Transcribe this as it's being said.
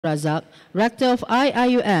Razak, Rector of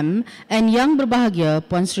Iium, and Yang Berbahagia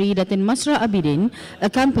Puan Sri Datin Masra Abidin,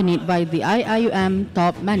 accompanied by the Iium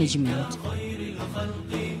top management.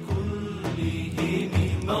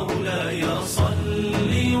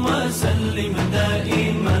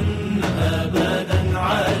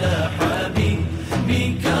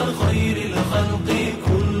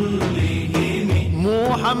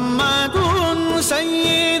 محمد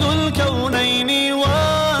سيد الكونين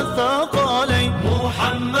والثقلين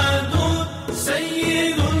محمد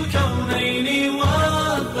سيد الكونين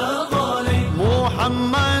والثقلين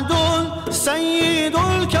محمد سيد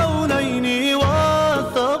الكونين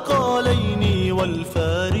والثقلين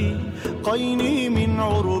والفارقين من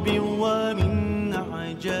عرب ومن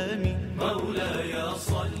عجم مولاي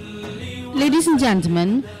صل. Ladies and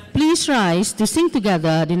gentlemen, please rise to sing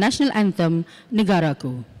together the national anthem,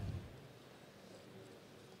 Negaraku.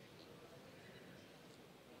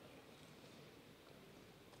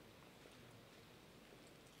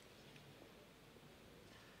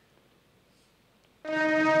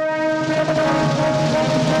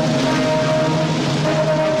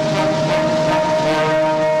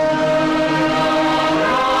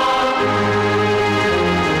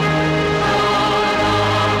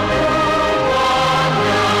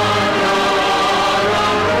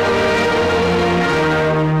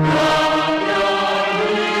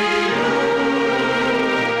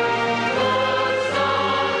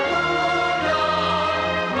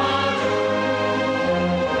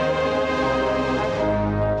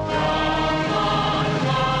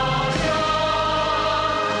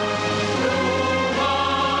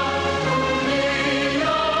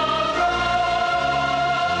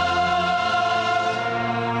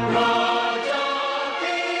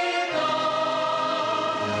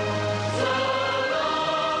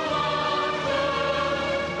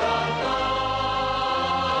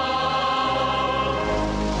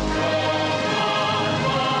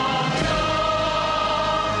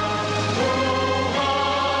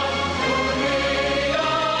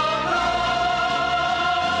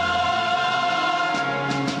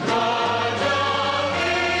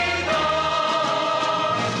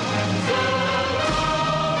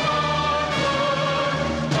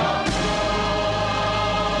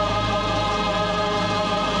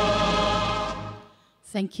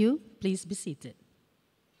 Thank you. Please be seated.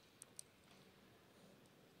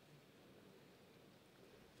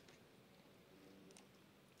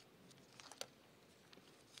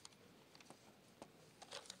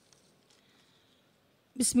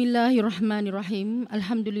 Bismillahirrahmanirrahim.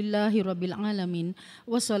 Alhamdulillahi rabbil alamin.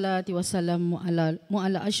 Wassalatu wassalamu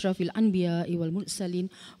ala ashrafil anbiya'i wal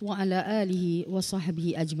mursalin wa ala alihi wa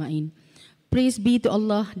sahbihi ajma'in. Praise be to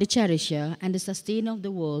Allah, the cherisher and the sustainer of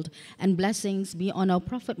the world, and blessings be on our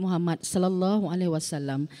Prophet Muhammad sallallahu alaihi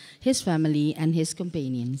wasallam, his family and his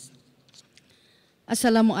companions.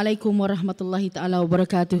 Assalamualaikum warahmatullahi ta'ala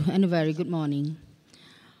wabarakatuh, and a very good morning.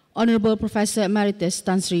 Honorable Professor Emeritus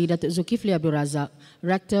Tan Sri Datuk Zulkifli Abdul Razak,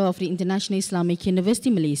 Rector of the International Islamic University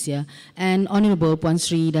Malaysia, and Honorable Puan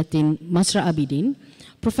Sri Datin Masra Abidin,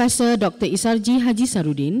 Professor Dr. Isarji Haji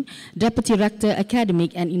Sarudin, Deputy Rector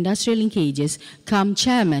Academic and Industrial Linkages, cum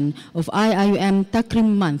Chairman of Iium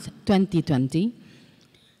Takrim Month 2020,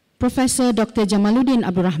 Professor Dr. Jamaluddin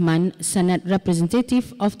Abdul Rahman, Senate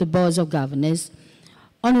Representative of the Boards of Governors,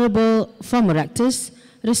 Honorable former Rectors,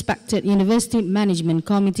 respected University Management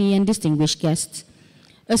Committee and distinguished guests,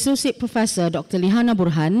 Associate Professor Dr. Lihana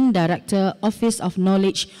Burhan, Director, Office of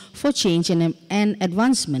Knowledge for Change and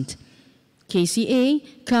Advancement, KCA,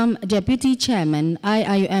 cum Deputy Chairman,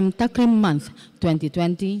 Iium Takrim Month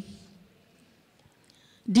 2020,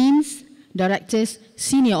 Deans, Directors,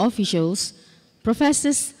 Senior Officials,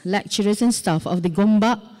 Professors, Lecturers and staff of the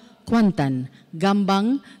Gombak, Kuantan,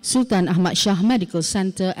 Gambang, Sultan Ahmad Shah Medical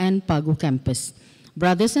Center and Pagu Campus.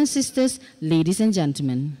 Brothers and sisters, ladies and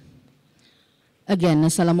gentlemen. Again,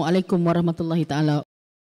 Assalamualaikum warahmatullahi ta'ala.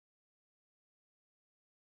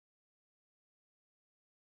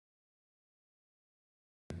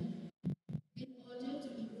 In order to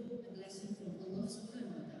invoke a blessing from Allah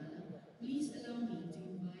subhanahu wa ta'ala, please allow me to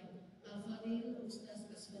invite Al-Fadil Ustaz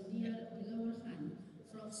Asfandiar Bilawar Khan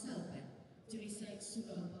from Salpat to recite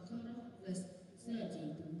Surah Al-Baqarah verse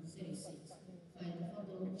 30 to 36.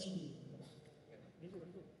 Fadil Shmi.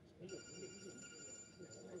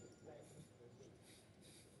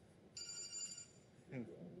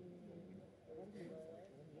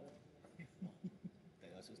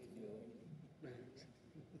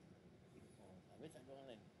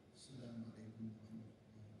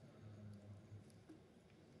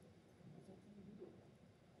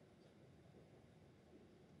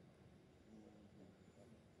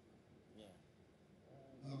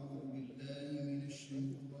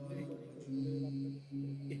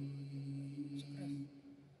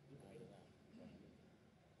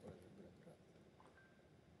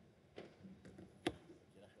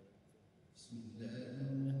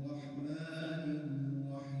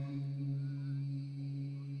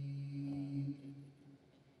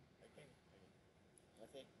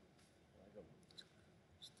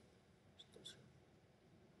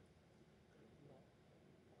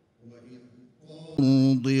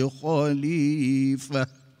 الأرض خليفة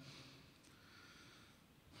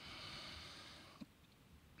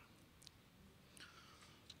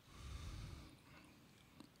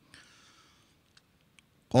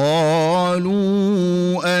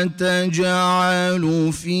قالوا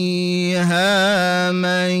أتجعل فيها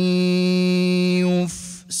من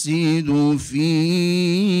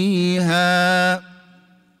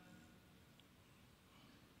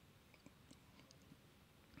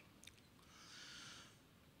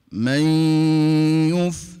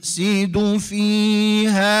يفسد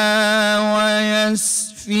فيها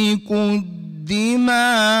ويسفك الدماء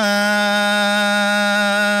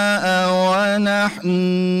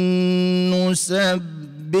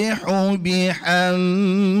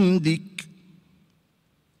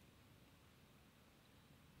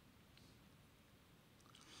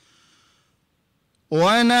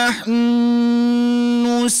ونحن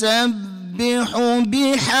نسبح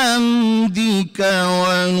بحمدك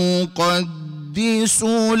ونقدس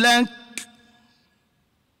لك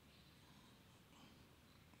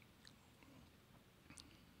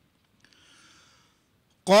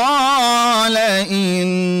قال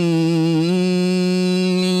إني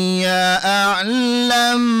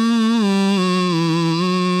أعلم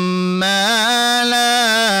ما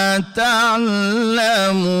لا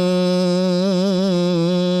تعلمون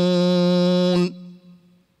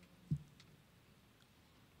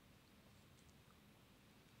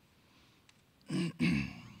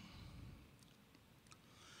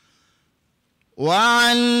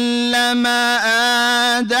وعلم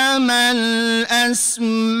آدم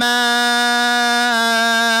الأسماء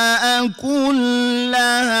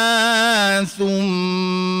كلها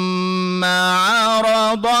ثم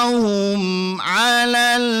عرضهم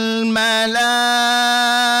على الملائكة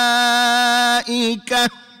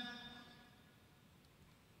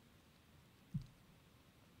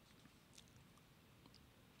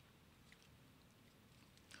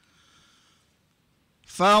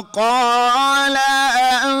فقال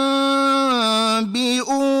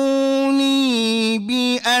أنبئوني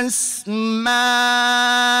بأسماء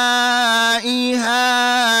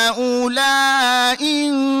هؤلاء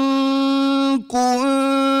إن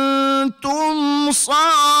كنتم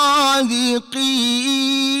صادقين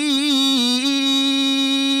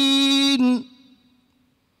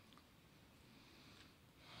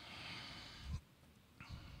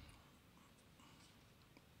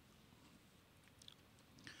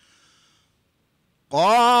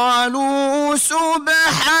قالوا سبحانك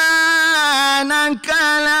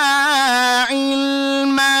لا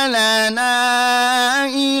علم لنا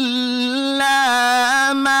إلا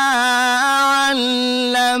ما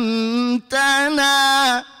علمتنا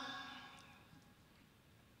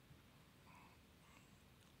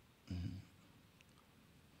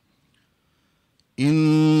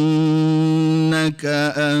إنك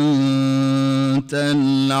أنت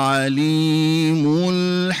العليم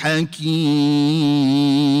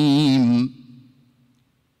الحكيم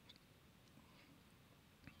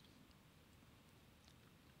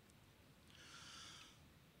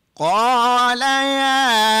قال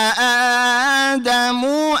يا آدم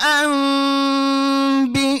أنبئهم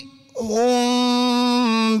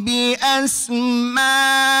بأسمائهم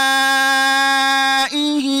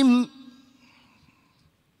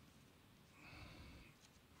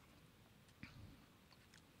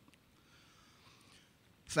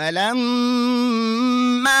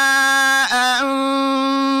فلما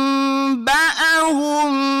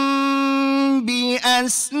أنبأهم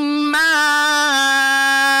بأسمائهم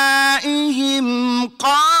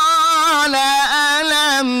قال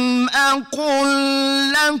ألم أقل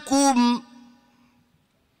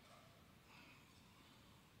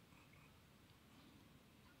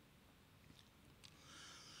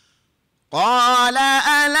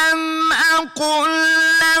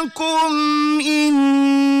لكم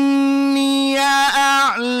إني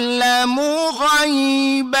أعلم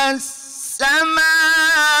غيب السماوات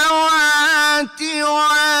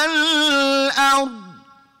والأرض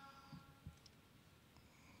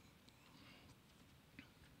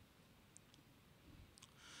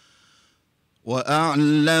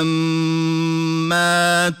وأعلم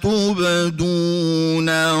ما تبدون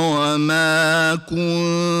وما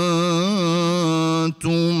كنتم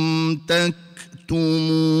تكتمون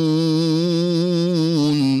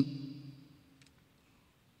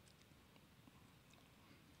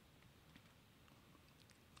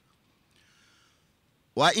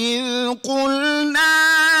وإذ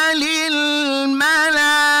قلنا للملائكة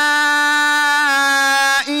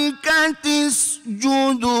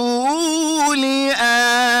اسجدوا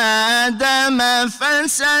لآدم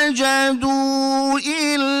فسجدوا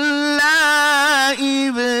إلا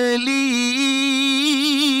إبليس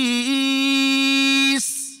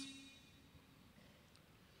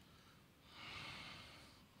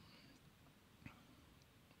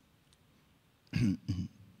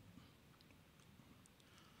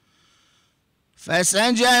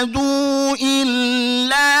فسجدوا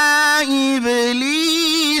إلا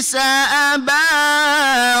إبليس أبى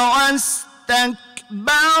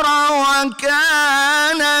واستكبر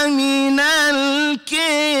وكان من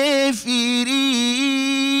الكافرين.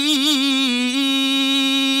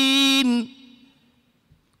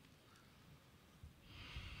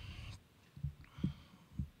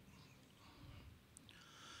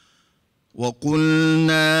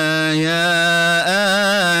 وقلنا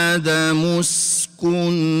يا آدم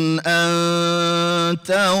اسكن أنت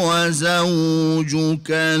وزوجك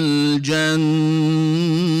الجنة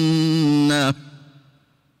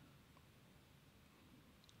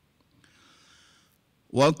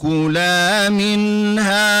وكلا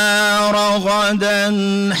منها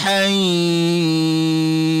رغدا حيث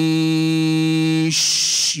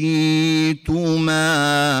شئتما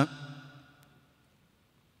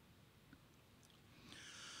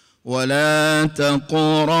ولا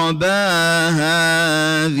تقربا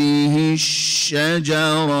هذه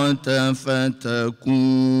الشجرة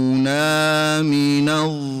فتكونا من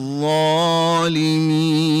الظالمين.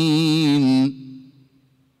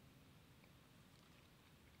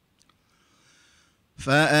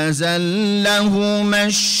 فأزلهما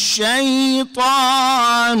الشيطان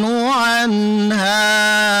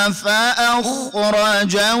عنها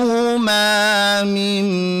فأخرجهما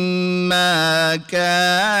مما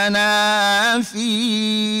كانا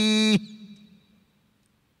فيه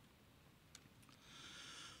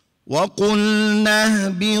وقلنا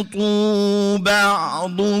اهبطوا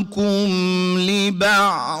بعضكم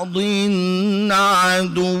لبعض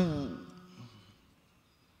عدو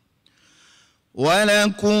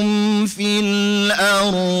ولكم في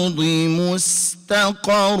الأرض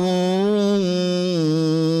مستقر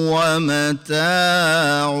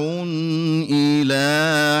ومتاع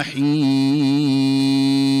إلى حين.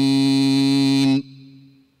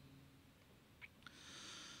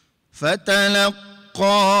 فتلقى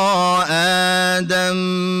آدم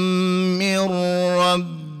من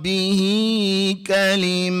ربه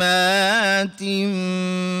كلمات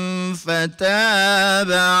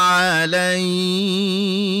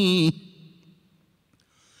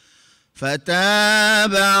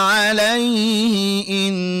فتاب عليه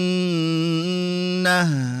إنه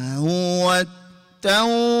هو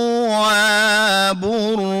التواب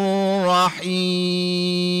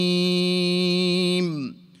الرحيم.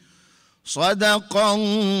 صدق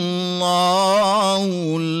الله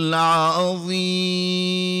العظيم.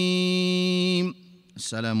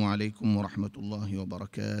 السلام عليكم ورحمة الله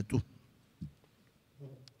وبركاته.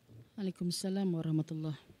 عليكم السلام ورحمة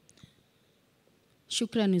الله.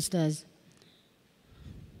 Shukran, Ustaz.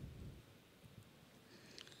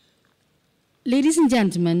 Ladies and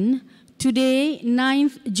gentlemen, today,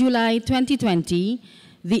 9th July 2020,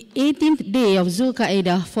 the 18th day of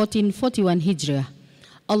Zulqa'edah 1441 Hijrah,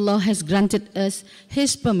 Allah has granted us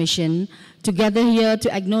His permission to gather here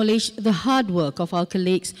to acknowledge the hard work of our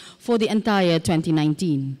colleagues for the entire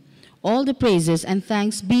 2019. All the praises and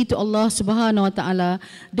thanks be to Allah subhanahu wa ta'ala,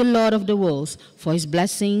 the Lord of the worlds, for His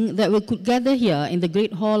blessing that we could gather here in the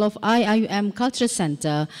Great Hall of Iium Culture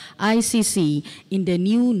Center, ICC, in the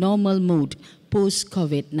new normal mood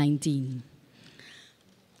post-COVID-19.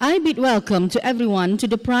 I bid welcome to everyone to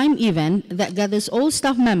the prime event that gathers all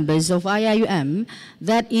staff members of IIUM,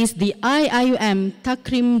 that is the Iium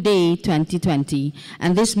Takrim Day 2020.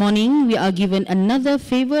 And this morning, we are given another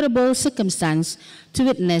favorable circumstance to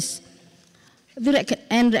witness the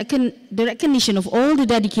recognition of all the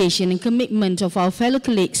dedication and commitment of our fellow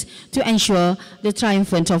colleagues to ensure the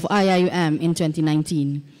triumphant of IIUM in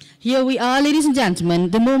 2019. Here we are, ladies and gentlemen,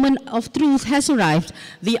 the moment of truth has arrived,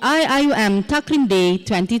 the Iium Takrim Day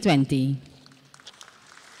 2020.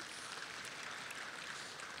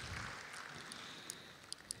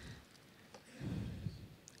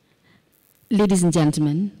 Ladies and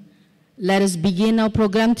gentlemen, let us begin our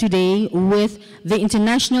program today with the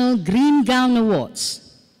International Green Gown Awards.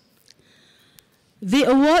 The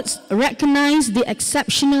awards recognize the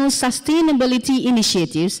exceptional sustainability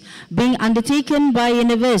initiatives being undertaken by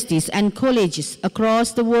universities and colleges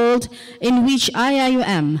across the world, in which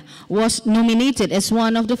IIUM was nominated as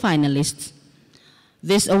one of the finalists.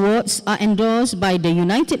 These awards are endorsed by the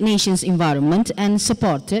United Nations Environment and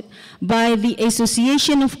supported by the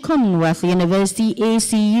Association of Commonwealth University,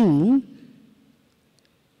 ACU.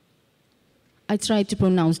 I tried to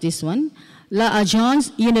pronounce this one.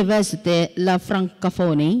 L'Agence Université La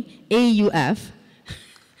Francophonie, AUF,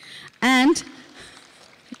 and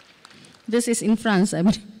this is in France,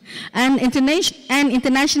 and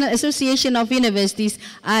International Association of Universities,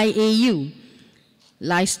 IAU.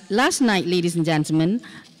 Last night, ladies and gentlemen,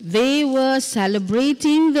 they were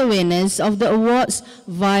celebrating the winners of the awards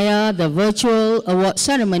via the virtual award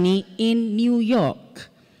ceremony in New York,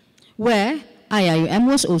 where IIUM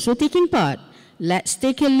was also taking part. Let's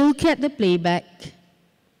take a look at the playback.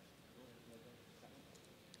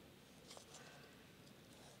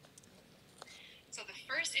 So the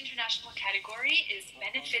first international category is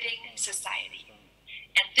benefiting society.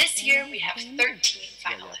 And this year we have 13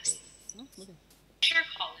 finalists. Fisher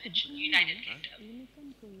College, United Kingdom.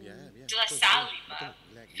 De La Salle Lima,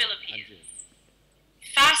 Philippines.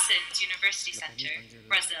 Fascins University Center,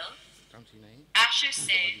 Brazil. HEC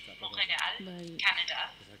Montréal,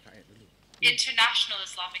 Canada. International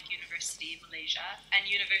Islamic University, Malaysia, and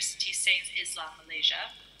University Saint Islam,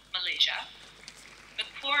 Malaysia.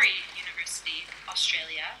 Macquarie University,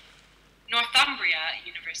 Australia. Northumbria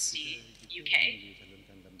University, UK.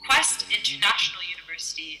 Quest International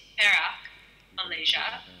University, Perak,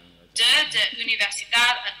 Malaysia. De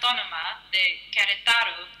Universidad Autónoma de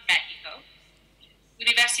Querétaro, México.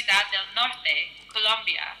 Universidad del Norte,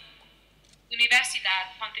 Colombia.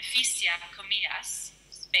 Universidad Pontificia Comillas,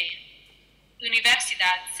 Spain.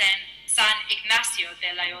 Universidad San Ignacio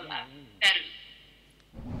de Loyola, Perú.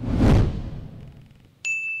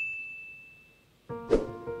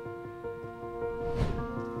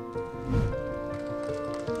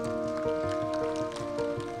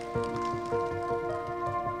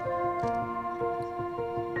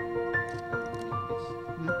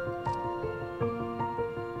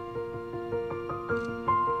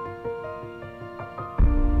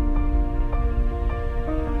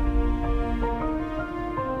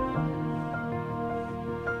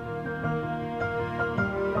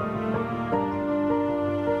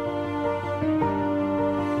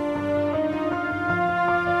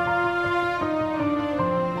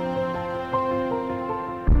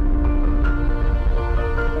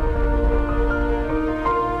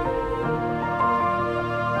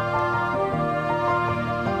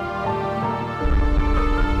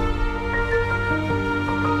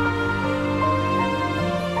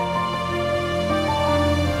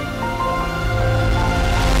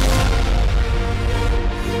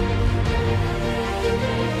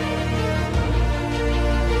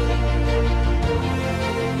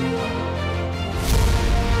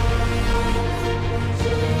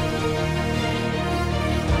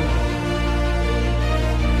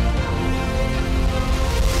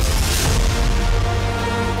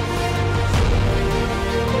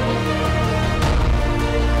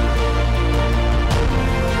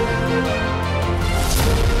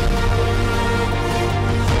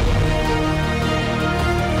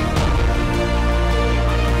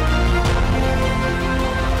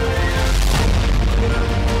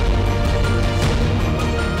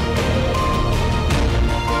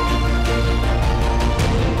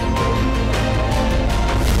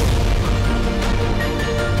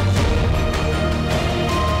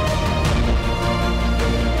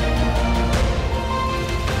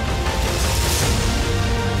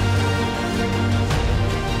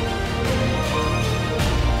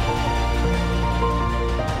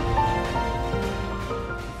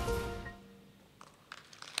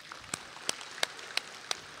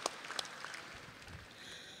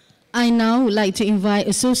 I now would like to invite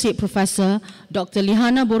Associate Professor Dr.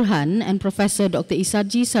 Lihana Burhan and Professor Dr.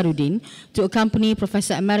 Isaji Sarudin to accompany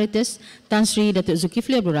Professor Emeritus Tan Sri Datuk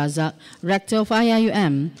Zulkifli Abdul Razak, Rector of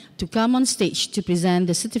IIUM, to come on stage to present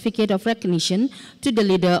the Certificate of Recognition to the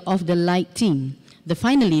leader of the Light Team, the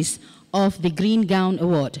finalists of the Green Gown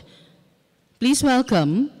Award. Please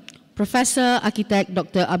welcome Professor Architect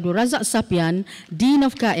Dr. Abdul Razak Sapian, Dean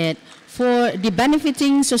of CAED, for the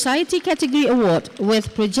Benefiting Society Category Award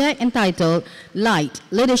with project entitled Light,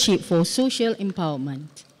 Leadership for Social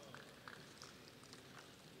Empowerment.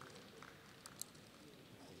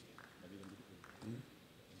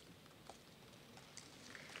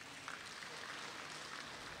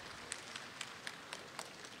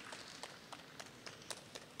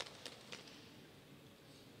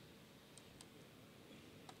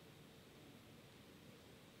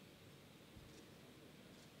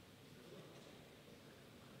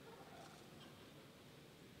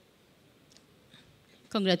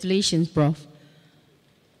 Congratulations, Prof.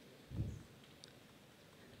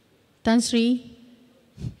 Tan Sri,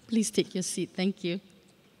 please take your seat. Thank you.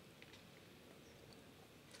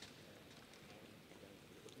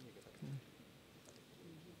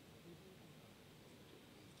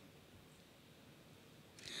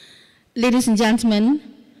 Ladies and gentlemen,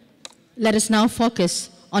 let us now focus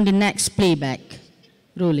on the next playback.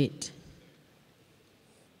 Roll it.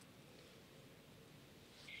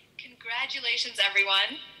 Congratulations,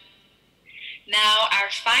 everyone. Now, our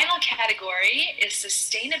final category is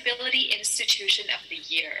Sustainability Institution of the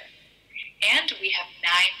Year. And we have 9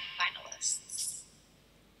 finalists.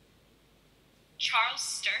 Charles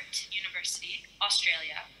Sturt University,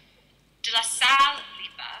 Australia. De La Salle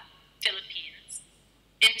Lipa, Philippines.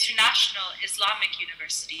 International Islamic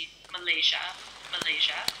University, Malaysia.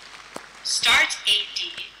 Start AD,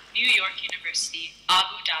 New York University,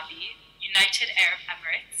 Abu Dhabi, United Arab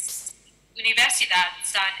Emirates. Universidad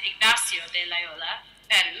San Ignacio de Loyola,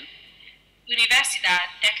 Peru. Universidad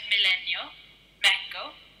Tec Milenio,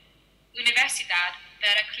 Mexico. Universidad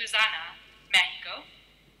Veracruzana, Mexico.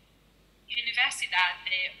 Universidad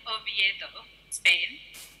de Oviedo, Spain.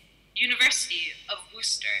 University of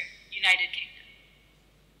Worcester, United Kingdom.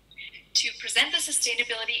 To present the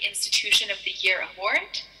Sustainability Institution of the Year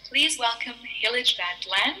Award, please welcome Hillage van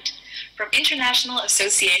Land from International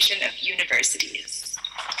Association of Universities.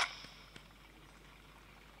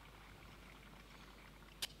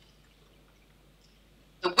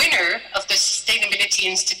 The winner of the Sustainability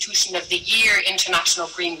Institution of the Year International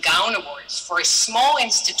Green Gown Awards for a small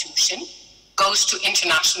institution goes to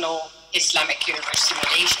International Islamic University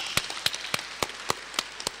Malaysia.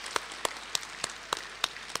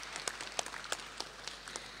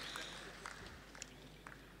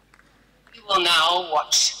 We will now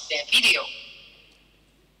watch their video.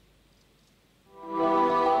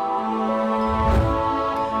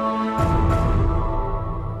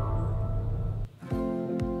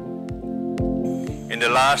 In the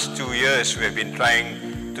last 2 years, we have been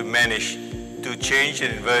trying to manage to change an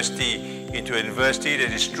university into a university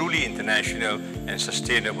that is truly international and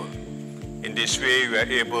sustainable. In this way, we are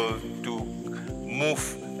able to move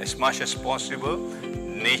as much as possible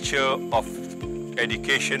nature of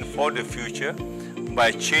education for the future by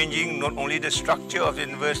changing not only the structure of the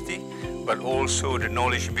university, but also the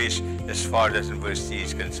knowledge base as far as the university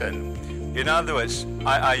is concerned. In other words,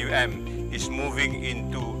 Iium is moving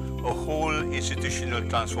into a whole institutional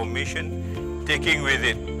transformation, taking with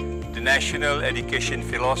it the national education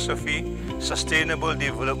philosophy, sustainable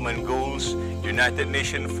development goals, United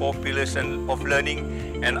Nations 4 pillars of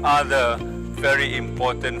learning, and other very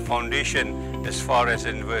important foundation as far as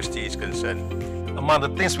the university is concerned. Among the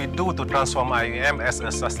things we do to transform Iium as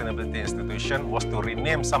a sustainability institution was to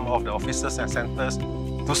rename some of the offices and centers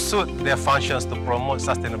to suit their functions to promote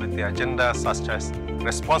sustainability agendas such as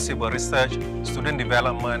responsible research, student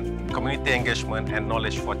development, community engagement, and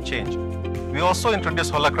knowledge for change. We also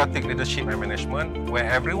introduced holacratic leadership and management, where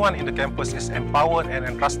everyone in the campus is empowered and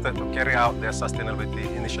entrusted to carry out their sustainability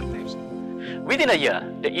initiatives. Within a year,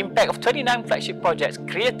 the impact of 39 flagship projects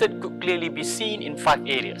created could clearly be seen in 5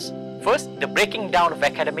 areas. First, the breaking down of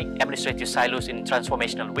academic administrative silos in a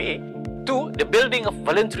transformational way. 2, the building of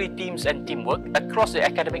voluntary teams and teamwork across the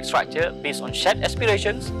academic structure based on shared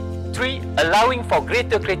aspirations. 3, allowing for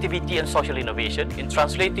greater creativity and social innovation in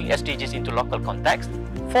translating SDGs into local context.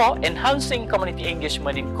 4, enhancing community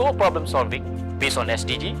engagement in co-problem solving based on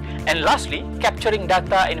SDG. And lastly, capturing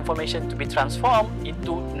data and information to be transformed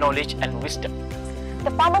into knowledge and wisdom.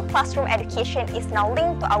 The formal classroom education is now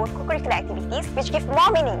linked to our co-curricular activities, which give more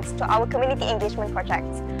meanings to our community engagement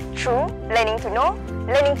projects through learning to know,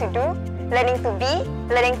 learning to do, learning to be,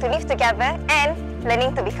 learning to live together, and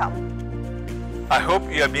learning to become. I hope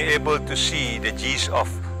you have been able to see the G's of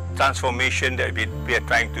transformation that we are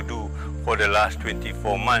trying to do for the last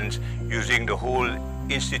 24 months using the whole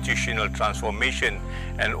institutional transformation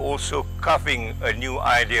and also carving a new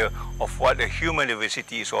idea of what a human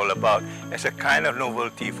university is all about as a kind of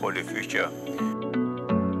novelty for the future.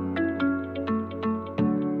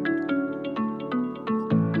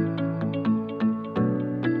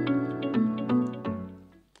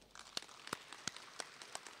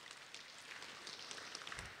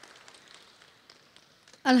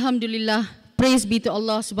 Alhamdulillah, praise be to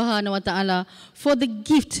Allah subhanahu wa ta'ala for the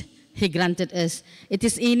gift He granted us. It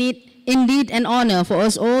is indeed an honor for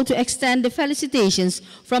us all to extend the felicitations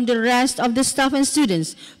from the rest of the staff and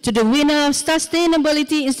students to the winner of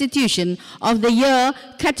Sustainability Institution of the Year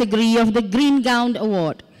category of the Green Gown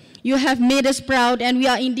Award. You have made us proud and we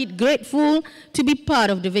are indeed grateful to be part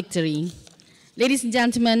of the victory. Ladies and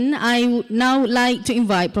gentlemen, I would now like to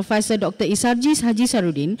invite Professor Dr. Isarjis Haji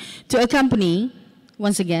Sarudin to accompany,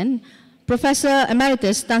 once again, Professor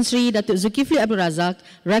Emeritus Tan Sri Datuk Zulkifli Abdul Razak,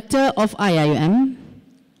 Rector of Iium.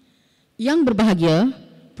 Yang berbahagia,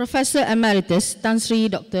 Professor Emeritus Tan Sri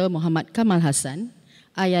Dr. Muhammad Kamal Hassan,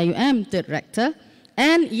 Iium Third Rector,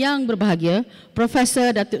 and yang berbahagia,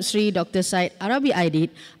 Professor Datuk Sri Dr. Syed Arabi Aidid,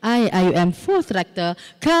 Iium Fourth Rector,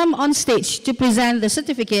 come on stage to present the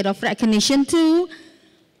certificate of recognition to...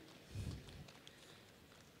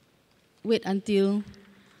 Wait until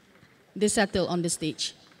they settle on the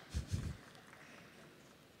stage.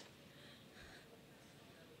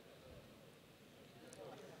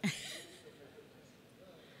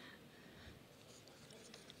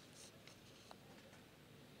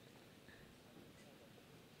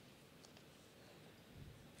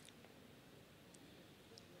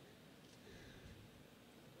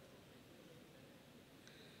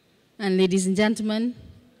 And ladies and gentlemen,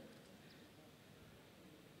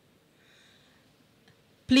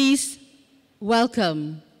 please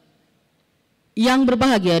welcome Yang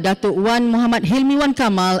Berbahagia Datuk Wan Muhammad Hilmi Wan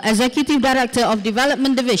Kamal, Executive Director of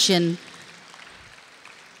Development Division,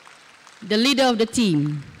 the leader of the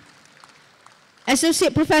team.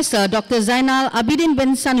 Associate Professor Dr. Zainal Abidin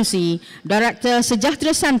bin Sanusi, Director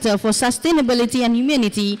Sejahtera Center for Sustainability and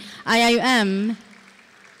Humanity, Iium.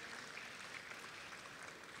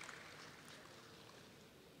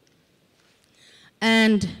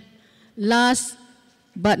 And last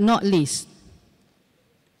but not least,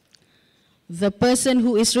 the person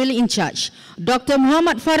who is really in charge, Dr.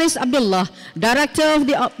 Muhammad Faris Abdullah, Director of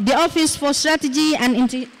the Office for Strategy and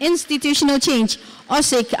Institutional Change,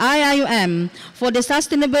 OSIC Iium, for the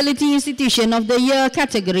Sustainability Institution of the Year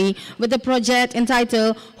category with the project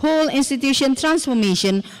entitled Whole Institution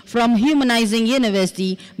Transformation from Humanizing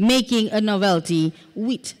University, Making a Novelty,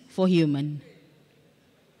 Wit for Human.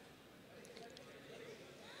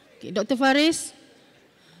 Okay, Dr. Faris.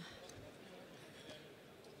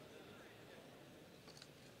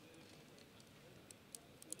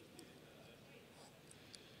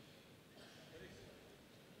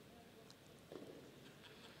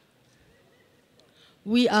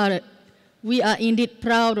 We are indeed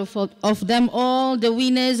proud of them all, the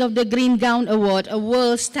winners of the Green Gown Award, a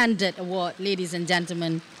world standard award, ladies and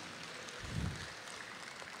gentlemen.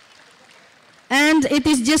 And it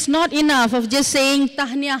is just not enough of just saying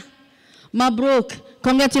tahniah, mabruk,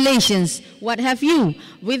 congratulations, what have you,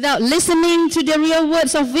 without listening to the real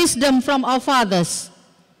words of wisdom from our fathers.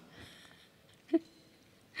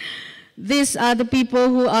 These are the people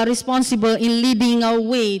who are responsible in leading our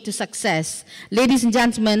way to success. Ladies and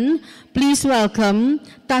gentlemen, please welcome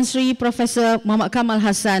Tan Sri Professor Muhammad Kamal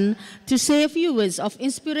Hassan to say a few words of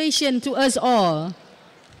inspiration to us all.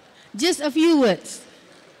 Just a few words.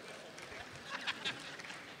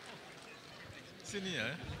 Sini ya.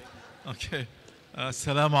 Okay.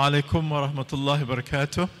 Assalamu alaikum wa rahmatullahi wa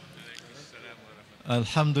barakatuh.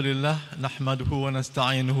 Alhamdulillah, nahmaduhu wa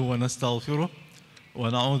nasta'inuhu wa nastaghfiruh.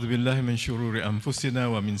 ونعوذ بالله من شرور أنفسنا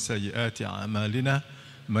ومن سيئات أعمالنا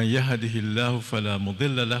من يهده الله فلا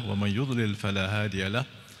مضل له ومن يضلل فلا هادي له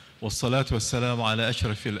والصلاة والسلام على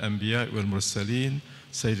أشرف الأنبياء والمرسلين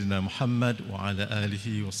سيدنا محمد وعلى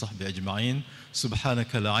آله وصحبه أجمعين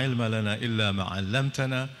سبحانك لا علم لنا إلا ما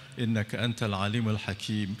علمتنا إنك أنت العليم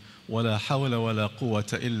الحكيم ولا حول ولا قوة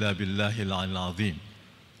إلا بالله العلي العظيم.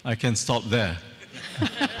 I can stop there.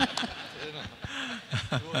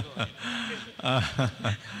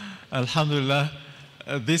 Alhamdulillah,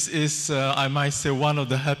 this is, I might say, one of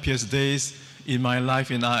the happiest days in my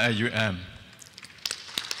life in Iium.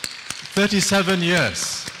 37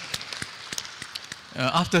 years.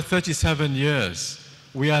 After 37 years,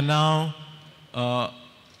 we are now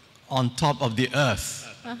on top of the earth.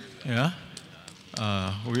 Yeah?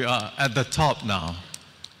 We are at the top now.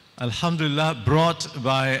 Alhamdulillah, brought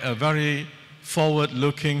by a very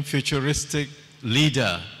forward-looking, futuristic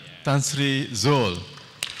leader, Tan Sri Zul,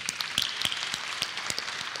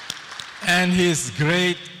 and his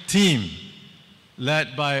great team,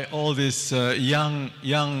 led by all these young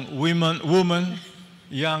women,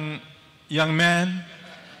 young men,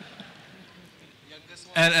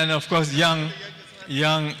 and of course young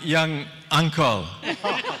uncle.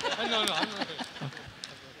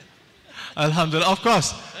 Alhamdulillah, of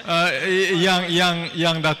course,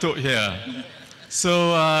 young Datuk here.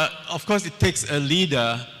 So of course it takes a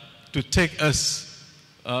leader to take us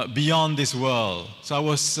beyond this world.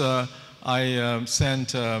 So I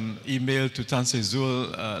sent email to Tan Sri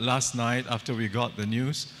Zul last night after we got the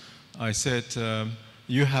news. I said,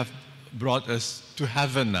 you have brought us to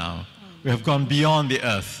heaven now. We have gone beyond the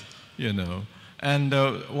earth, you know. And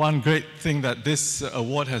one great thing that this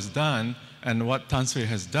award has done, and what Tan Sri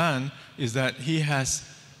has done, is that he has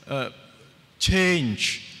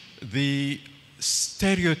changed the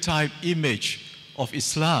stereotype image of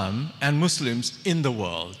Islam and Muslims in the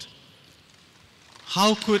world.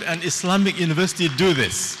 How could an Islamic university do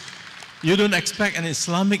this? You don't expect an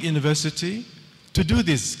Islamic university to do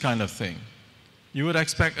this kind of thing. You would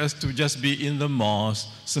expect us to just be in the mosque,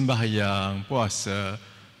 sembahyang, puasa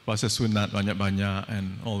sunat banyak-banyak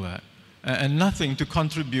and all that. And nothing to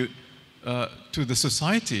contribute to the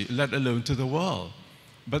society, let alone to the world.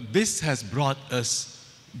 But this has brought us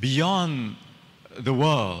beyond the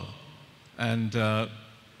world and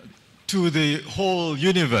to the whole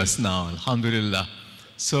universe now, alhamdulillah.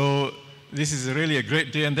 So this is really a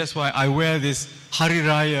great day, and that's why I wear this Hari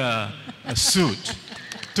Raya suit.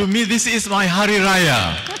 To me, this is my Hari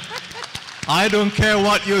Raya. I don't care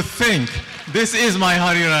what you think. This is my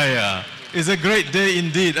Hari Raya. It's a great day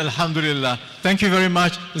indeed, alhamdulillah. Thank you very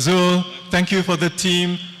much, Zul. Thank you for the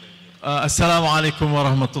team. Assalamu alaikum wa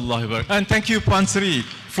rahmatullahi wa barakatuh. And thank you, Puan Sri,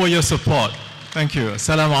 for your support. Thank you.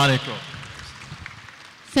 Assalamu alaikum.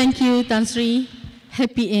 Thank you, Tan Sri.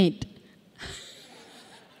 Happy Eid.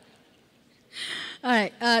 All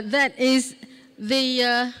right, that is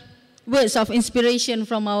the words of inspiration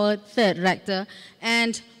from our third rector.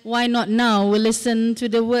 And why not now we'll listen to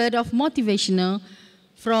the word of motivational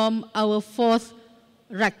from our fourth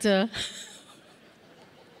rector.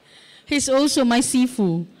 He's also my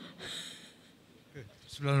sifu.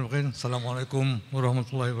 Assalamualaikum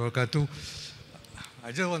warahmatullahi wabarakatuh.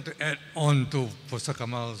 I just want to add on to Professor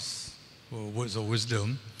Kamal's words of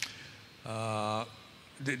wisdom.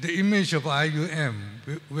 The image of IUM,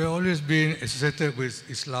 we've always been associated with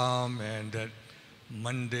Islam and that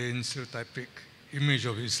mundane, stereotypic image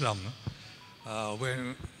of Islam.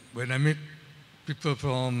 When I meet people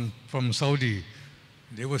from Saudi,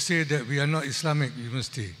 they will say that we are not Islamic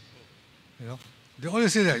university. You know, they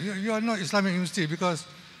always say that you are not Islamic university because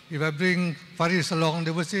if I bring Faris along,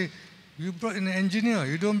 they will say you brought in an engineer,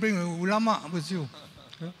 you don't bring an ulama with you.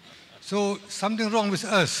 You know? So something wrong with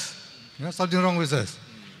us. You know, something wrong with us.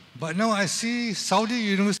 But now I see Saudi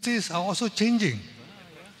universities are also changing.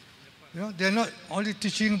 You know, they are not only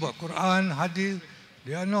teaching about Quran, Hadith,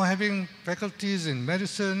 they are now having faculties in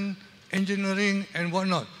medicine, engineering, and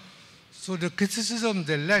whatnot. So the criticism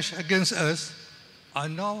they lash against us are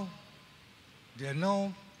now, they are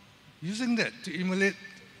now using that to emulate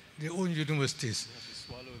their own universities.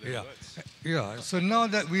 Yeah. So now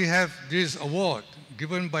that we have this award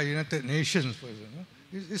given by United Nations, for example,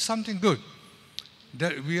 it's something good.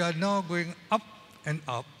 That we are now going up and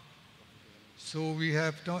up. So we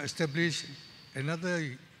have now established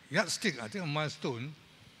another yardstick, I think a milestone,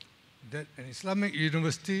 that an Islamic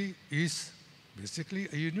university is basically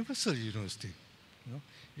a universal university. You know?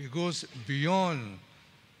 It goes beyond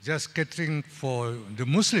just catering for the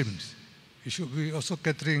Muslims. It should be also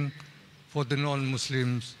catering for the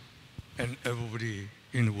non-Muslims and everybody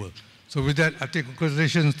in the world. So with that, I take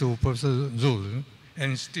congratulations to Professor Zul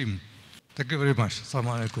and his team. Thank you very much.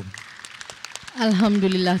 Assalamu alaikum.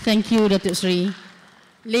 Alhamdulillah. Thank you, Datuk Sri.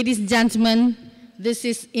 Ladies and gentlemen, this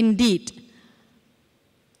is indeed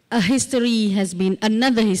another history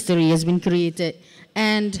has been created.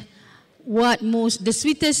 And the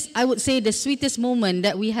sweetest, I would say the sweetest moment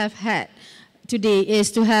that we have had today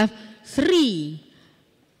is to have 3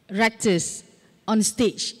 rectors on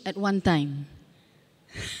stage at one time.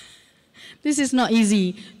 This is not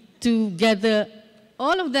easy to gather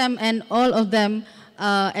all of them, and all of them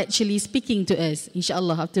are actually speaking to us,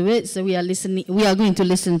 inshallah, afterwards. So we are going to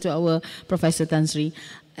listen to our Professor Tan Sri.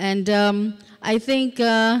 And I think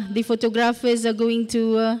the photographers are going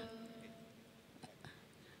to...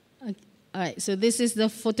 all right, so this is the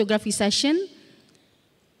photography session.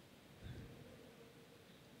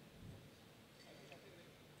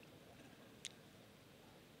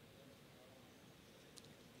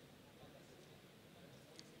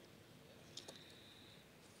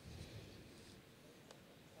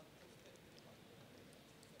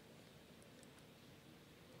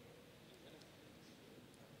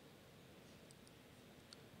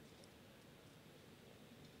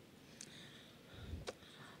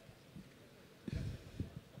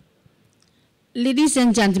 Ladies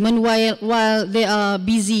and gentlemen, while they are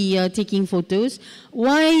busy taking photos,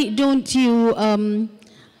 why don't you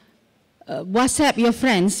WhatsApp your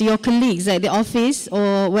friends, your colleagues at the office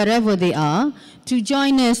or wherever they are to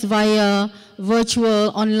join us via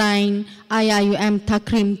virtual online Iium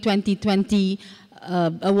Takrim 2020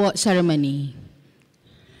 award ceremony.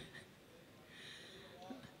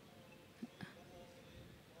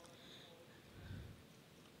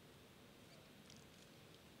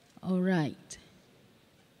 All right.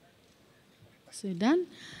 So done.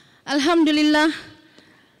 Alhamdulillah.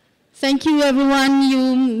 Thank you, everyone.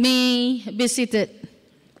 You may be seated.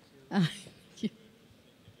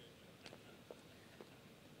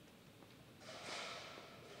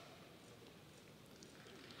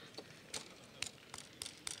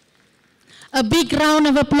 A big round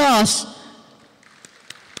of applause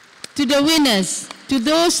to the winners, to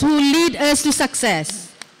those who lead us to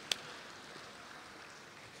success.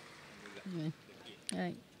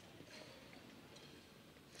 Right.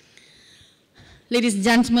 Ladies and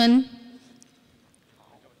gentlemen,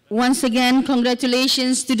 once again,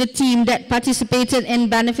 congratulations to the team that participated in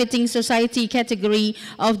Benefiting Society category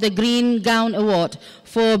of the Green Gown Award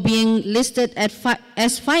for being listed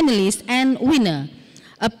as finalist and winner.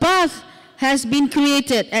 A path has been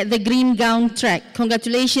created at the Green Gown track.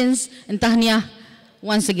 Congratulations and tahniah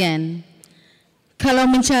once again.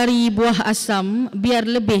 Kalau mencari buah asam, biar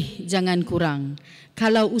lebih jangan kurang.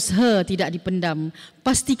 Kalau usaha tidak dipendam,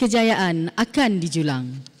 pasti kejayaan akan dijulang.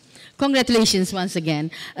 Congratulations once again.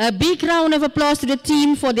 A big round of applause to the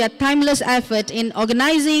team for their timeless effort in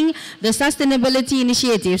organizing the sustainability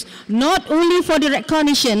initiatives, not only for the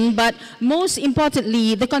recognition, but most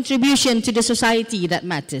importantly, the contribution to the society that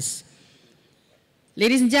matters.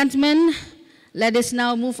 Ladies and gentlemen, let us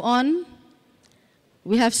now move on.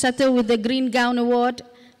 We have settled with the Green Gown Award.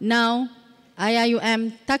 Now,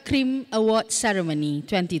 Iium Takrim Award Ceremony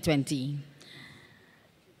 2020.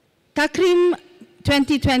 Takrim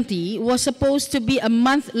 2020 was supposed to be a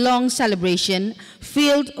month-long celebration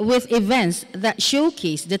filled with events that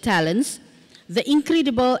showcase the talents, the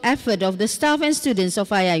incredible effort of the staff and students of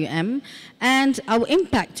Iium, and our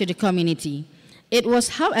impact to the community. It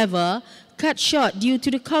was, however, cut short due to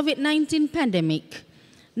the COVID-19 pandemic.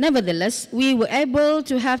 Nevertheless, we were able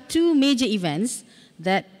to have two major events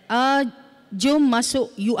that are Jom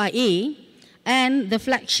Masuk UIA and the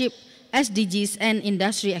flagship SDGs and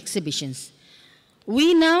industry exhibitions.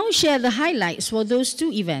 We now share the highlights for those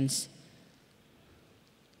two events.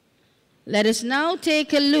 Let us now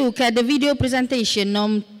take a look at the video presentation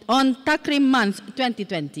on Takrim Month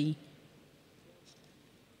 2020.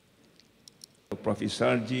 Prof.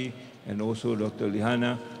 Sarji and also Dr.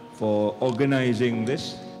 Lihana for organizing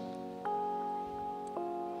this.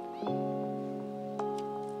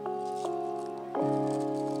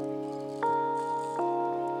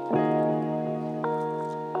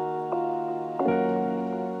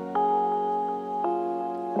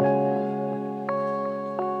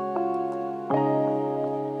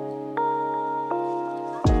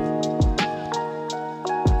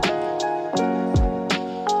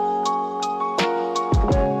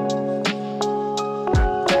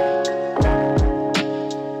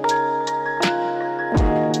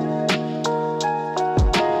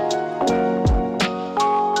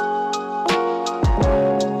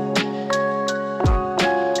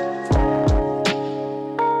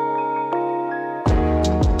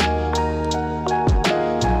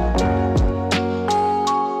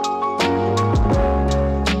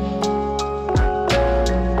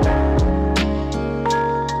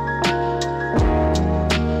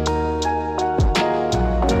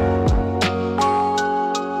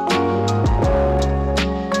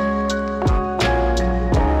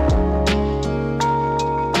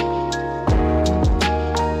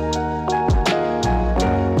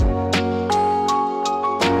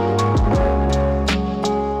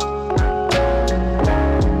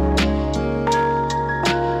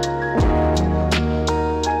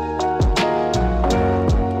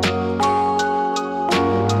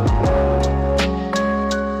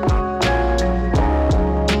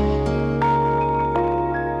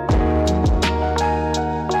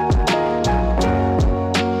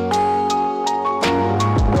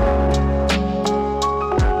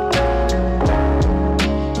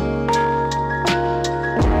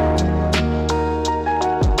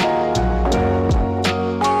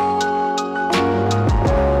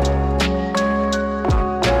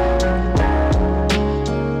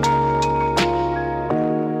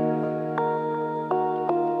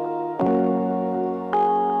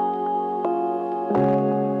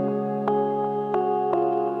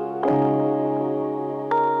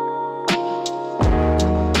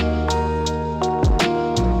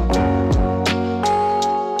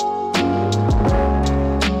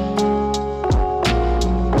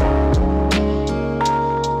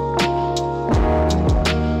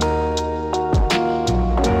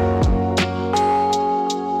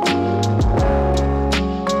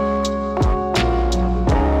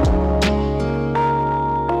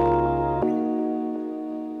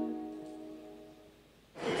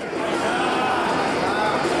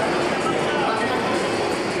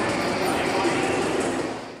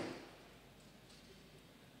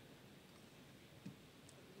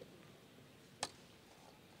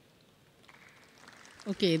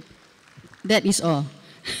 Okay, that is all.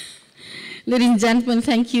 Ladies and gentlemen,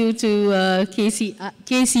 thank you to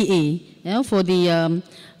KCA for the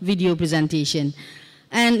video presentation.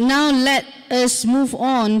 And now let us move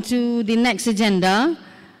on to the next agenda.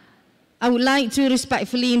 I would like to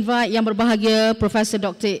respectfully invite Yang Berbahagia Professor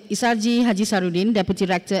Dr. Isarji Haji Sarudin, Deputy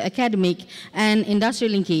Rector Academic and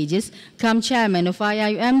Industrial Linkages, cum Chairman of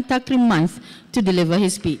Iium Takrim Month, to deliver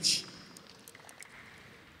his speech.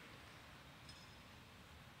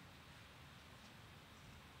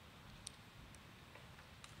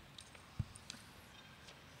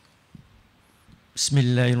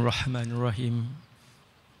 Bismillahirrahmanirrahim.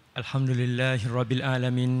 Alhamdulillahi Rabbil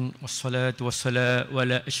Alamin. Wassalatu wassalamu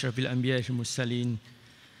ala ashrafil anbiya'i wal mursalin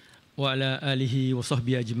wa ala alihi wa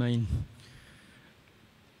sahbihi ajmain.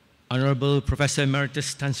 Honorable Professor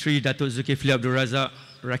Emeritus Tan Sri Datuk Zulkifli Abdul Razak,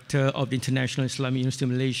 Rector of the International Islamic University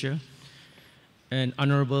of Malaysia, and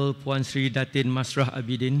Honorable Puan Sri Datin Masrah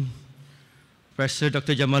Abidin, Professor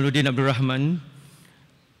Dr. Jamaluddin Abdul Rahman,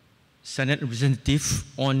 Senate Representative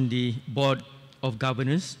on the Board of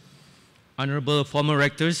Governors, Honorable former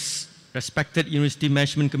rectors, respected University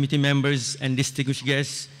Management Committee members and distinguished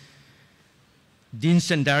guests, deans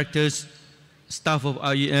and directors, staff of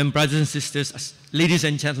Iium, brothers and sisters, ladies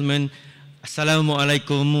and gentlemen, Assalamu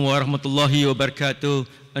alaikum wa rahmatullahi wa barakatuh,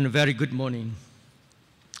 and a very good morning.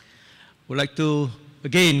 I would like to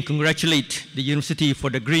again congratulate the university for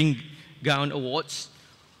the Green Gown Awards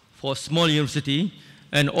for Small University,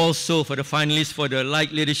 and also for the finalists for the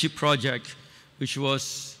Light Leadership Project, which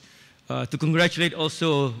was to congratulate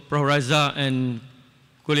also Prof. Raza and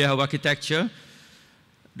Kuliah of Architecture.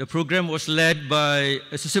 The program was led by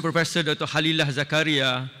Associate Professor Dr. Halilah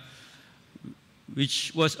Zakaria,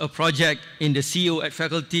 which was a project in the CEO at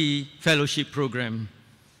Faculty Fellowship Program.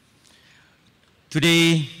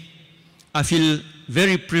 Today, I feel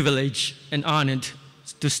very privileged and honored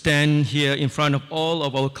to stand here in front of all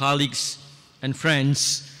of our colleagues and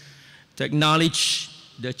friends to acknowledge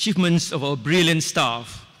the achievements of our brilliant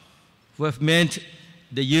staff who have made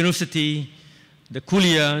the university, the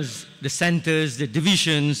kuliahs, the centers, the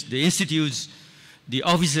divisions, the institutes, the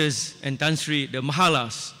offices, and Tan Sri, the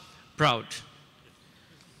mahalas, proud.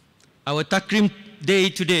 Our Takrim Day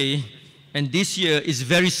today and this year is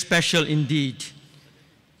very special indeed.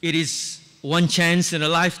 It is one chance in a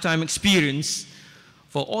lifetime experience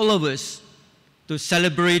for all of us to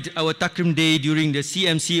celebrate our Takrim Day during the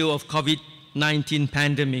CMCO of COVID-19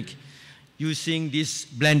 pandemic, using this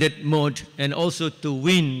blended mode, and also to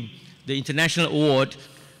win the international award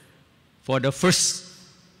for the first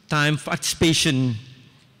time participation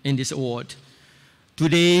in this award.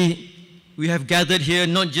 Today, we have gathered here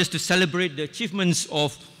not just to celebrate the achievements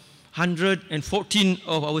of 114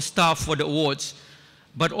 of our staff for the awards,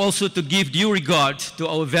 but also to give due regard to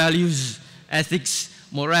our values, ethics,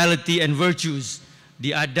 morality, and virtues,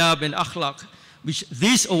 the adab and akhlaq, which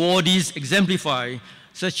these awardees exemplify,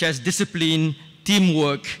 such as discipline,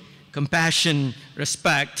 teamwork, compassion,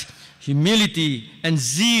 respect, humility, and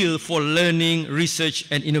zeal for learning, research,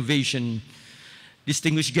 and innovation.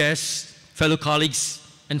 Distinguished guests, fellow colleagues,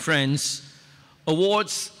 and friends,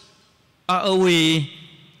 awards are a way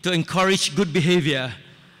to encourage good behavior,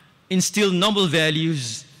 instill noble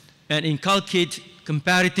values, and inculcate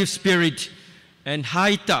comparative spirit and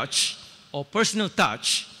high touch or personal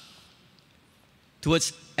touch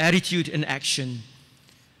towards attitude and action.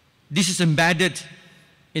 This is embedded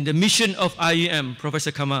in the mission of Iium, Professor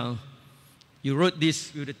Kamal. You wrote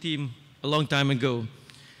this with the team a long time ago,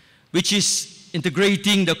 which is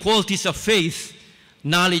integrating the qualities of faith,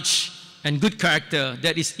 knowledge, and good character,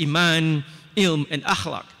 that is Iman, Ilm, and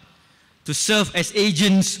Akhlaq, to serve as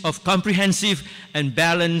agents of comprehensive and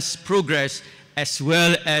balanced progress as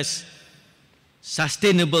well as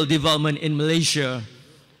sustainable development in Malaysia,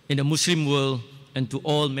 in the Muslim world, and to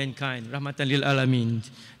all mankind. Rahmatan lil Alameen.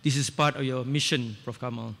 This is part of your mission, Prof.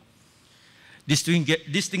 Kamal.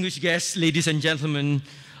 Distinguished guests, ladies and gentlemen,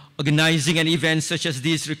 organizing an event such as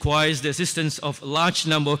this requires the assistance of a large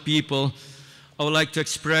number of people. I would like to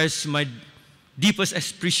express my deepest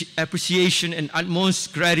appreciation and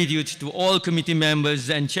utmost gratitude to all committee members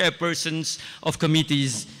and chairpersons of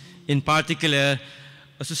committees, in particular,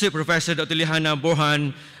 Associate Professor Dr. Lihana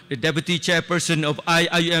Borhan, the Deputy Chairperson of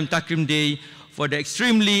Iium Takrim Day, for the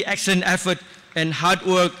extremely excellent effort and hard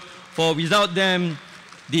work, for without them,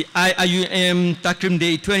 the Iium Takrim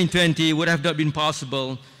Day 2020 would have not been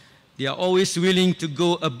possible. They are always willing to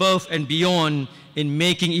go above and beyond in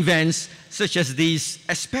making events such as these,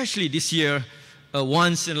 especially this year, a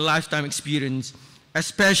once-in-a-lifetime experience,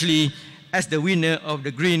 especially as the winner of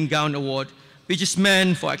the Green Gown Award, which is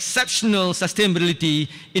meant for exceptional sustainability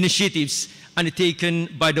initiatives undertaken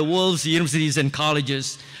by the world's universities and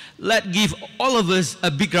colleges. Let's give all of us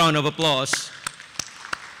a big round of applause.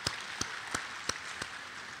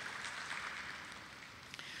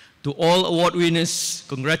 To all award winners,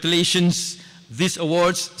 congratulations. These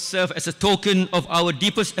awards serve as a token of our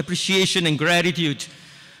deepest appreciation and gratitude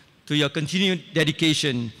to your continued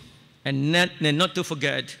dedication, and not to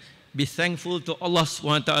forget, be thankful to Allah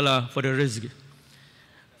subhanahu wa ta'ala for the rizq.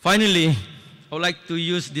 Finally, I would like to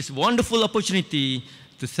use this wonderful opportunity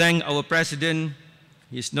to thank our president,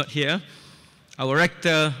 he is not here, our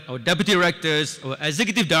rector, our deputy rectors, our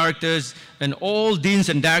executive directors, and all deans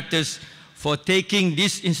and directors for taking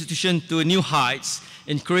this institution to new heights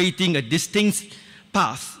and creating a distinct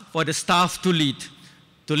path for the staff to lead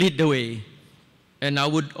the way. And I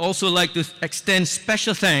would also like to extend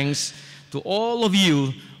special thanks to all of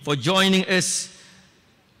you for joining us,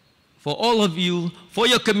 for all of you, for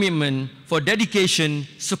your commitment, for dedication,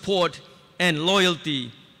 support, and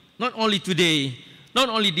loyalty, not only today, not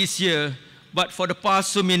only this year, but for the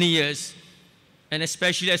past so many years, and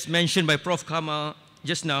especially as mentioned by Prof. Kamal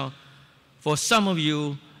just now, for some of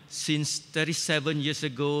you, since 37 years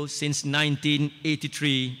ago, since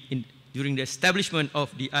 1983, during the establishment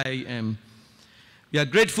of the IIM. We are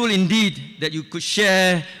grateful indeed that you could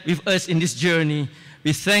share with us in this journey.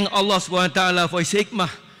 We thank Allah subhanahu wa ta'ala for His hikmah,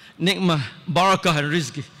 nikmah, barakah, and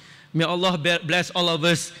rizq. May Allah bless all of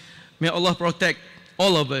us. May Allah protect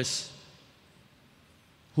all of us.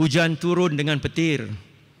 Hujan turun dengan petir.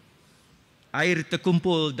 Air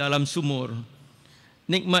terkumpul dalam sumur.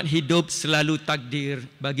 Nikmat hidup selalu takdir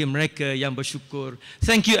bagi mereka yang bersyukur.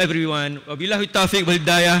 Thank you everyone. Wabillahi taufiq wal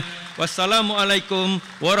hidayah. Wassalamualaikum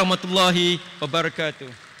warahmatullahi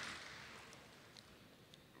wabarakatuh.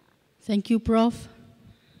 Thank you, Prof.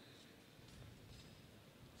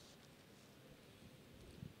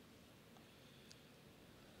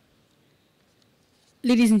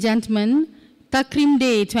 Ladies and gentlemen, Takrim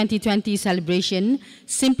Day 2020 celebration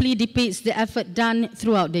simply depicts the effort done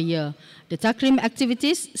throughout the year. The Takrim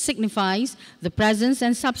activities signifies the presence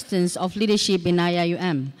and substance of leadership in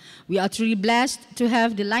IIUM. We are truly blessed to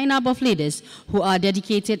have the lineup of leaders who are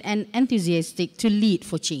dedicated and enthusiastic to lead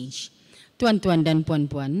for change. Tuan-tuan dan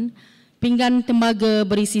puan-puan, pinggan tembaga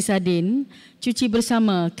berisi sardin, cuci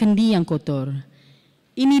bersama kendi yang kotor.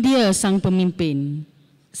 Ini dia sang pemimpin,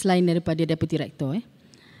 selain daripada Deputy Rektor.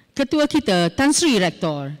 Ketua kita, Tan Sri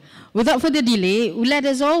Rektor. Without further delay, let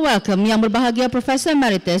us all welcome Yang Berbahagia Professor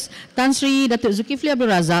Emeritus Tan Sri Datuk Zulkifli Abdul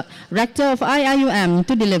Razak, Rector of IIUM,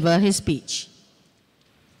 to deliver his speech.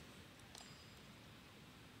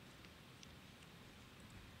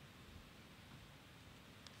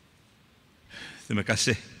 Terima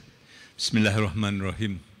kasih.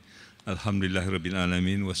 Bismillahirrahmanirrahim. Alhamdulillahirabbil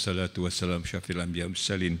alamin wassalatu wassalam syafil anbiya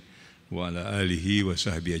mursalin wa ala alihi wa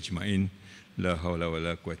sahbihi ajmain. La haula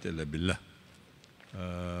wala quwwata illa billah.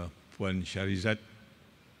 Puan Syarizat,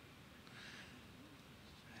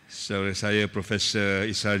 saudara saya Profesor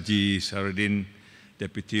Isarji Sarudin,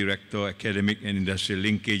 Deputy Rector Academic and Industrial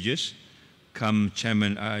Linkages, come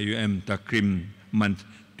Chairman Iium Takrim Month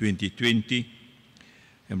 2020,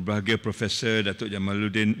 and Berbahagia Profesor Datuk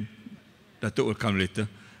Jamaluddin, Datuk will come later,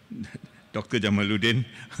 Dr. Jamaluddin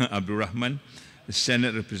Abdul Rahman, the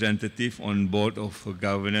Senate Representative on Board of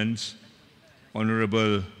Governance,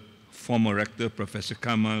 Honorable former Rector Professor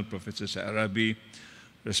Kamal, Professor Sa'arabi,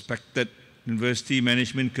 respected University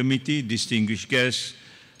Management Committee, distinguished guests,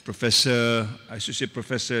 Associate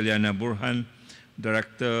Professor Liana Burhan,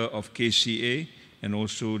 Director of KCA, and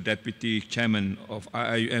also Deputy Chairman of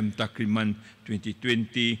IIUM Takriman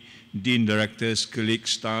 2020, Dean Directors,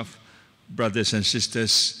 colleagues, staff, brothers and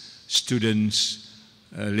sisters, students,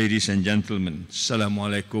 ladies and gentlemen.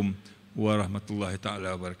 Assalamualaikum warahmatullahi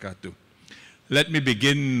ta'ala wabarakatuh. Let me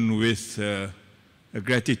begin with a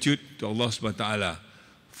gratitude to Allah subhanahu wa ta'ala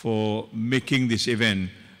for making this event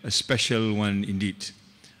a special one indeed.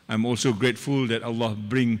 I'm also grateful that Allah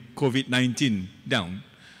bring COVID-19 down.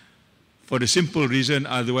 For the simple reason,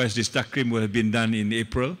 otherwise this Takrim would have been done in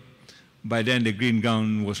April. By then the green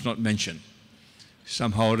gown was not mentioned.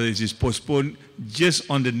 Somehow this is postponed just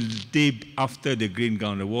on the day after the Green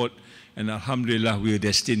Gown Award, and Alhamdulillah we are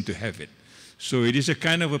destined to have it. So it is a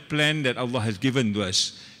kind of a plan that Allah has given to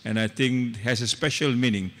us, and I think has a special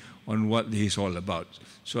meaning on what He is all about.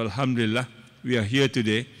 So Alhamdulillah, we are here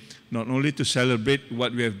today, not only to celebrate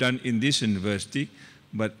what we have done in this university,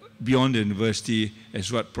 but beyond the university,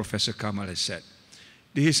 as what Professor Kamal has said.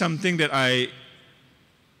 This is something that I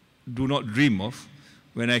do not dream of.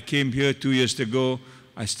 When I came here 2 years ago,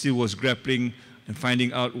 I still was grappling and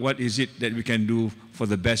finding out what is it that we can do for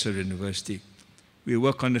the best of the university. We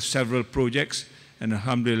work on several projects, and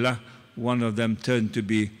Alhamdulillah, one of them turned to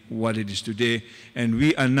be what it is today. And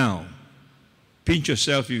we are now, pinch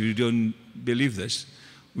yourself if you don't believe this,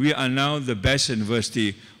 we are now the best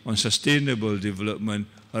university on sustainable development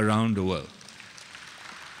around the world.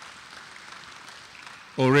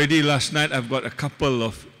 Already last night, I've got a couple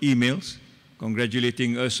of emails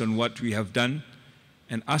congratulating us on what we have done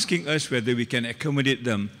and asking us whether we can accommodate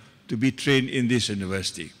them to be trained in this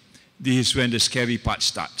university. This is when the scary part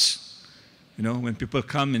starts. You know, when people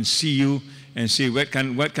come and see you and say, what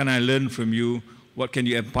can I learn from you? What can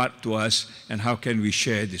you impart to us? And how can we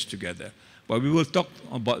share this together? But we will talk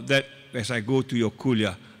about that as I go to your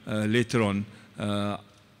kuliah later on,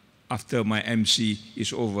 after my MC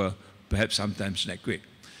is over, perhaps sometimes next week.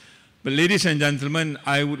 But ladies and gentlemen,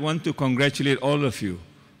 I would want to congratulate all of you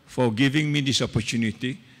for giving me this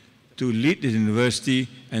opportunity to lead the university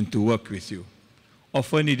and to work with you.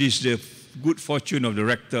 Often it is the good fortune of the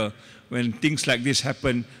rector, when things like this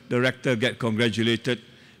happen, the rector gets congratulated,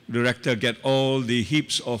 the rector gets all the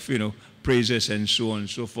heaps of praises and so on and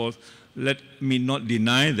so forth. Let me not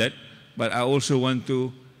deny that, but I also want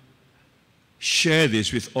to share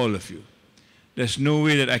this with all of you. There's no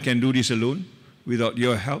way that I can do this alone without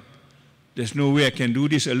your help. There's no way I can do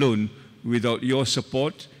this alone without your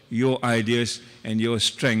support, your ideas, and your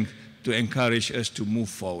strength to encourage us to move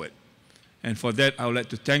forward. And for that, I would like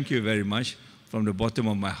to thank you very much from the bottom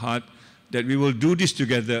of my heart that we will do this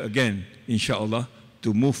together again, inshallah,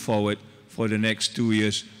 to move forward for the next 2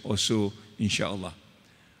 years or so, inshallah.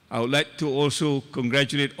 I would like to also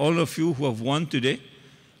congratulate all of you who have won today.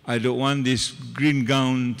 I don't want this Green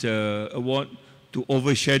Gown award to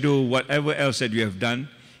overshadow whatever else that you have done.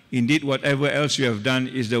 Indeed, whatever else you have done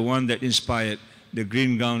is the one that inspired the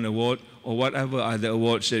Green Gown Award or whatever other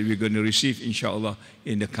awards that we're going to receive, inshallah,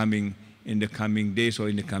 in the coming days or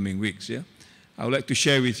in the coming weeks. Yeah? I would like to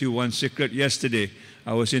share with you one secret. Yesterday,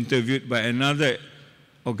 I was interviewed by another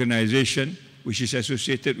organization which is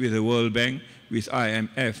associated with the World Bank, with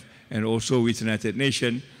IMF, and also with the United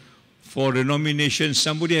Nations. For the nomination,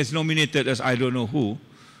 somebody has nominated us, I don't know who,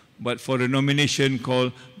 but for the nomination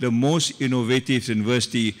called the Most Innovative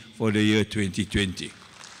University for the year 2020.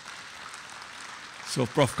 So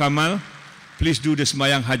Prof. Kamal, please do the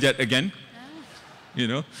Semayang Hajat again. You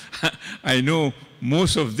know, I know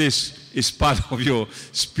most of this is part of your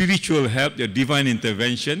spiritual help, your divine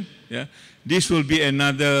intervention. Yeah? This will be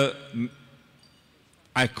another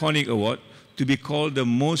iconic award to be called the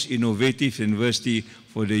Most Innovative University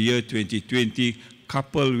for the year 2020,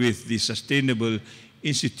 coupled with the Sustainable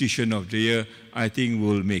Institution of the Year. I think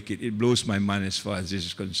we'll make it. It blows my mind as far as this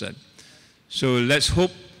is concerned. So let's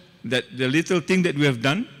hope that the little thing that we have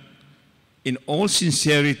done, in all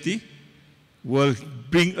sincerity, will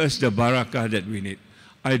bring us the barakah that we need.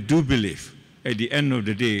 I do believe, at the end of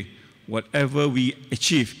the day, whatever we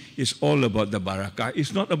achieve is all about the barakah.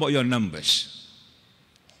 It's not about your numbers.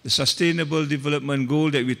 The Sustainable Development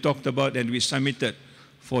Goal that we talked about and we submitted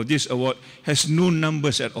for this award has no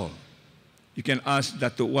numbers at all. You can ask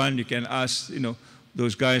Datuk Wan, you can ask,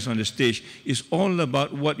 those guys on the stage. It's all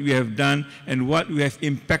about what we have done and what we have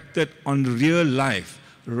impacted on real life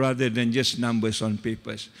rather than just numbers on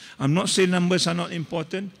papers. I'm not saying numbers are not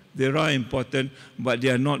important. They are important, but they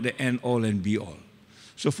are not the end all and be all.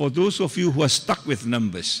 So for those of you who are stuck with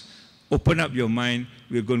numbers, open up your mind.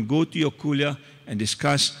 We're going to go to your kuliah and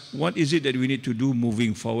discuss what is it that we need to do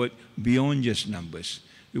moving forward beyond just numbers.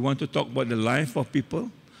 We want to talk about the life of people.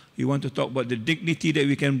 We want to talk about the dignity that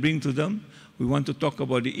we can bring to them. We want to talk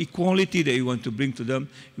about the equality that we want to bring to them.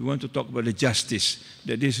 We want to talk about the justice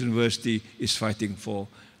that this university is fighting for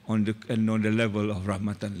on the level of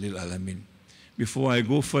Rahmatan lil Alamin. Before I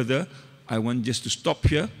go further, I want just to stop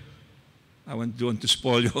here. I don't want to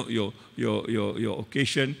spoil your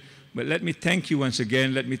occasion. But let me thank you once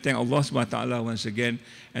again. Let me thank Allah subhanahu wa ta'ala once again.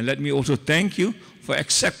 And let me also thank you for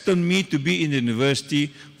accepting me to be in the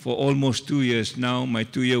university for almost 2 years now. My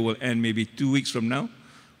 2 year will end maybe 2 weeks from now.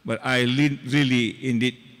 But I really,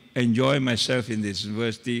 indeed, enjoy myself in this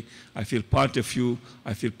university. I feel part of you.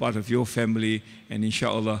 I feel part of your family. And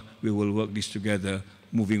inshallah, we will work this together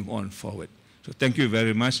moving on forward. So thank you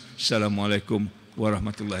very much. Assalamu alaikum wa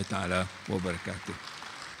rahmatullahi ta'ala wa barakatuh.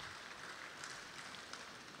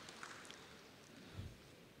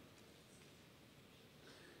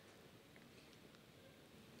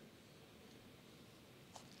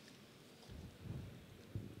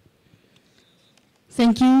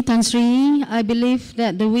 Thank you, Tan Sri. I believe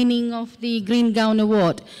that the winning of the Green Gown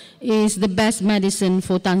Award is the best medicine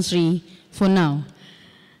for Tan Sri for now.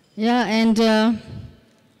 Yeah, and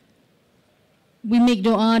we make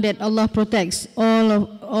dua that Allah protect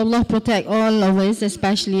all of us,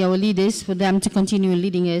 especially our leaders, for them to continue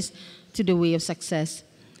leading us to the way of success.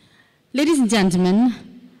 Ladies and gentlemen,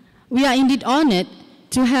 we are indeed honored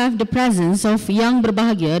to have the presence of Yang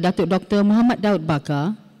Berbahagia Datuk Dr. Muhammad Daud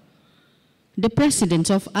Bakar, the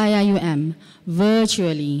President of IIUM,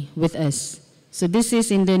 virtually with us. So this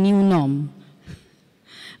is in the new norm.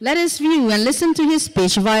 Let us view and listen to his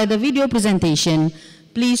speech via the video presentation.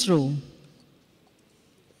 Please roll.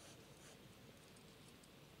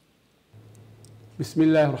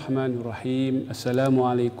 Bismillahirrahmanirrahim. Assalamu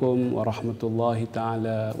alaikum wa rahmatullahi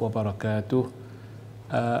ta'ala wa barakatuh.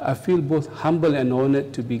 I feel both humble and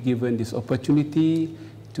honored to be given this opportunity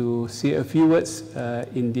to say a few words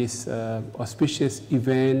in this auspicious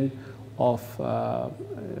event of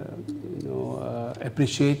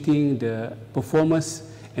appreciating the performance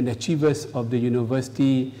and achievers of the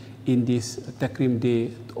university in this Takrim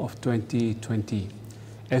Day of 2020.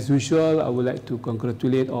 As usual, I would like to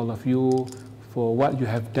congratulate all of you for what you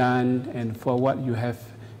have done and for what you have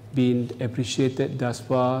been appreciated thus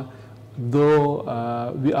far.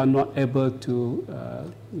 Though we are not able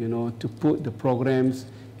to, to put the programs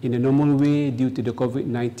in a normal way due to the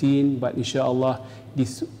COVID-19, but inshallah,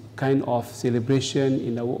 this kind of celebration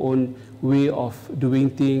in our own way of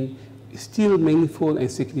doing things is still meaningful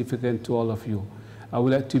and significant to all of you. I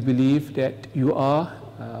would like to believe that you are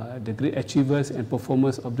the great achievers and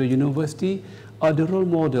performers of the university, are the role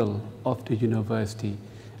model of the university.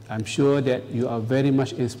 I'm sure that you are very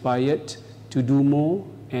much inspired to do more,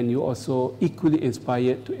 and you're also equally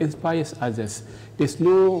inspired to inspire others. There's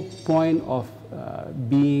no point of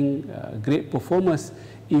being great performers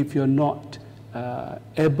if you're not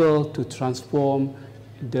able to transform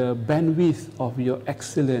the bandwidth of your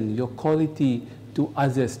excellence, your quality to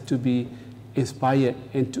others to be inspired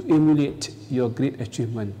and to emulate your great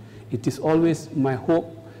achievement. It is always my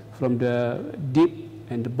hope from the deep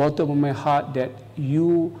and the bottom of my heart that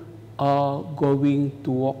you are going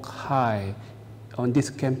to walk high on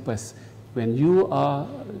this campus. When you are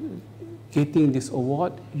getting this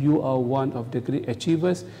award, you are one of the great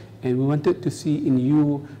achievers, and we wanted to see in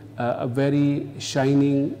you a very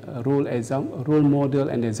shining role model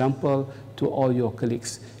and example to all your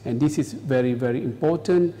colleagues. And this is very, very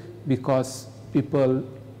important because people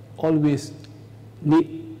always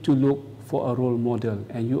need to look for a role model,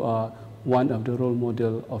 and you are one of the role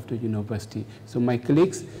model of the university. So my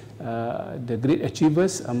colleagues, the great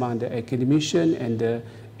achievers among the academicians and the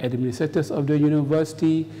administrators of the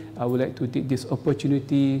university, I would like to take this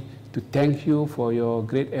opportunity to thank you for your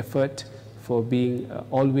great effort, for being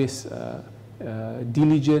always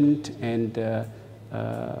diligent and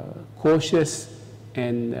cautious,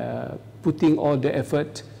 and putting all the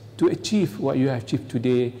effort to achieve what you have achieved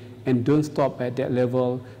today. And don't stop at that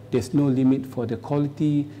level. There's no limit for the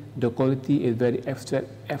quality. The quality is very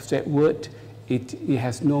abstract word. It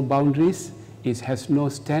has no boundaries. It has no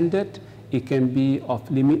standard. It can be of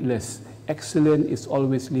limitless. Excellence is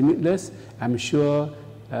always limitless. I'm sure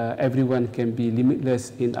everyone can be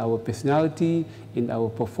limitless in our personality, in our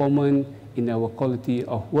performance, in our quality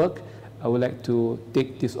of work. I would like to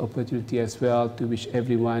take this opportunity as well to wish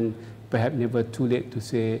everyone, perhaps never too late to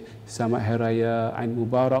say, Selamat Hari Raya Aid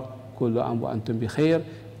Mubarak, kullu am wa antum bi khair.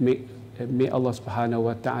 May Allah subhanahu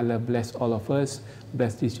wa ta'ala bless all of us,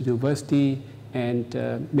 bless this university, and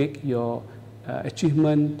make your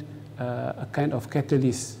achievement a kind of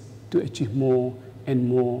catalyst to achieve more and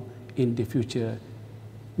more in the future.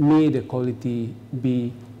 May the quality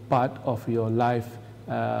be part of your life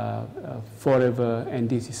forever, and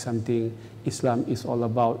this is something Islam is all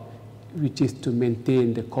about, which is to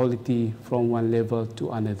maintain the quality from one level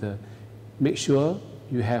to another. Make sure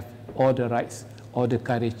you have all the rights, all the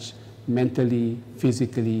courage, mentally,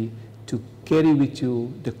 physically, to carry with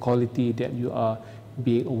you the quality that you are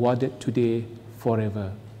being awarded today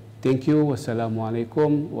forever. Thank you. Wassalamu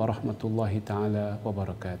alaikum wa rahmatullahi ta'ala wa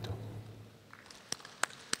barakatuh.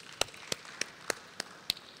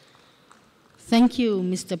 Thank you,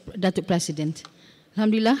 Mr. Datuk President.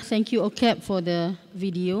 Alhamdulillah, thank you, OCAP, for the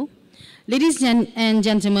video. Ladies and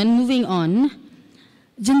gentlemen, moving on.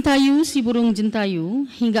 Jentayu si burung jentayu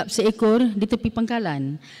hinggap seekor di tepi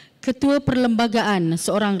pangkalan. Ketua Perlembagaan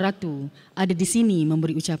seorang ratu ada di sini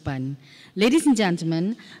memberi ucapan. Ladies and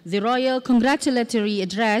gentlemen, the royal congratulatory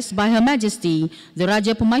address by Her Majesty the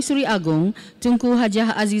Raja Pemaisuri Agong Tunku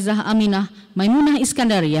Hajah Azizah Aminah Maimunah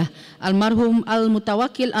Iskandariah Almarhum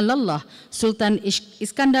Al-Mutawakil Allah Sultan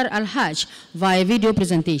Iskandar Al-Hajj via video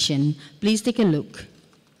presentation. Please take a look.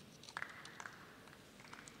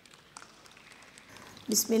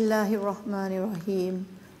 Bismillahirrahmanirrahim.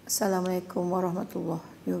 Assalamualaikum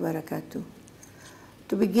warahmatullahi wabarakatuh.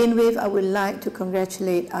 To begin with, I would like to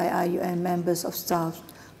congratulate IIUM members of staff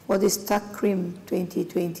for this Takrim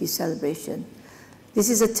 2020 celebration.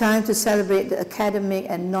 This is a time to celebrate the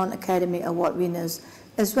academic and non-academic award winners,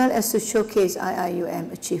 as well as to showcase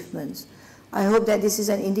IIUM achievements. I hope that this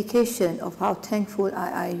is an indication of how thankful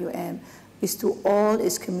IIUM is to all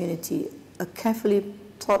its community, a carefully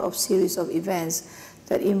thought of series of events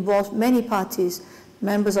that involved many parties,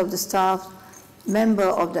 members of the staff,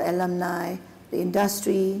 members of the alumni, the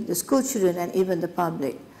industry, the school children, and even the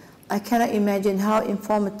public. I cannot imagine how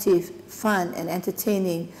informative, fun, and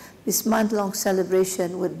entertaining this month-long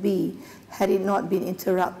celebration would be had it not been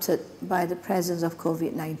interrupted by the presence of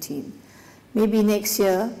COVID-19. Maybe next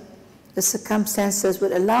year, the circumstances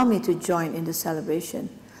would allow me to join in the celebration.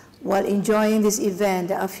 While enjoying this event,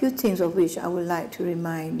 there are a few things of which I would like to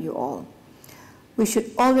remind you all. We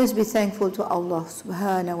should always be thankful to Allah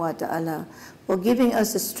subhanahu wa ta'ala for giving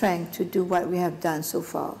us the strength to do what we have done so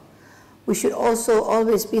far. We should also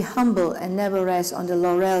always be humble and never rest on the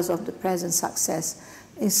laurels of the present success.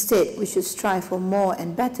 Instead, we should strive for more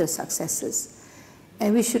and better successes.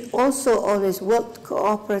 And we should also always work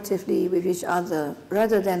cooperatively with each other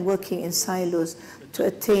rather than working in silos to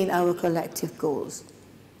attain our collective goals.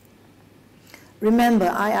 Remember,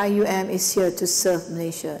 IIUM is here to serve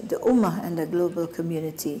Malaysia, the Ummah, and the global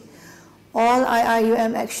community. All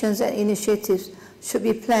IIUM actions and initiatives should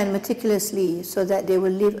be planned meticulously so that they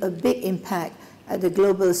will leave a big impact at the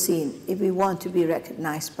global scene if we want to be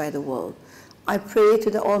recognized by the world. I pray to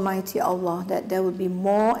the Almighty Allah that there will be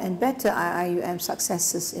more and better IIUM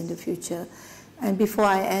successes in the future. And before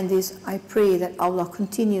I end this, I pray that Allah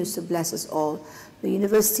continues to bless us all, the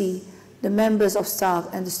university, the members of staff,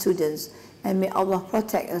 and the students, and may Allah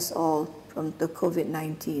protect us all from the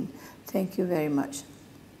COVID-19. Thank you very much.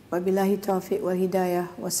 Wabillahi taufiq wal hidayah.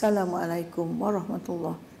 Wassalamu alaikum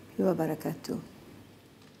warahmatullahi wabarakatuh.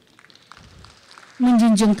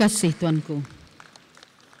 Menjunjung kasih Tuanku.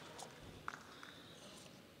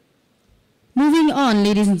 Moving on,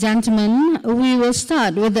 ladies and gentlemen, we will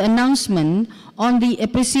start with the announcement on the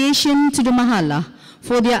appreciation to the Mahala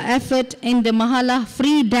for their effort in the Mahala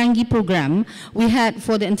Free Dengue program we had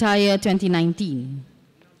for the entire 2019.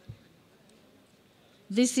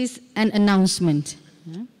 This is an announcement.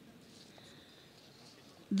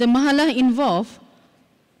 The Mahala involved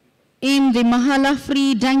in the Mahala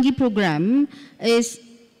Free Dengue program is,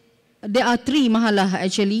 there are three Mahala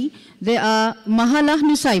actually. There are Mahala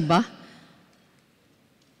Nusaibah,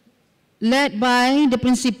 led by the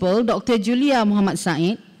principal, Dr. Julia Muhammad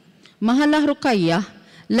Said, Mahalah Ruqayyah,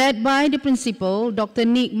 led by the principal, Dr.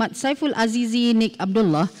 Nik Mat Saiful Azizi Nik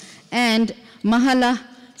Abdullah, and Mahalah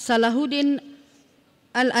Salahuddin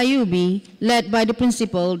Al-Ayubi, led by the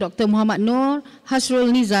principal, Dr. Muhammad Noor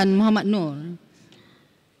Hasrul Nizan Muhammad Noor.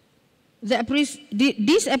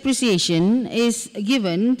 This appreciation is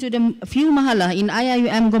given to the few Mahalah in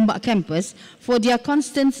IIUM Gombak campus for their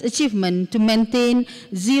constant achievement to maintain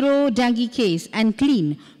zero dengue case and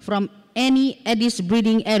clean from any Aedes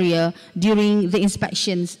breeding area during the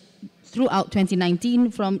inspections throughout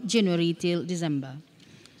 2019 from January till December.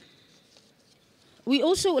 We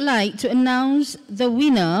also would like to announce the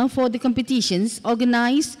winner for the competitions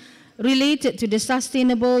organized related to the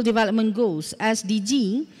Sustainable Development Goals,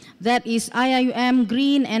 SDG, that is IIUM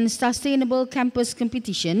Green and Sustainable Campus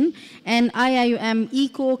Competition and IIUM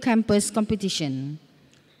Eco Campus Competition.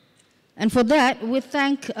 And for that, we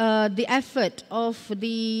thank the effort of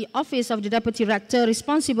the Office of the Deputy Rector,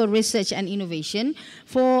 Responsible Research and Innovation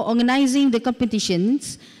for organizing the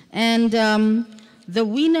competitions. And the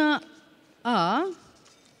winner are,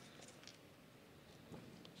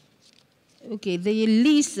 okay, the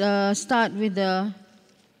list start with the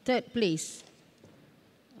third place.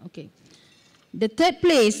 Okay. The third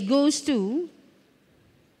place goes to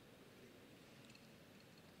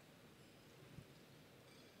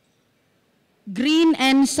Green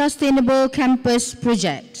and Sustainable Campus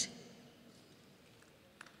Project.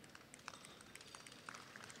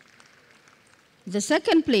 The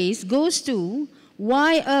second place goes to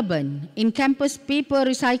Y Urban in Campus Paper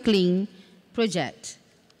Recycling Project.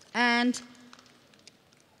 And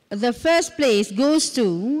the first place goes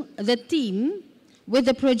to the team with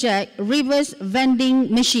the project Reverse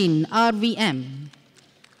Vending Machine, RVM.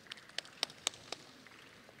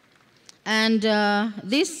 And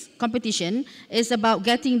this competition is about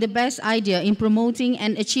getting the best idea in promoting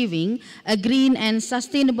and achieving a green and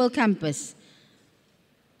sustainable campus.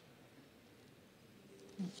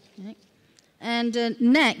 And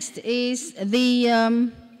next is the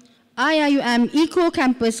IIUM Eco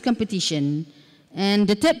Campus Competition. And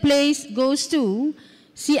the third place goes to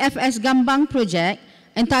CFS Gambang project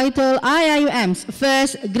entitled IIUM's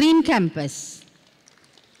First Green Campus.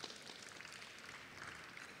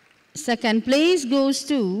 Second place goes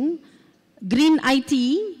to Green IT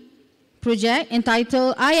project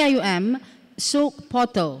entitled IIUM Soak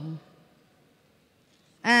Portal.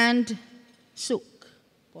 And Soak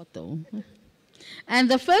Portal.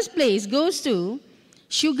 And the first place goes to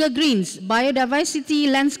Sugar Greens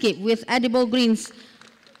Biodiversity Landscape with Edible Greens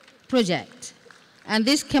project. And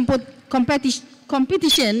this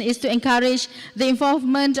competition is to encourage the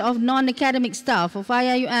involvement of non-academic staff of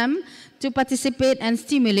IIUM to participate and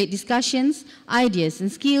stimulate discussions, ideas,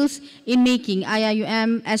 and skills in making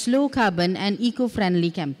IIUM as low-carbon and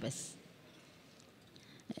eco-friendly campus.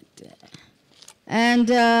 And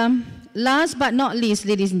last but not least,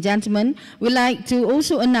 ladies and gentlemen, we'd like to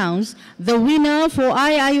also announce the winner for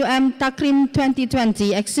Iium Takrim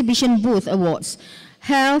 2020 Exhibition Booth Awards,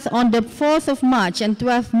 held on the 4th of March and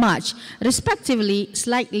 12th March, respectively,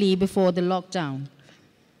 slightly before the lockdown.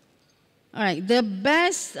 All right, the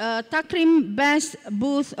best Takrim Best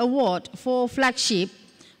Booth Award for flagship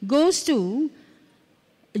goes to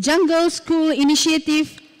Jungle School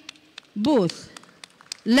Initiative Booth,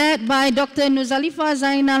 led by Dr. Nuzalifa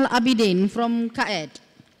Zainal Abidin from KAED.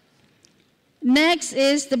 Next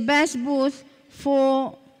is the best booth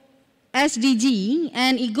for SDG,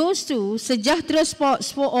 and it goes to Sejahtera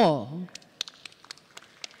Sports for All.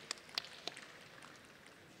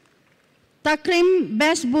 Takrim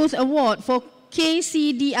Best Booth Award for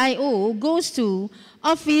KCDIO goes to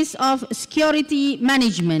Office of Security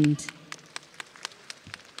Management.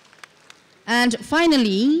 And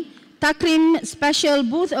finally, Takrim Special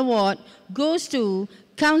Booth Award goes to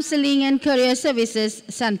Counseling and Career Services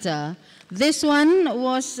Center. This one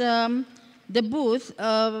was the booth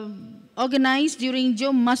organized during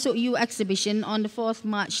Jom Masuk You exhibition on the 4th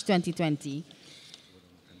March 2020.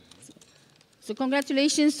 So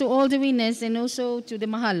congratulations to all the winners and also to the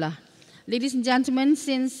Mahala. Ladies and gentlemen,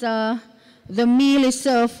 since the meal is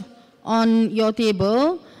served on your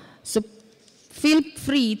table, so feel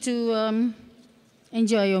free to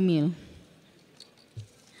enjoy your meal.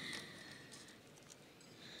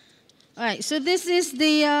 All right, so this is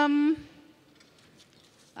the,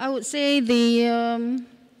 I would say, the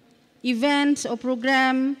event or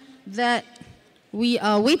program that we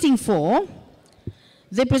are waiting for,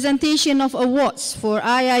 the presentation of awards for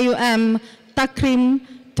IIUM Takrim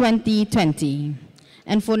 2020.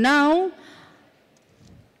 And for now,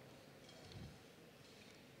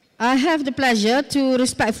 I have the pleasure to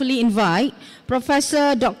respectfully invite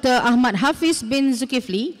Professor Dr. Ahmad Hafiz bin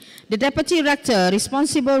Zulkifli, the Deputy Rector,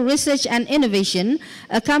 Responsible Research and Innovation,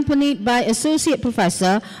 accompanied by Associate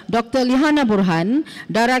Professor Dr. Lihana Burhan,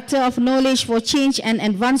 Director of Knowledge for Change and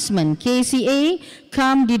Advancement, KCA,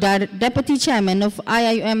 come the Deputy Chairman of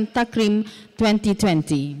IIUM Takrim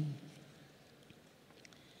 2020.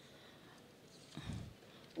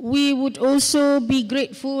 We would also be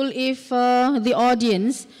grateful if the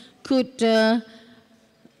audience could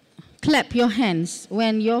clap your hands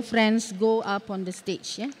when your friends go up on the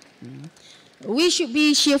stage. Yeah? We should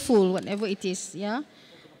be cheerful, whatever it is. Yeah.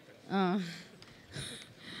 All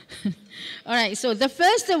right. So the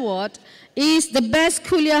first award is the Best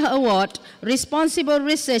Kuliah Award, Responsible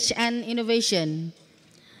Research and Innovation.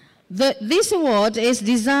 This award is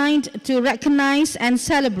designed to recognize and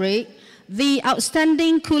celebrate the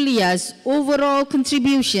outstanding kuliah's overall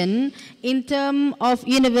contribution in terms of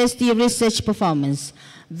university research performance.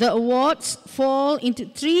 The awards fall into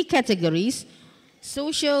 3 categories: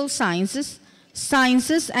 social sciences,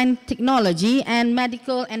 sciences and technology, and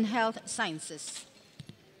medical and health sciences.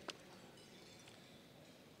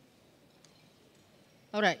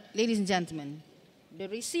 All right, ladies and gentlemen, the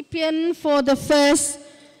recipient for the first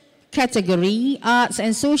category, arts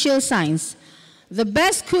and social science, the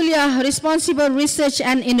Best Kuliah Responsible Research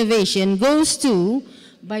and Innovation goes to,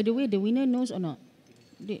 by the way, the winner knows or not?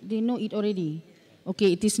 They know it already.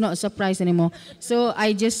 Okay, it is not a surprise anymore. So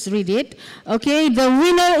I just read it. Okay, the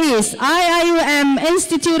winner is IIUM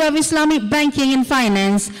Institute of Islamic Banking and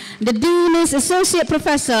Finance. The Dean is Associate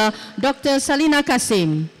Professor Dr. Salina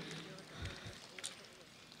Kasim.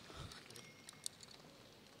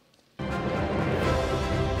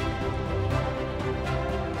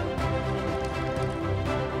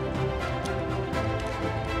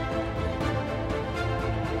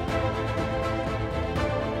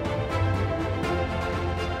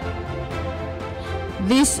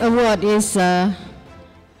 This award is,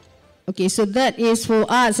 okay, so that is for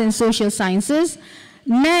arts and social sciences.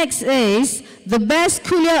 Next is the Best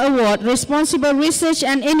Kuliah Award, Responsible Research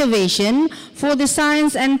and Innovation for the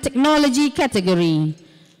Science and Technology category.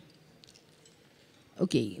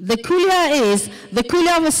 Okay, the kuliah is the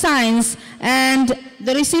Kuliah of Science, and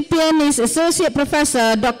the recipient is Associate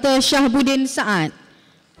Professor Dr. Shahbuddin Saad.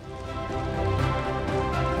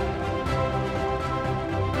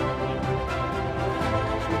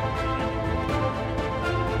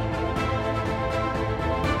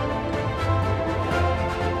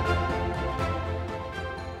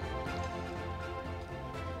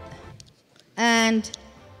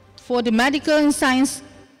 For the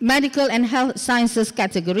medical and health sciences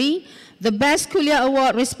category, the Best Kuliah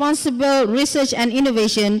Award Responsible Research and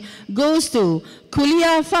Innovation goes to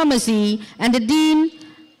Kuliah Pharmacy, and the Dean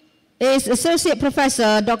is Associate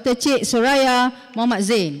Professor Dr. Cik Soraya Muhammad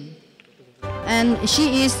Zain. And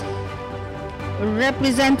she is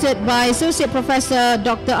represented by Associate Professor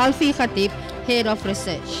Dr. Alfi Khatib, Head of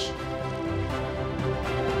Research.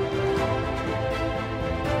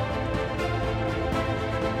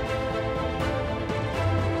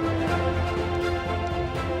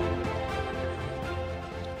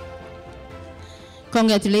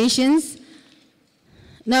 Congratulations.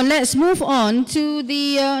 Now let's move on to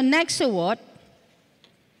the next award.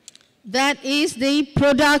 That is the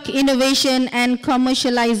Product Innovation and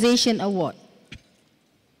Commercialization Award.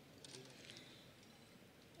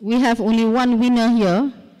 We have only one winner here,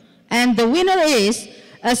 and the winner is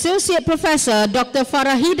Associate Professor Dr.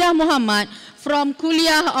 Farahida Muhammad from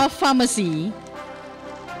Kuliah of Pharmacy.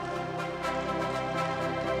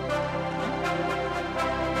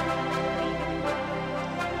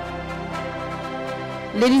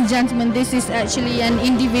 Ladies and gentlemen, this is actually an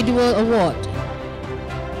individual award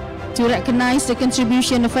to recognize the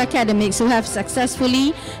contribution of academics who have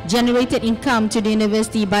successfully generated income to the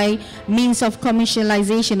university by means of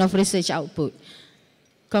commercialization of research output.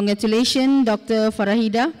 Congratulations, Dr.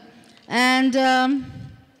 Farahida. And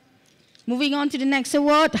moving on to the next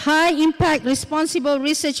award, High Impact Responsible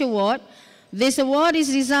Research Award. This award is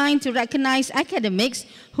designed to recognize academics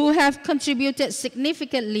who have contributed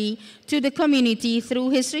significantly to the community through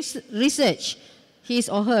his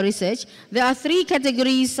or her research. There are three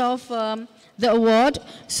categories of the award: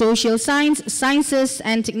 social science, sciences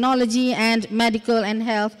and technology, and medical and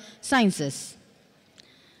health sciences.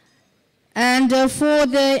 And for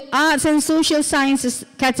the arts and social sciences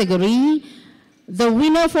category, the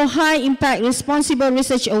winner for High Impact Responsible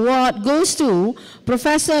Research Award goes to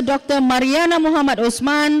Professor Dr. Mariana Muhammad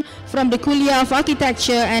Osman from the Kuliah of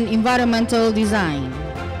Architecture and Environmental Design.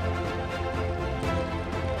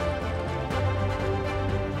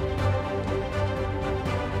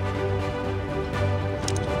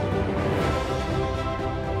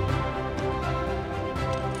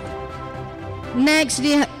 Next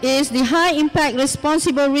is the High Impact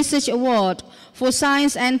Responsible Research Award for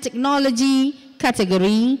Science and Technology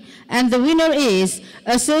category, and the winner is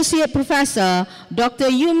Associate Professor Dr.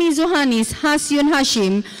 Yumi Zohanis Hasyun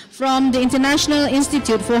Hashim from the International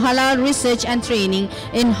Institute for Halal Research and Training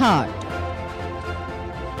in Hart.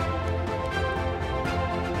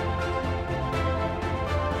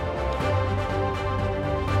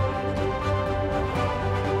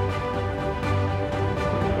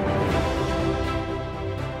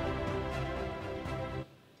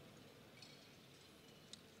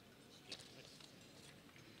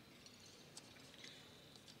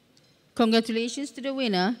 Congratulations to the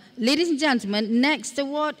winner. Ladies and gentlemen, next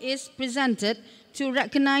award is presented to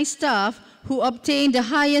recognize staff who obtained the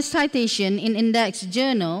highest citation in Index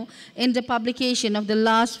Journal in the publication of the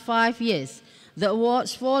last 5 years. The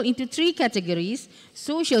awards fall into three categories: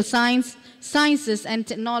 social science, sciences and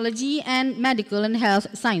technology, and medical and health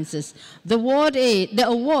sciences. The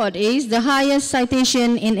award is the highest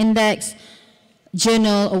citation in Index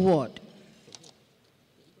Journal Award.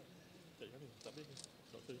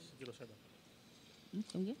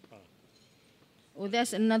 Oh,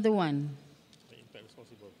 there's another one.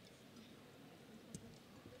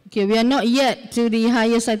 Okay, we are not yet to the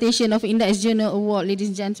highest citation of Index Journal Award, ladies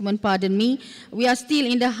and gentlemen, pardon me. We are still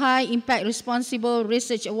in the High Impact Responsible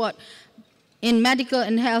Research Award in Medical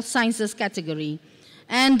and Health Sciences category.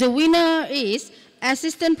 And the winner is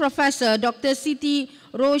Assistant Professor Dr. Siti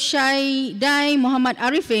Roshaidai Muhammad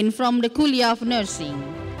Arifin from the Kuliah of Nursing.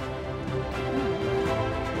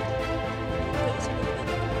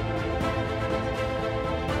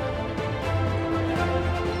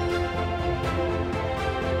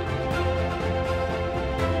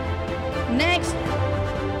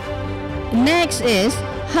 Next is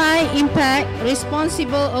High Impact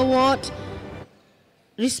Responsible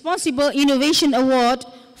Innovation Award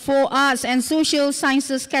for Arts and Social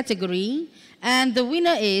Sciences category, and the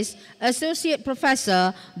winner is Associate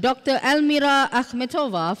Professor Dr. Elmira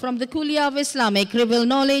Akhmetova from the Kuliah of Islamic, Revealed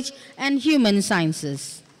Knowledge and Human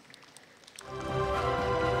Sciences.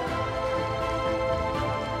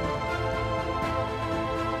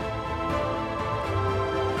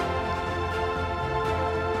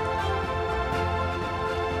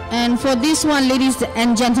 And for this one, ladies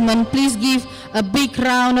and gentlemen, please give a big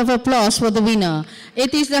round of applause for the winner.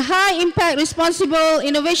 It is the High Impact Responsible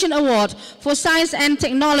Innovation Award for Science and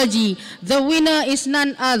Technology. The winner is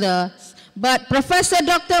none other but Professor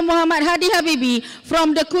Dr. Muhammad Hadi Habibi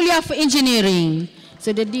from the Kuliah of Engineering.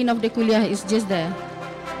 So the Dean of the Kuliah is just there.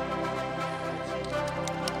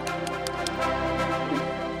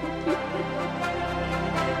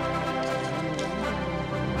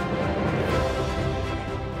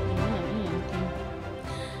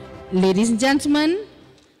 Ladies and gentlemen,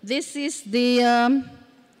 this is the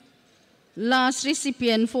last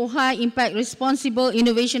recipient for High Impact Responsible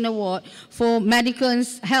Innovation Award for Medical and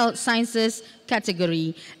Health Sciences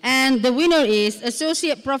category. And the winner is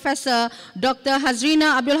Associate Professor Dr.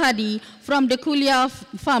 Hazrina Abdul Hadi from the Kuliah of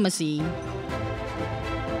Pharmacy.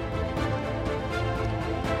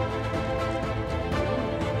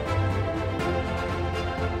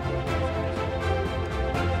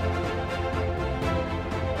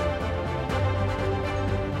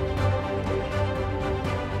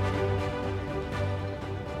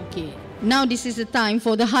 Now this is the time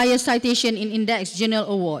for the highest citation in Index Journal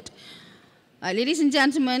Award. Ladies and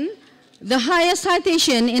gentlemen, the highest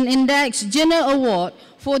citation in Index Journal Award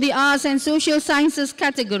for the Arts and Social Sciences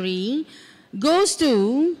category goes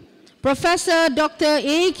to Professor Dr.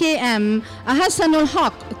 A.K.M. Ahsanul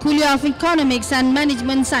Haq, Kuliah of Economics and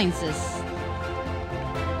Management Sciences.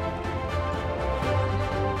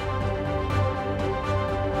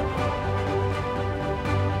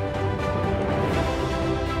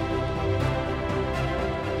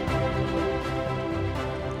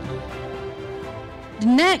 The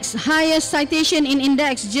next highest citation in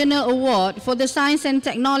Index Journal Award for the Science and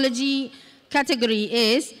Technology category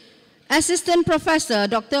is Assistant Professor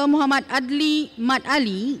Dr. Muhammad Adli Mat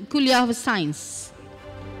Ali, Kuliah of Science.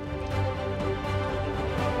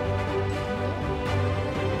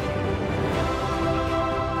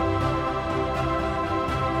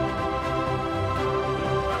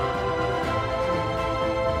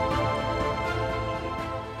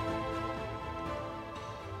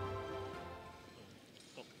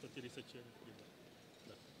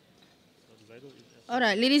 All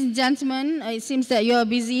right, ladies and gentlemen, it seems that you are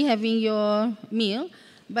busy having your meal,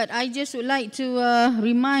 but I just would like to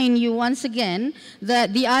remind you once again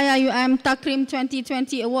that the Iium Takrim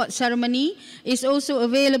 2020 award ceremony is also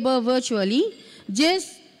available virtually.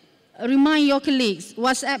 Just remind your colleagues,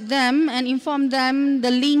 WhatsApp them and inform them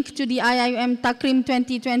the link to the Iium Takrim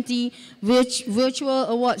 2020 virtual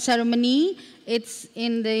award ceremony. It's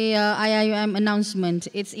in the Iium announcement.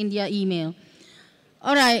 It's in their email.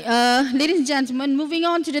 All right, ladies and gentlemen, moving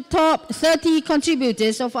on to the top 30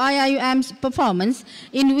 contributors of Iium's performance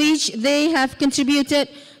in which they have contributed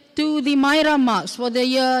to the Myra marks for the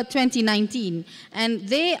year 2019. And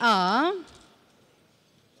they are,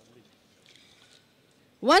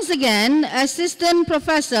 once again, Assistant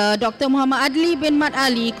Professor Dr. Muhammad Adli bin Mat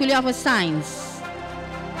Ali, Kuliah of Science.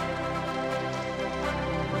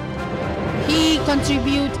 He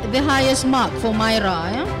contributed the highest mark for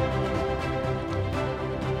Myra.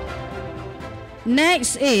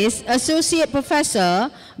 Next is Associate Professor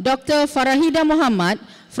Dr. Farahida Muhammad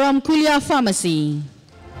from Kuliah Pharmacy.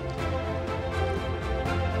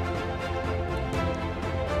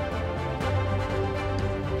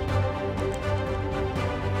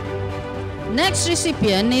 Next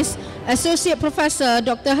recipient is Associate Professor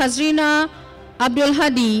Dr. Hazrina Abdul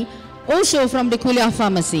Hadi, also from the Kuliah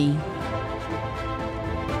Pharmacy.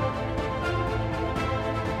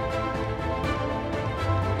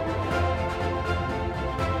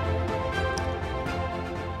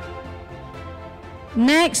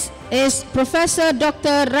 Next is Professor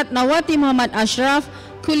Dr. Ratnawati Muhammad Ashraf,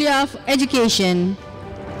 Kuliah of Education.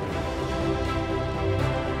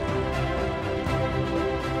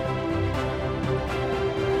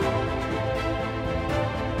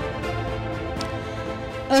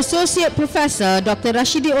 Associate Professor Dr.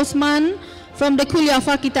 Rashidi Osman from the Kuliah of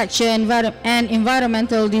Architecture and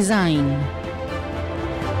Environmental Design.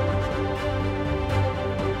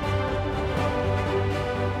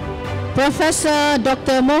 Professor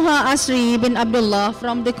Dr. Moha Asri bin Abdullah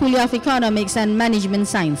from the Kuliah of Economics and Management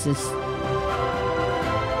Sciences.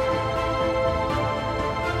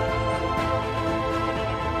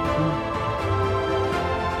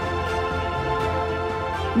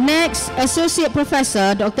 Next, Associate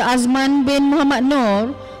Professor Dr. Azman bin Muhammad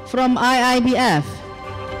Noor from IIBF.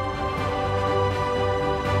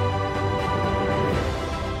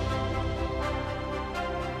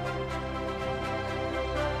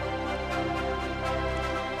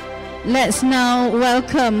 Let's now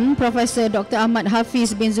welcome Professor Dr. Ahmad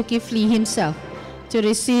Hafiz bin Zulkifli himself to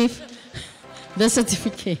receive the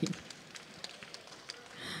certificate.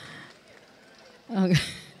 Okay.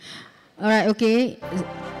 All right, okay.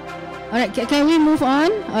 All right, can we move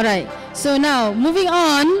on? All right. So now, moving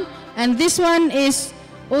on, and this one is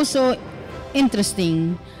also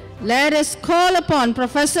interesting. Let us call upon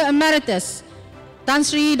Professor Emeritus Tan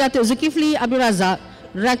Sri Datuk Zulkifli Abdul Razak,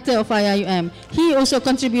 Rector of IIUM. He also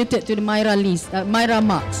contributed to the Myra list, Myra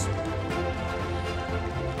marks.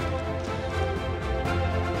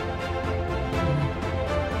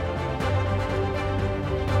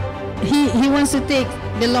 He wants to take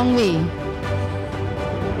the long way.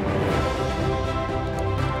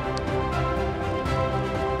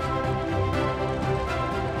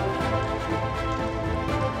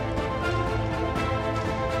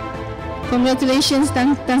 Congratulations,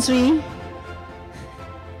 Tan Sri.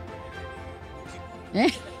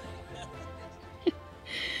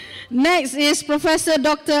 Next is Professor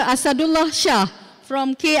Dr. Asadullah Shah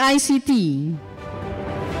from KICT.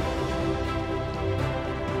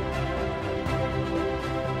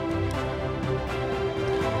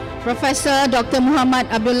 Professor Dr. Muhammad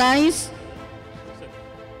Abdulais,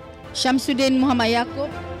 Shamsuddin Muhammad Yaakob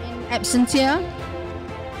in absentia.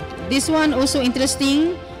 This one also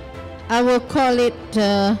interesting. I will call it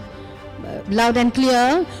loud and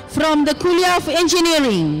clear. From the Kuliah of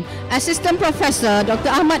Engineering, Assistant Professor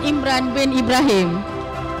Dr. Ahmad Imran bin Ibrahim.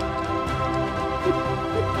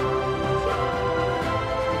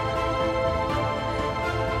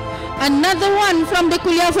 Another one from the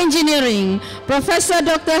Kuliah of Engineering, Professor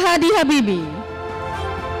Dr. Hadi Habibi.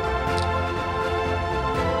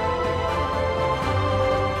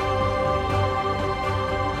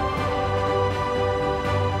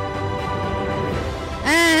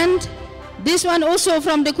 And this one also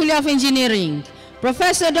from the Kuliah of Engineering,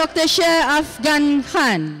 Professor Dr. Syed Afghan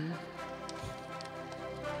Khan.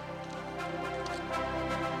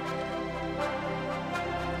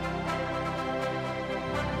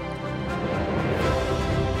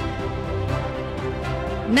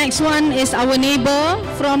 Next one is our neighbor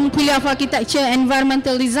from Kuliah of Architecture and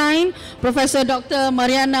Environmental Design, Professor Dr.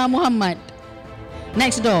 Mariana Muhammad.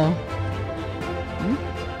 Next door.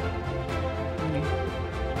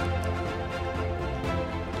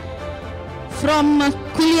 From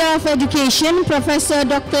Kuliah of Education, Professor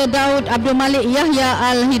Dr. Daud Abdul Malik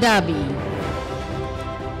Yahya Al-Hidabi.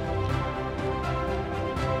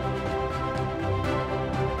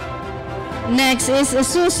 Next is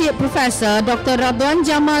Associate Professor Dr. Radwan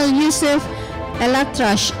Jamal Yusuf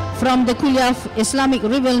Elatrash from the Kuliah of Islamic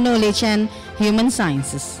Real Knowledge and Human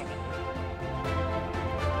Sciences.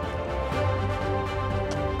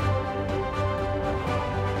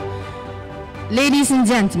 Ladies and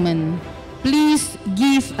gentlemen, please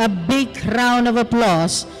give a big round of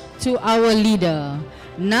applause to our leader,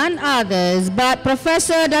 none others but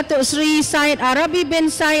Professor Datuk Sri Syed Arabi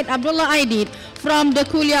bin Syed Abdullah Aidid from the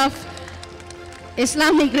Kuliah of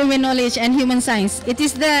Islamic Real Knowledge and Human Science. It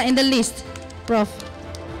is there in the list, Prof.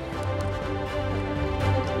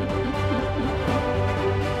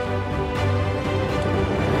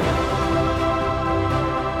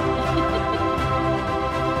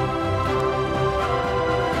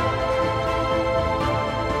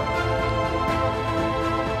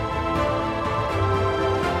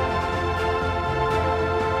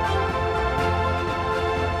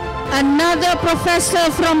 Another professor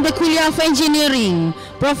from the Kuliah of Engineering,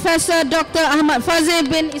 Professor Dr. Ahmad Fazil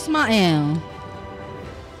bin Ismail.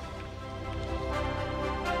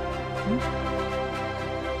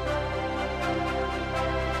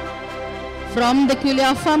 From the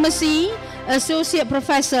Kuliah of Pharmacy, Associate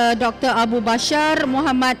Professor Dr. Abu Bashar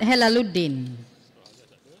Muhammad Helaluddin.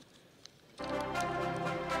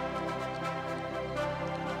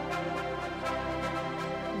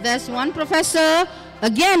 There's one professor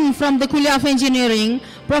again from the Kuliah of Engineering,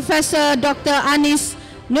 Professor Dr. Anis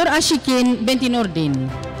Nur Ashikin binti Nurdin.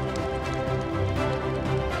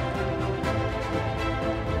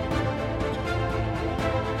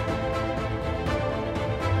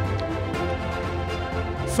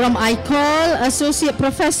 From ICOL, Associate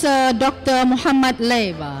Professor Dr. Muhammad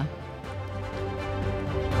Leiba.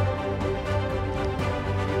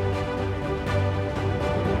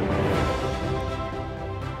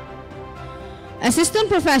 Assistant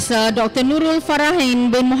Professor Dr. Nurul Farahin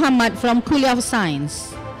bin Muhammad from Kuliah of Science.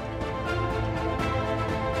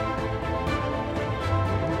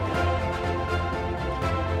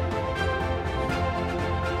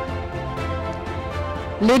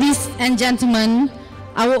 Ladies and gentlemen,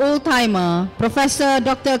 our old-timer, Professor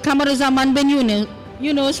Dr. Kamaruzaman bin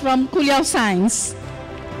Yunus from Kuliah of Science.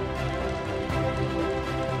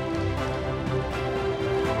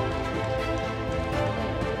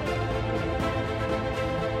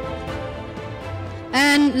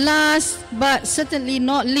 And last but certainly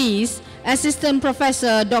not least, Assistant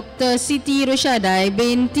Professor Dr. Siti Roshadai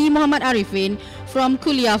binti Muhammad Arifin from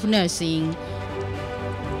Kuliah of Nursing.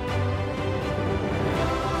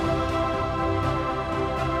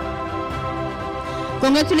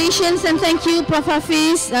 Congratulations and thank you, Prof.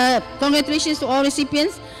 Hafiz. Congratulations to all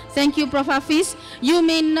recipients. Thank you, Prof. Hafiz. You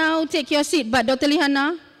may now take your seat, but Dr.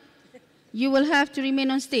 Lihana, you will have to remain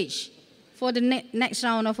on stage for the next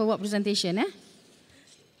round of award presentation.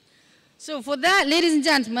 So for that, ladies and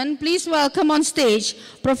gentlemen, please welcome on stage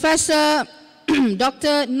Professor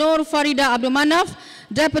Dr. Noor Farida Abdul Manaf,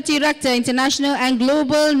 Deputy Rector, International and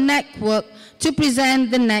Global Network, to present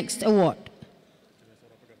the next award.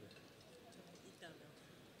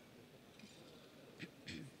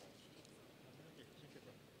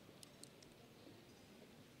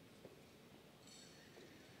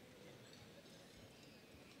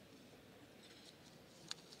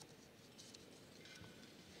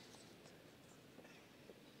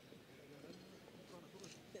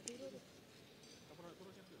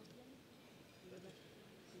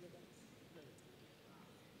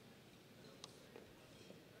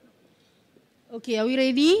 Okay, are we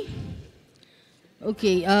ready?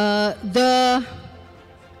 Okay, the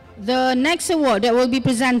next award that will be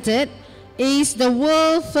presented is the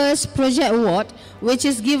World First Project Award, which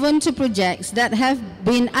is given to projects that have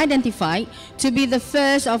been identified to be the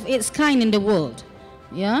first of its kind in the world.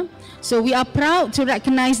 Yeah, so we are proud to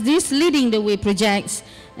recognize these leading the way projects,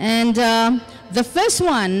 and the first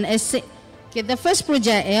one is. Okay, the first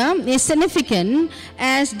project is significant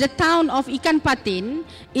as the town of Ikan Patin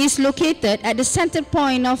is located at the center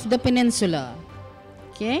point of the peninsula.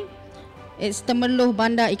 Okay, it's Temerloh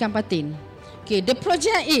Bandar Ikan Patin. Okay, the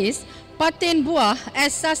project is Patin Buah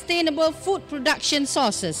as sustainable food production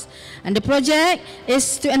sources, and the project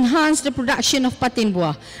is to enhance the production of Patin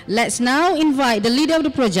Buah. Let's now invite the leader of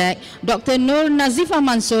the project, Dr. Nur Nazifa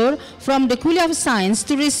Mansur from the Kuliah of Science,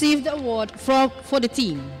 to receive the award for the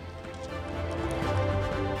team.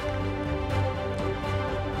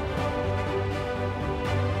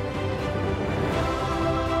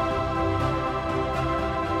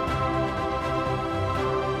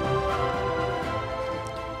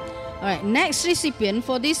 Alright, next recipient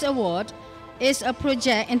for this award is a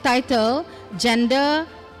project entitled Gender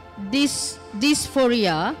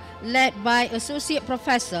Dysphoria, led by Associate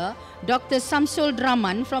Professor Dr. Samsul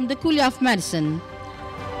Draman from the Kuliah of Medicine.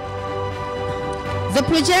 The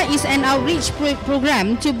project is an outreach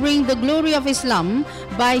program to bring the glory of Islam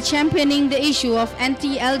by championing the issue of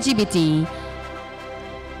anti-LGBT.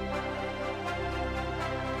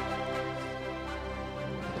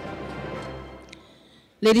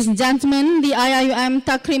 Ladies and gentlemen, the Iium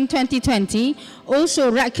Takrim 2020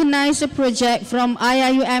 also recognized a project from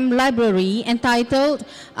Iium Library entitled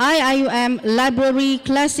Iium Library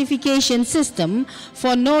Classification System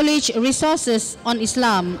for Knowledge Resources on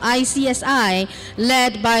Islam, ICSI,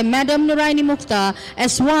 led by Madam Nuraini Mukhtar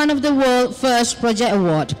as one of the World First Project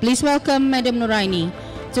Award. Please welcome Madam Nuraini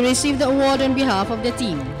to receive the award on behalf of the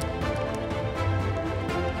team.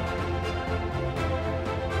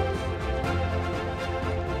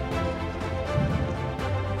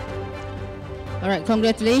 Alright,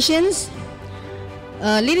 congratulations.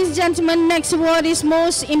 Ladies and gentlemen, next award is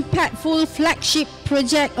Most Impactful Flagship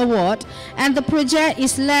Project Award, and the project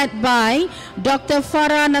is led by Dr.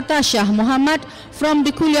 Farah Natasha Muhammad from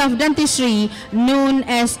the Kuliah of Dentistry, known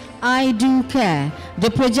as I Do Care. The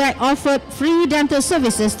project offered free dental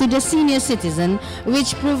services to the senior citizen,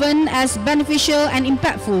 which proven as beneficial and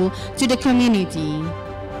impactful to the community.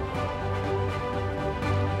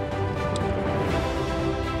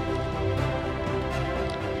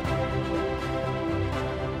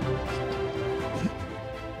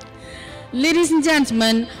 Ladies and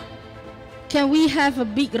gentlemen, can we have a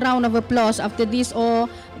big round of applause after this, or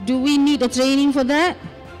do we need a training for that?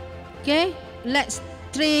 Okay, let's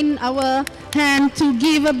train our hand to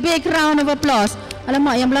give a big round of applause.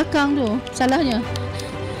 Alamak, yang belakang tu, salahnya.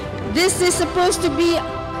 This is supposed to be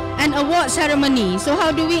an award ceremony. So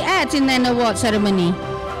how do we act in an award ceremony?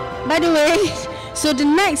 By the way, so the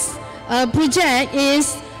next project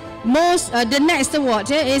is the next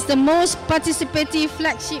award is the Most Participative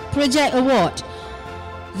Flagship Project Award.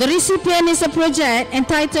 The recipient is a project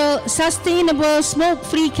entitled Sustainable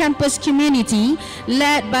Smoke-Free Campus Community,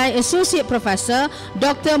 led by Associate Professor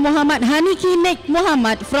Dr. Muhammad Haniki Nik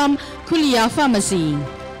Muhammad from Kuliah Pharmacy.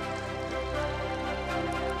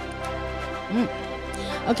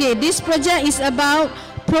 Okay, this project is about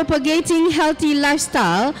propagating healthy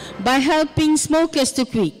lifestyle by helping smokers to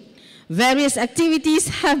quit. Various activities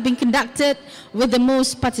have been conducted with the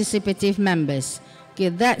most participative members. Okay,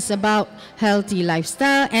 that's about healthy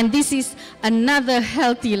lifestyle, and this is another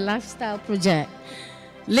healthy lifestyle project.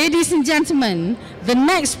 Ladies and gentlemen, the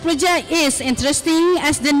next project is interesting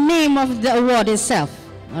as the name of the award itself.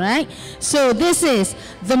 All right, so this is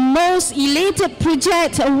the Most Elated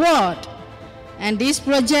Project Award, And this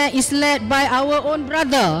project is led by our own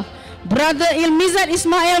brother Iium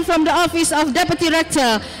Ismail from the Office of Deputy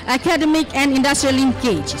Rector, Academic and Industrial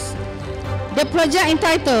Linkages. The project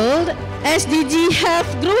entitled SDG Health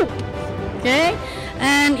Group, okay,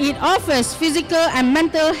 and it offers physical and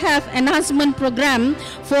mental health enhancement program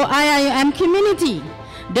for IIUM community.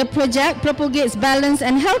 The project propagates balanced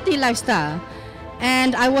and healthy lifestyle.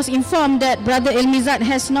 And I was informed that Brother Iium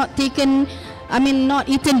has not eaten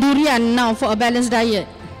durian now for a balanced diet.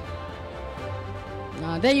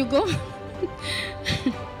 There you go.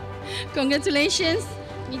 Congratulations,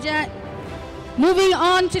 Mijat. Moving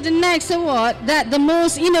on to the next award, the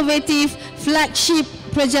most innovative flagship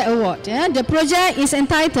project award. The project is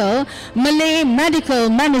entitled Malay Medical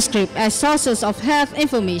Manuscript as Sources of Health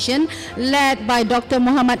Information, led by Dr.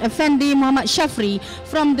 Muhammad Effendi Muhammad Shafri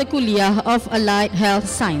from the Kuliah of Allied Health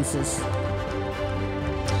Sciences.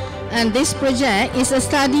 And this project is a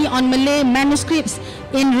study on Malay manuscripts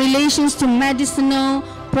in relations to medicinal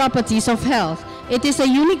properties of health. It is a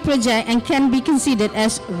unique project and can be considered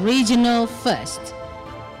as regional first.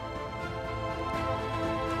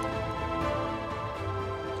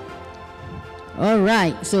 All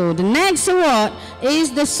right, so the next award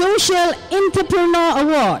is the Social Entrepreneur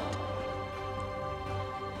Award.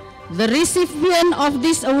 The recipient of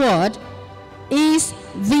this award is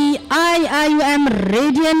the IIUM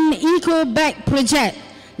Radiant Eco Bag Project,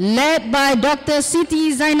 led by Dr.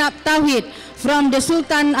 Siti Zainab Tauhid from the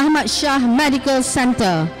Sultan Ahmad Shah Medical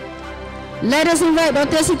Center. Let us invite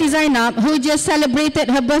Dr. Siti Zainab, who just celebrated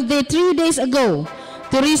her birthday 3 days ago,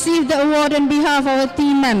 to receive the award on behalf of our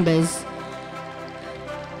team members.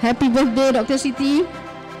 Happy birthday, Dr. Siti.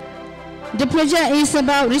 The project is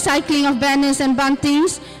about recycling of banners and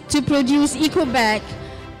buntings to produce eco bag,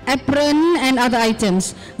 apron and other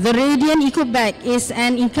items. The Radiant Eco Bag is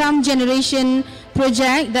an income generation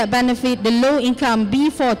project that benefits the low-income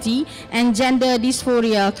B40 and gender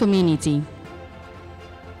dysphoria community.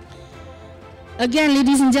 Again,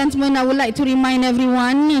 ladies and gentlemen, I would like to remind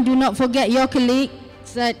everyone, do not forget your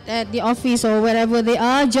colleagues at the office or wherever they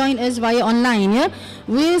are. Join us via online. Yeah?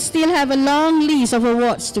 We'll still have a long list of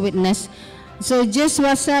awards to witness. So just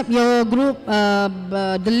WhatsApp your group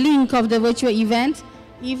the link of the virtual event.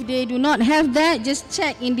 If they do not have that, just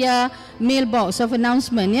check in their mailbox of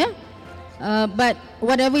announcement. Yeah. But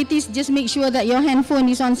whatever it is, just make sure that your handphone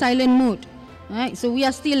is on silent mode. Right? So we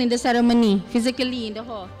are still in the ceremony, physically in the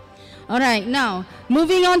hall. All right, now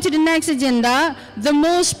moving on to the next agenda, the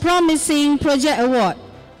most promising project award.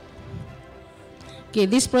 Okay,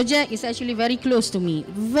 this project is actually very close to me,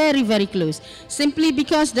 very, very close. Simply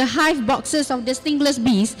because the hive boxes of the stingless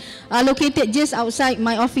bees are located just outside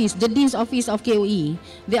my office, the Dean's office of KOE.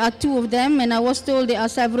 There are 2 of them, and I was told there are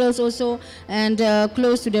several also, and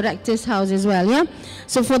close to the rector's house as well. Yeah.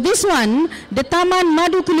 So for this one, the Taman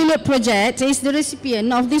Madu Kulilut project is the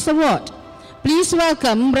recipient of this award. Please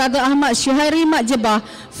welcome Brother Ahmad Syuhairi Mat Jebah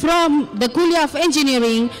from the Kuliah of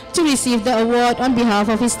Engineering to receive the award on behalf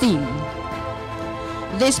of his team.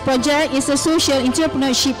 This project is a social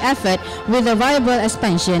entrepreneurship effort with a viable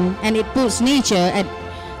expansion, and it puts nature at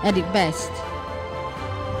its best.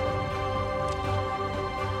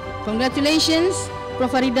 Congratulations,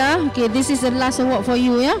 Prof. Farida. Okay, this is the last award for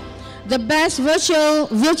you. Yeah, the Best Virtual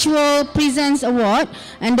Presence Award,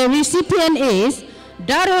 and the recipient is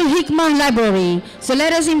Darul Hikmah Library. So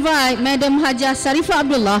let us invite Madam Hajah Sarifah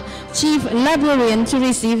Abdullah, Chief Librarian, to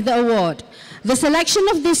receive the award. The selection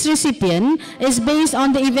of this recipient is based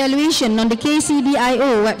on the evaluation on the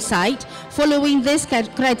KCDIO website following this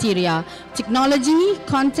criteria: technology,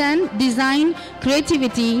 content, design,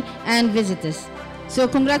 creativity, and visitors. So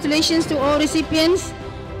congratulations to all recipients.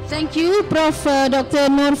 Thank you, Prof. Dr.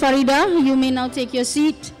 Nur Farida. You may now take your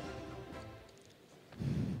seat.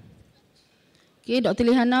 Okay, Dr.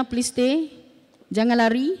 Lihana, please stay. Jangan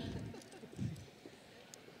lari.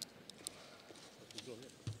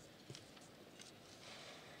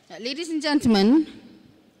 Ladies and gentlemen,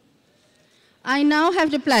 I now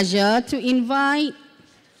have the pleasure to invite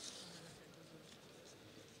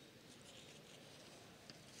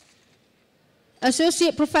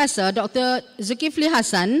Associate Professor Dr. Zulkifli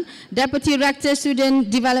Hassan, Deputy Rector,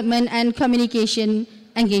 Student Development and Communication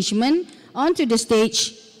Engagement, onto the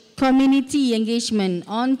stage, Community Engagement,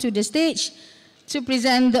 onto the stage to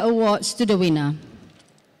present the awards to the winner.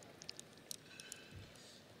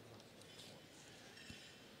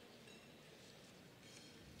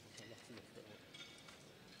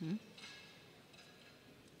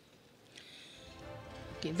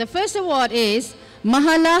 Okay, the first award is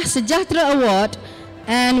Mahalah Sejahtera Award,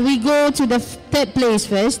 and we go to the 3rd place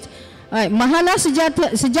first. All right, Mahalah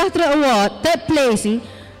Sejahtera Award, 3rd place,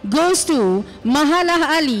 goes to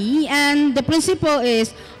Mahalah Ali, and the principal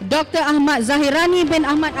is Dr. Ahmad Zahirani bin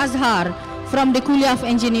Ahmad Azhar from the Kuliah of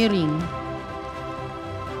Engineering.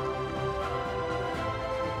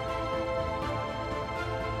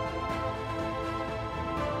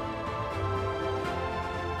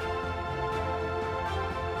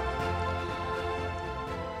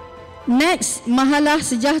 Next, Mahalah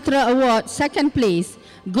Sejahtera Award, second place,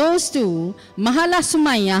 goes to Mahalah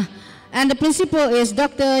Sumayyah, and the principal is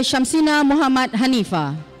Dr. Shamsina Muhammad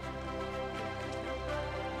Hanifa.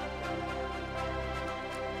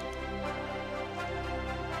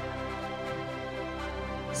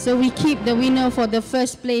 So we keep the winner for the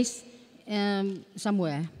first place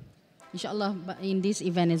somewhere, inshallah, in this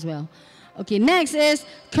event as well. Okay, next is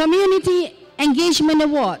Community Engagement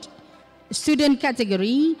Award, student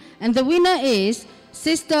category, and the winner is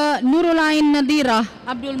Sister Nurulain Nadira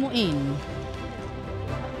Abdul Mu'in.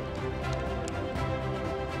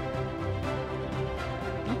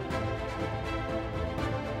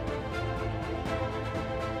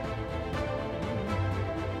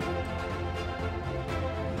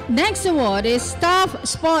 Next award is Staff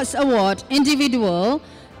Sports Award, individual,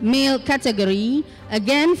 male category,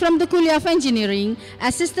 again from the Kuliah of Engineering,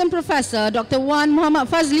 Assistant Professor Dr. Wan Muhammad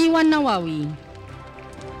Fazli Wan Nawawi.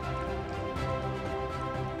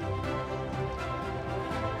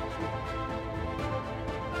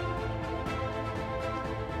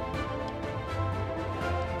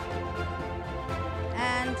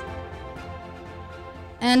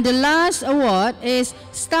 And the last award is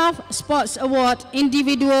Staff Sports Award,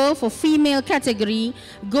 individual for female category,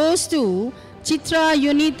 goes to Chitra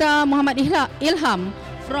Yunita Muhammad Ilham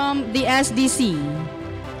from the SDC.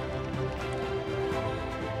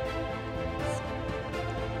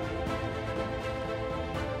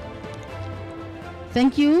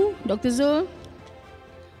 Thank you, Dr. Zul.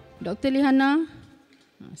 Dr. Lihana.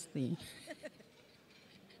 Stay.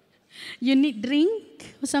 You need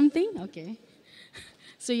drink or something? Okay.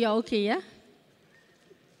 So you're okay, yeah?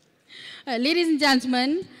 Ladies and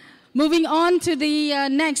gentlemen, moving on to the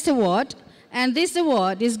next award, and this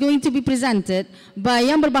award is going to be presented by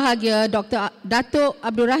Yang Berbahagia Dr. Dato'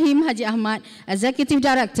 Abdul Rahim Haji Ahmad, Executive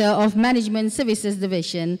Director of Management Services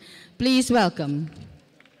Division. Please welcome.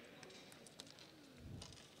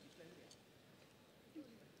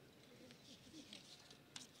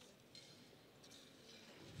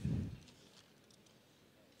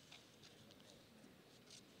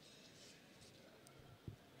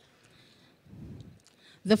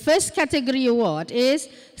 The first category award is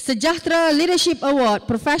Sejahtera Leadership Award,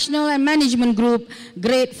 Professional and Management Group,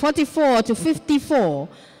 grade 44 to 54.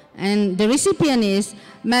 And the recipient is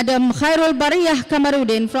Madam Khairul Bariyah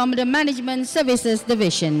Kamarudin from the Management Services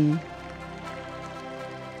Division.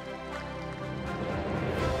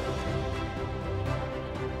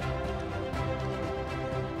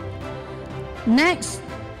 Next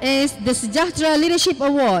is the Sejahtera Leadership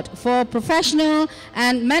Award for Professional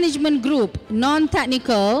and Management Group,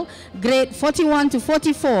 Non-Technical, grade 41 to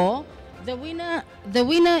 44. The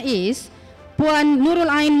winner is Puan Nurul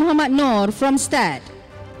Ain Muhammad Noor from STAD.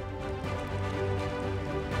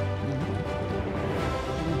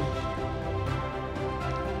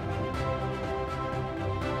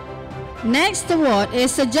 Next award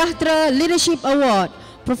is Sejahtera Leadership Award,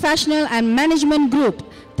 Professional and Management Group,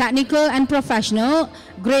 Technical and Professional,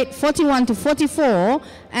 grade 41 to 44,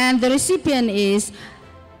 and the recipient is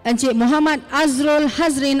Encik Muhammad Azrul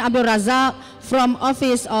Hazrin Abdul Razak from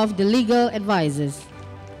Office of the Legal Advisors.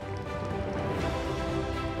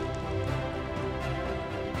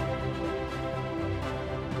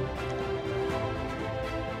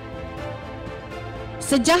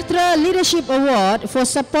 Sejahtera Leadership Award for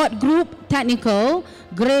Support Group Technical,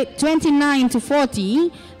 grade 29 to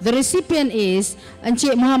 40. The recipient is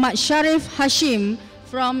Encik Muhammad Sharif Hashim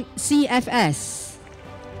from CFS.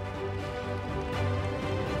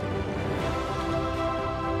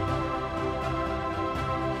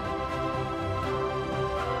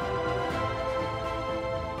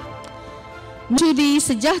 To the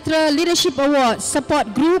Sejahtera Leadership Award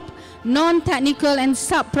Support Group, Non-Technical and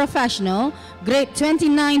Sub-Professional, grade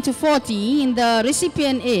 29 to 40, and the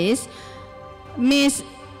recipient is Ms.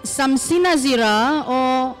 Samsina Zira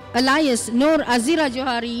or alias Nur Azira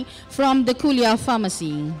Johari from the Kuliah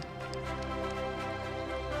Pharmacy.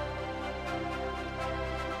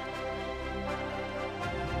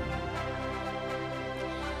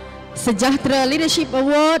 Sejahtera Leadership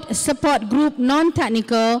Award Support Group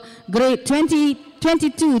Non-Technical, grade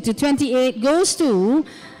 22 to 28 goes to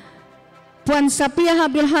Puan Sapiah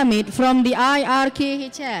Abdul Hamid from the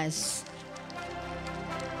IRKHS.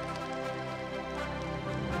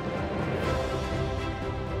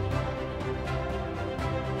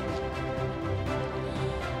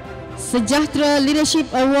 Sejahtera Leadership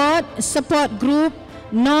Award Support Group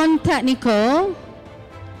Non-Technical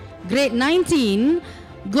Grade 19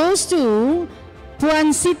 goes to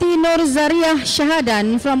Puan Siti Nur Zariah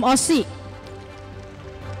Syahadan from OSIC.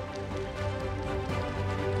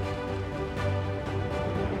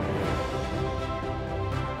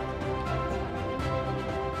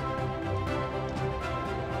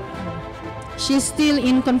 She's still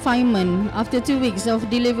in confinement after 2 weeks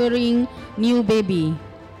of delivering new baby.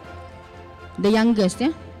 The youngest,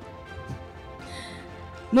 yeah?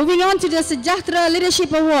 Moving on to the Sejahtera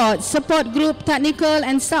Leadership Award Support Group Technical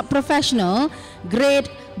and Sub-Professional Grade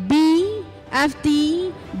B,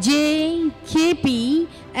 FT, J, KP,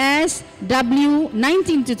 S, W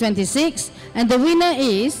 19 to 26, and the winner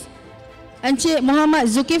is Encik Muhammad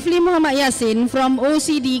Zulkifli Muhammad Yassin from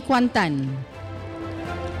OCD Kuantan,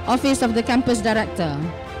 Office of the Campus Director.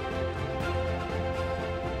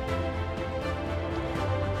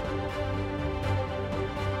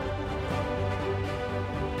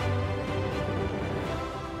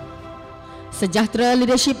 Sejahtera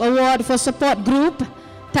Leadership Award for Support Group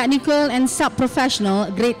Technical and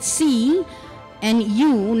Sub-Professional Grade C and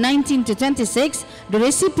U 19 to 26. The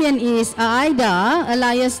recipient is Aida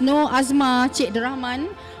alias No Azma Cik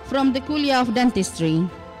Rahman from the Kuliah of Dentistry.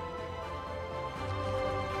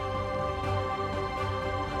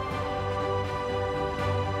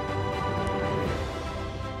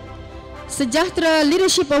 Sejahtera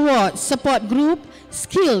Leadership Award Support Group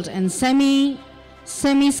Skilled and Semi-Skilled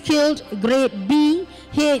Grade B,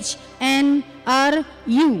 H and R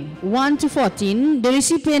U 1 to 14. The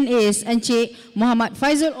recipient is Encik Muhammad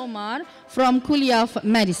Faizul Omar from Kuliah of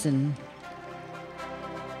Medicine.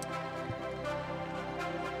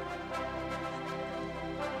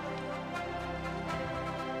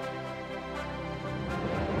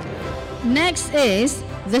 Next is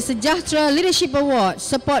the Sejahtera Leadership Award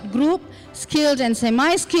Support Group Skilled and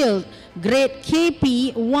Semi-Skilled Grade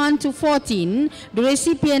KP 1 to 14. The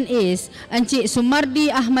recipient is Encik Sumardi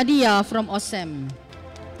Ahmadiyah from OSEM.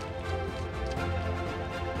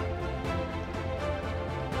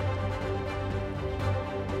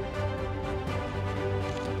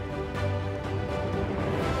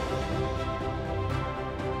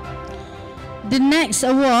 The next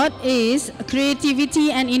award is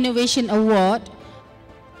Creativity and Innovation Award,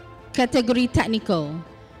 category Technical.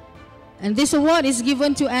 And this award is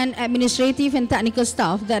given to an administrative and technical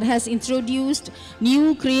staff that has introduced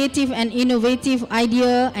new creative and innovative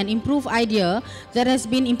idea and improved idea that has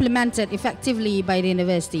been implemented effectively by the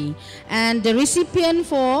university. And the recipient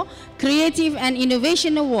for Creative and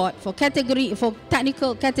Innovation Award for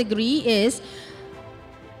technical category is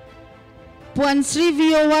Puan Sri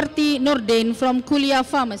Viyowarti Nordin from Kuliah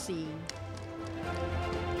Pharmacy.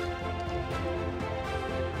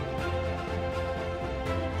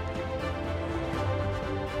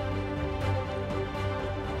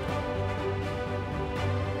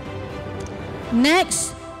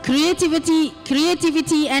 Next, Creativity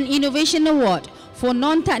and Innovation Award for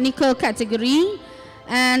non-technical category,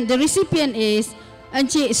 and the recipient is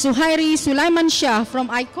Encik Suhairi Sulaiman Shah from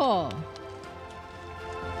ICOR.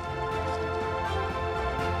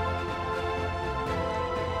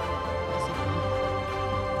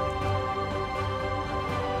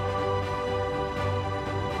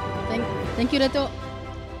 Thank you, Dato'.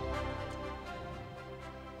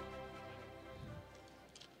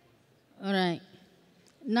 All right.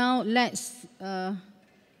 Now let's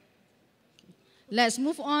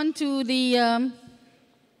move on to the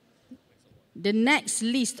next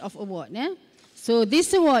list of award. Yeah? So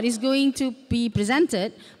this award is going to be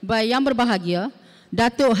presented by Yang Berbahagia,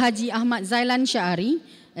 Dato' Haji Ahmad Zailan Syahari,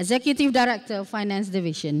 Executive Director of Finance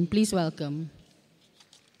Division. Please welcome.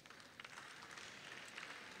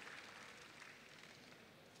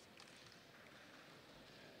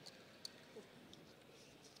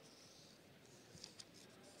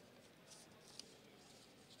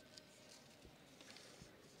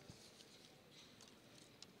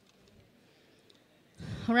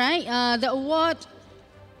 Right, the award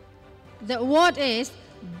is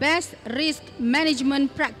Best Risk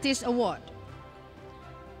Management Practice Award.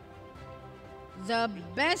 The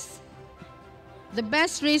best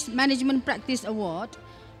Risk Management Practice Award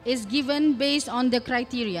is given based on the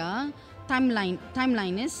criteria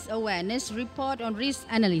timeliness, awareness, report on risk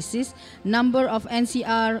analysis, number of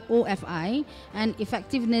NCR OFI, and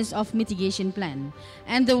effectiveness of mitigation plan.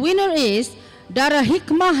 And the winner is Darul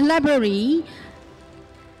Hikmah Library,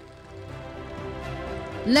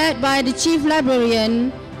 led by the Chief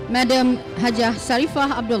Librarian, Madam Hajah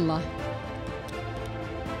Sarifah Abdullah.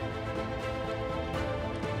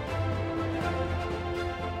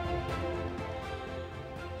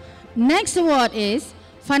 Next award is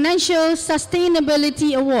Financial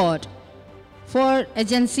Sustainability Award for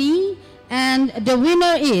agency, and the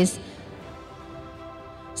winner is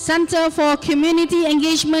Center for Community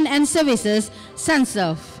Engagement and Services,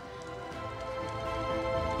 SANSERV,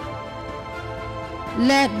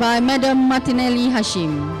 led by Madam Martinelli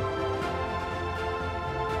Hashim.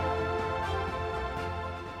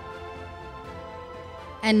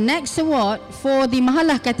 And next award for the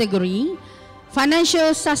Mahalah category,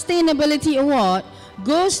 Financial Sustainability Award,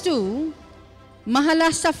 goes to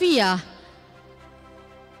Mahalah Safia.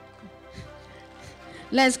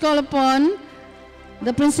 Let's call upon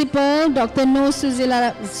the principal, Dr. Nur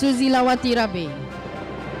Suzilawati Rabe.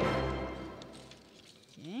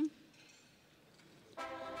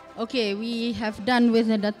 Okay, we have done with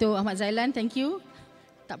Dato' Ahmad Zailan. Thank you.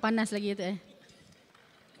 Tak panas lagi tu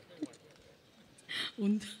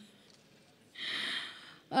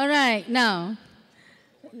All right, now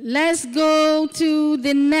let's go to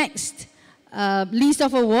the next list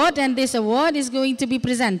of award, and this award is going to be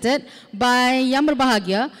presented by Yang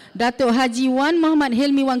Berbahagia Datuk Haji Wan Muhammad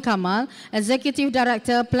Hilmi Wan Kamal, Executive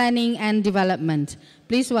Director Planning and Development.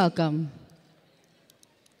 Please welcome.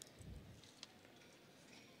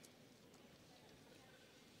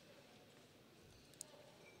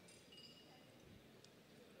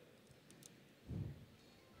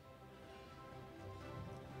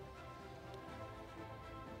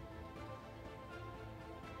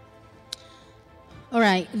 All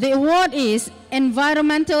right, the award is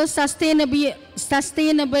Environmental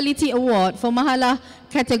Sustainability Award for Mahalah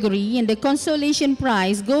category, and the consolation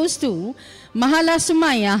prize goes to Mahalah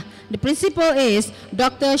Sumayyah. The principal is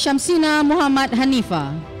Dr. Shamsina Muhammad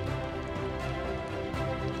Hanifa.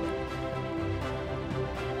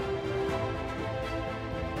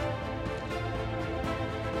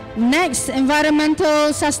 Next,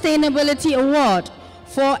 Environmental Sustainability Award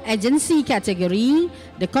for agency category,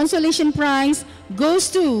 the consolation prize goes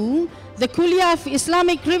to the Kuliah of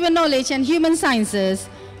Islamic River Knowledge and Human Sciences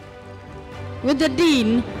with the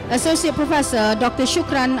Dean, Associate Professor Dr.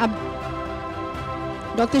 Shukran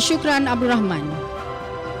Abdul Rahman.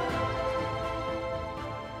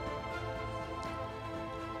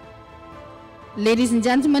 Ladies and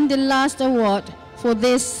gentlemen, the last award for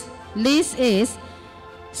this list is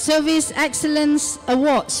Service Excellence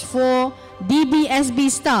Awards for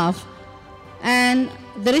DBSB staff, and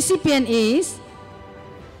the recipient is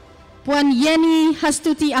Puan Yeni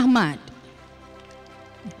Hastuti Ahmad.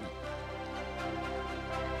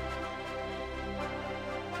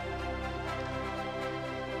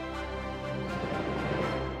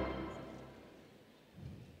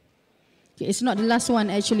 Okay, it's not the last one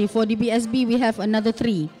actually. For DBSB, we have another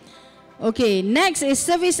 3. Okay, next is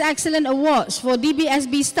Service Excellence Awards for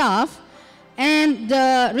DBSB staff, and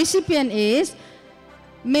the recipient is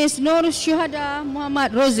Ms. Nur Syuhada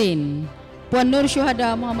Muhammad Rozin. Puan Nur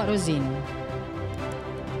Syuhada Muhammad Rozin.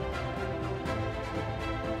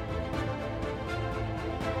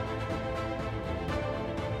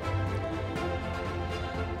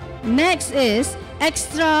 Next is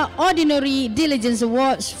Extraordinary Diligence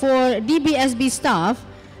Awards for DBSB staff,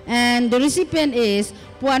 and the recipient is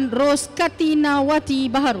Puan Ros Katinawati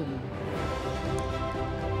Baharu.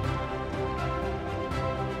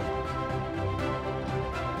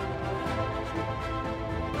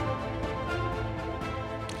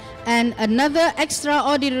 And another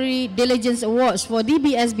Extraordinary Diligence Awards for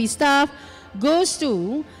DBSB staff goes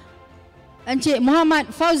to Encik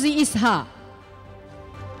Muhammad Fauzi Ishaq.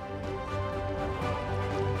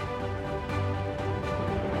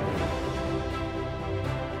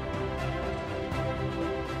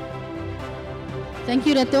 Thank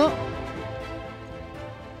you, Dato'.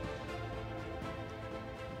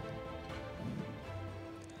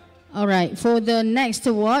 All right, for the next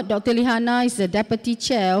award, Dr. Lihana is the Deputy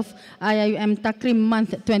Chair of Iium Takrim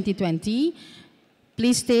Month 2020.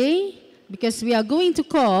 Please stay, because we are going to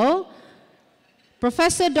call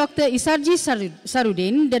Professor Dr. Isarji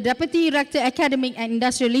Sarudin, the Deputy Rector Academic and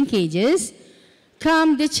Industrial Linkages,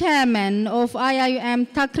 come the Chairman of Iium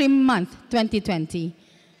Takrim Month 2020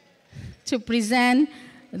 to present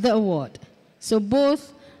the award. So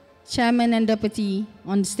both Chairman and Deputy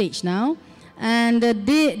on the stage now. And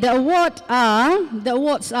the awards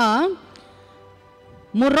are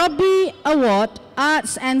Murabi Award,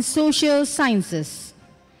 Arts and Social Sciences.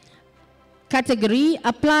 Category,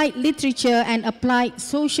 Applied Literature and Applied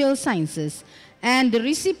Social Sciences. And the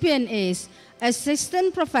recipient is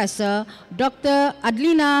Assistant Professor Dr.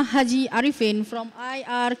 Adlina Haji Arifin from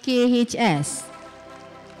IRKHS.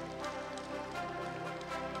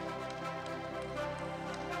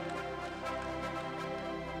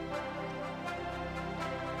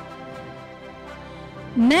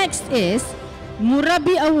 Next is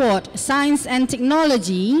Murabi Award, Science and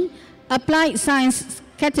Technology, Applied Science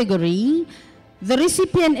category. The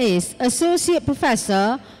recipient is Associate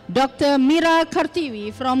Professor Dr. Mira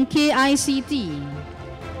Kartiwi from KICT.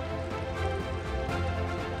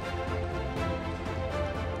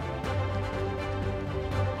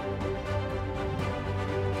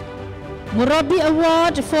 Murabi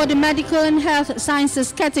Award for the Medical and Health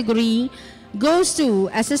Sciences category goes to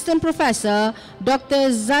Assistant Professor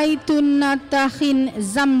Dr. Zaitunatahin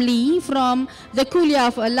Zamli from the Kuliah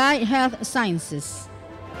of Allied Health Sciences.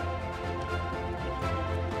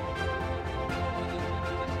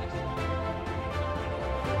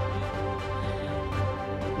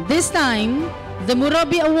 This time, the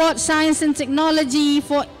Murabi Award Science and Technology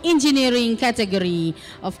for Engineering category.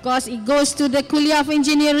 Of course, it goes to the Kuliah of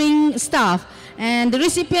Engineering staff. And the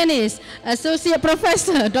recipient is Associate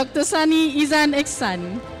Professor Dr. Sani Izan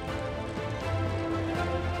Eksan.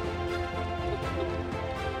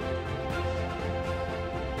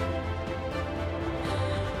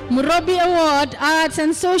 Murabi Award Arts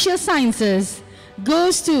and Social Sciences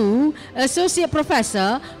goes to Associate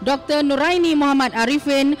Professor Dr. Nuraini Muhammad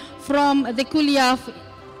Arifin from the Kuliah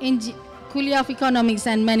of Economics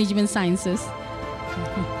and Management Sciences.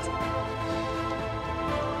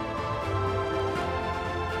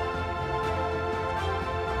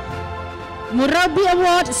 Murabi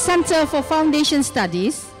Award Center for Foundation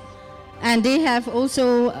Studies, and they have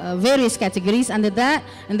also various categories under that.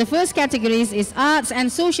 And the first category is Arts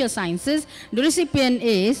and Social Sciences. The recipient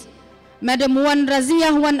is Madam Wan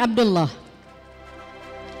Razia Wan Abdullah.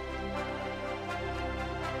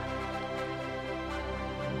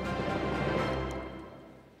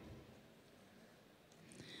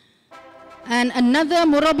 And another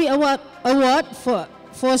Murabi Award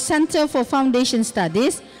for Center for Foundation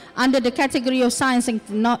Studies under the category of Science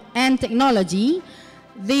and Technology.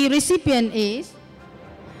 The recipient is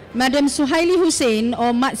Madam Suhaili Hussein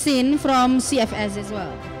or Matsin from CFS as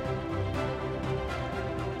well.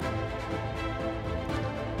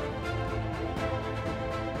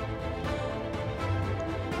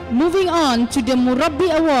 Moving on to the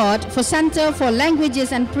Murabi Award for Center for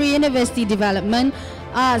Languages and Pre-University Development,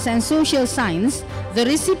 Arts and Social Science. The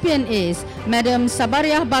recipient is Madam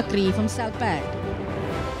Sabariah Bakri from Salpad.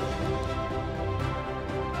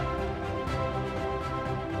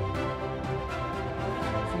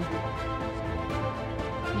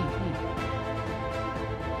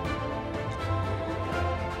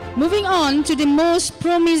 Moving on to the most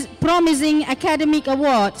promising academic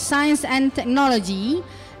award, Science and Technology,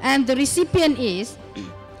 and the recipient is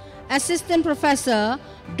Assistant Professor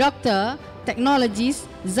Dr. Technologist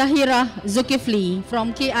Zahira Zulkifli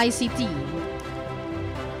from KICT.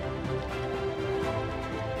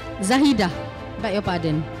 Zahida, beg your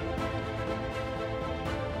pardon.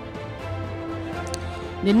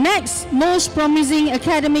 The next most promising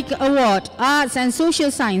academic award, Arts and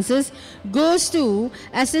Social Sciences, goes to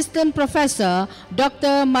Assistant Professor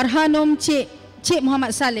Dr. Marhanum Cik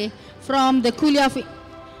Muhammad Saleh from the Kuliah of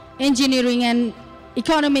Engineering and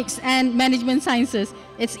Economics and Management Sciences.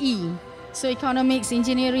 It's E. So Economics,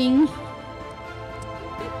 Engineering.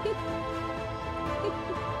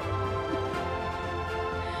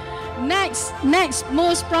 Next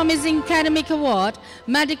most promising academic award,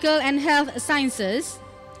 Medical and Health Sciences.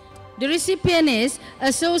 The recipient is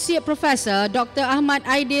Associate Professor Dr. Ahmad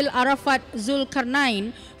Aidil Arafat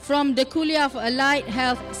Zulkarnain from the Kuliah of Allied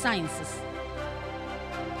Health Sciences.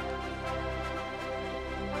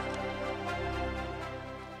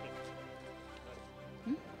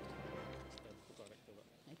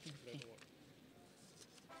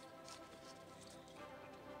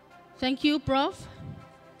 Thank you, Prof.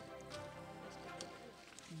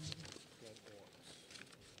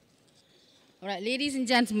 All right, ladies and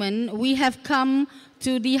gentlemen, we have come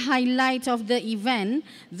to the highlight of the event,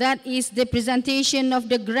 that is the presentation of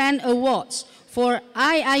the Grand Awards for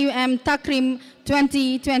Iium Takrim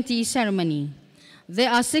 2020 ceremony.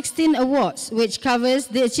 There are 16 awards which covers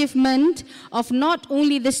the achievement of not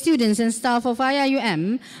only the students and staff of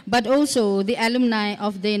Iium, but also the alumni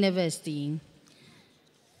of the university.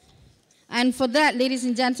 And for that, ladies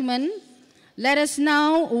and gentlemen, let us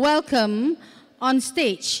now welcome on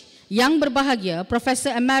stage Yang Berbahagia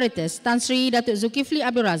Professor Emeritus Tan Sri Datuk Zulkifli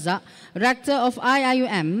Abdul Razak, Rector of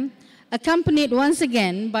Iium, accompanied once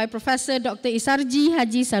again by Professor Dr. Isarji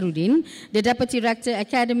Haji Sarudin, the Deputy Rector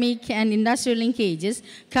Academic and Industrial Linkages,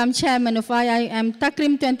 cum Chairman of Iium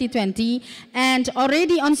Takrim 2020, and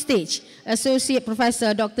already on stage, Associate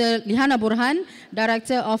Professor Dr. Lihana Burhan,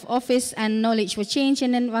 Director of Office and Knowledge for Change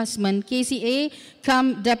and Advancement, KCA,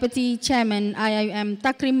 cum Deputy Chairman Iium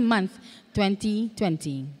Takrim Month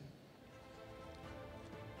 2020.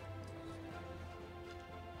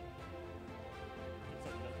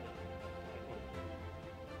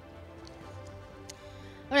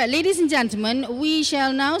 All right, ladies and gentlemen, we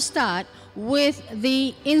shall now start with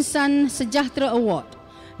the Insan Sejahtera Award.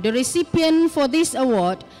 The recipient for this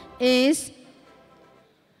award is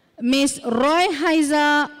Ms. Roy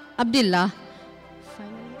Haiza Abdullah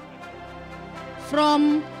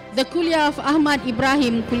from the Kuliah of Ahmad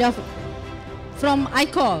Ibrahim, Kuliah from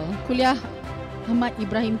ICOL, Kuliah Ahmad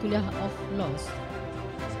Ibrahim, Kuliah of Laws.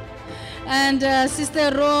 And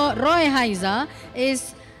Sister Roy Haiza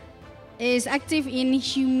is active in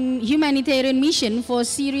humanitarian mission for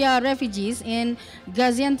Syria refugees in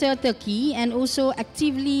Gaziantep, Turkey, and also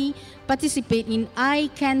actively participate in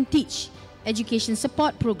I Can Teach education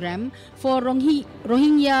support program for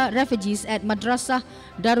Rohingya refugees at Madrasah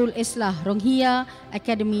Darul Islah Rohingya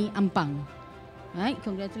Academy, Ampang. Right,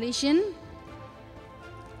 congratulations.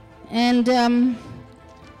 And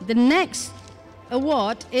the next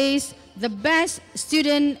award is the Best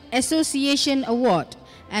Student Association Award.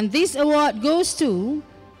 And this award goes to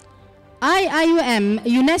Iium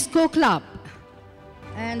UNESCO Club.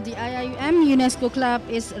 And the Iium UNESCO Club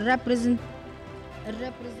is represented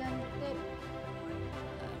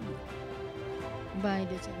by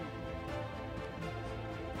the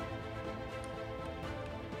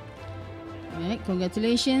Right,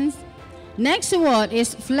 congratulations. Next award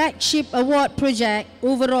is Flagship Award Project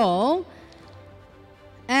overall.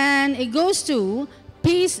 And it goes to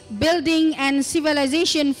Peace Building and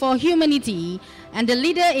Civilization for Humanity. And the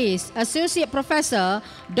leader is Associate Professor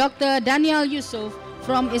Dr. Daniel Yusuf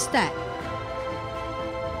from ISTAD.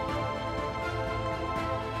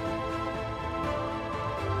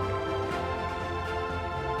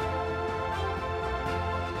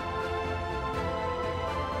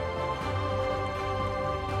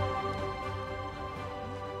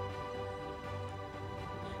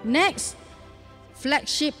 Next,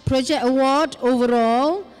 Flagship Project Award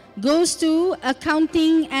overall goes to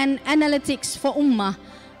Accounting and Analytics for Ummah.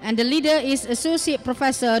 And the leader is Associate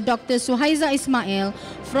Professor Dr. Suhaiza Ismail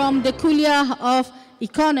from the Kuliah of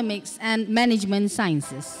Economics and Management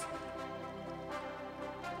Sciences.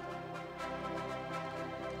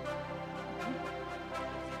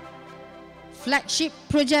 Flagship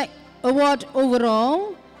Project Award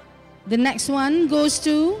overall, the next one goes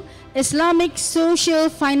to Islamic Social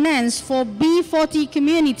Finance for B40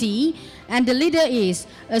 Community, and the leader is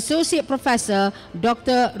Associate Professor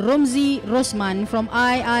Dr. Romzi Rosman from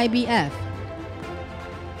IIBF.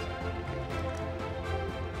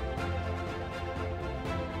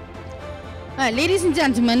 Ladies and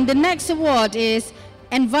gentlemen, the next award is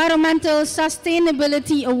Environmental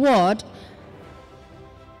Sustainability Award.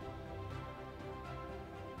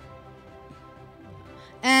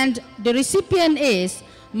 And the recipient is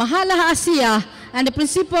Mahalah Asiyah, and the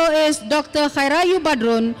principal is Dr. Khairayu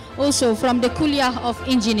Badrun, also from the Kuliah of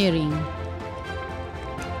Engineering.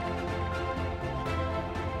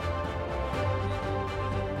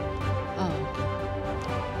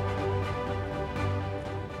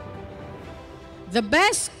 The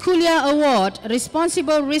Best Kuliah Award,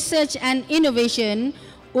 Responsible Research and Innovation,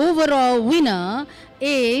 overall winner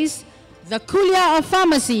is the Kuliah of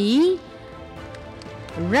Pharmacy,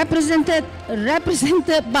 represented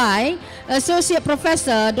by Associate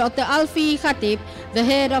Professor Dr. Alfi Khatib, the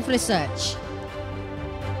Head of Research.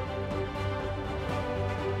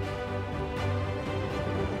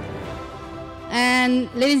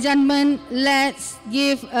 And ladies and gentlemen, let's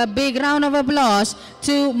give a big round of applause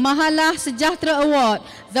to Mahalah Sejahtera Award.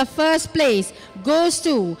 The first place goes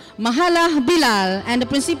to Mahalah Bilal, and the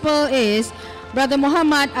principal is Brother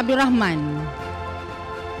Muhammad Abdul Rahman.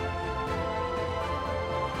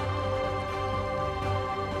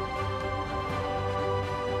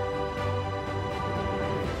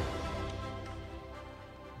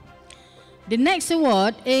 The next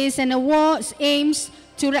award is an award aims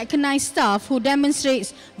to recognize staff who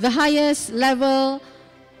demonstrates the highest level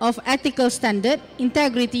of ethical standard,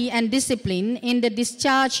 integrity and discipline in the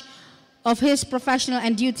discharge of his professional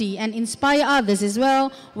and duty, and inspire others as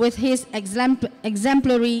well with his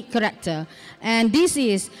exemplary character. And this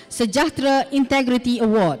is Sejahtera Integrity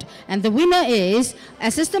Award. And the winner is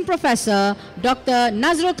Assistant Professor Dr.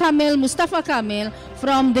 Nazrul Kamil Mustafa Kamil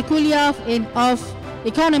from the Kuliah of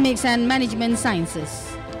Economics and Management Sciences.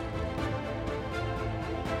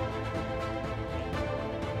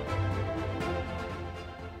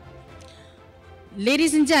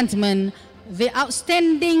 Ladies and gentlemen, the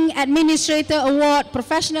Outstanding Administrator Award,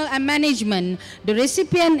 Professional and Management, the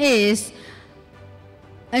recipient is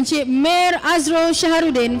Encik Mir Azrul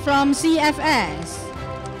Shaharuddin from CFS.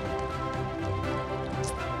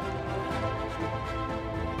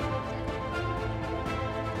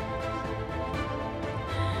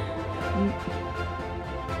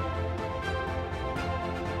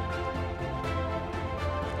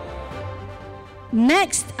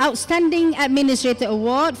 Next Outstanding Administrator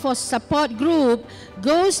Award for Support Group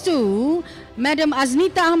goes to Madam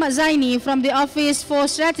Aznita Ahmad Zaini from the Office for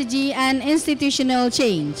Strategy and Institutional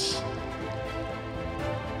Change.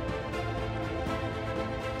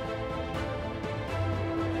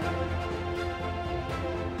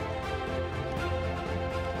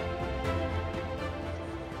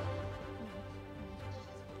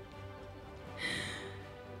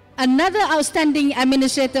 Another Outstanding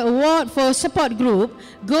Administrator Award for Support Group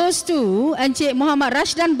goes to Encik Muhammad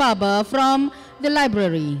Rashdan Baba from the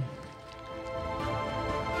library.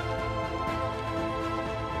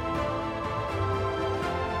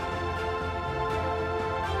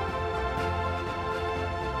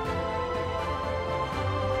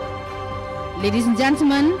 Ladies and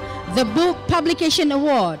gentlemen, the Book Publication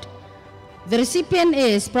Award. The recipient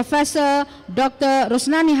is Professor Dr.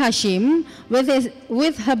 Rosnani Hashim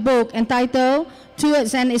with her book entitled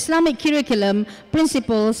Towards an Islamic Curriculum,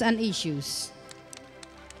 Principles and Issues.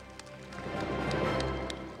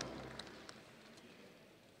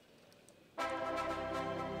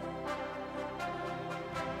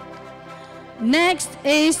 Next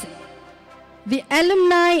is the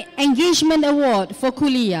Alumni Engagement Award for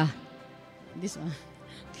Kuliah. This one.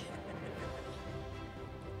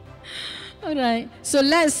 All right, so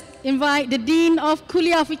let's invite the Dean of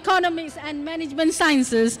Kuliah of Economics and Management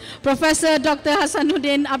Sciences, Professor Dr.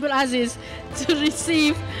 Hasanuddin Abdul Aziz, to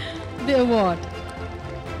receive the award.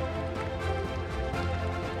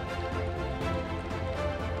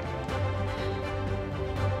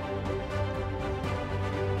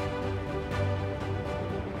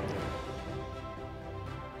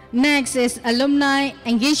 Next is Alumni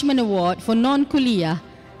Engagement Award for Non-Kuliah.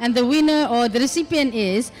 And the winner or the recipient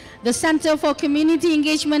is the Center for Community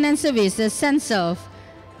Engagement and Services, CENSERV,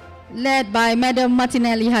 led by Madam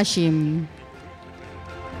Martinelli Hashim.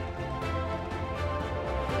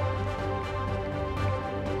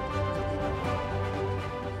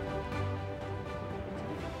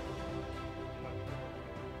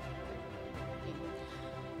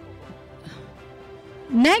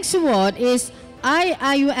 Next award is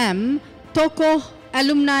Iium Tokoh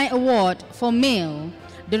Alumni Award for Male.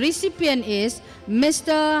 The recipient is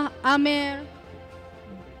Mr. Amir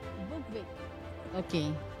Bukvik. Okay.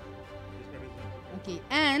 Okay,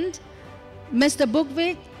 and Mr.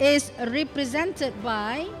 Bukvik is represented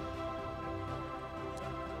by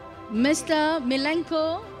Mr.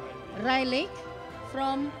 Milenko Rajlik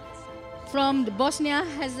from the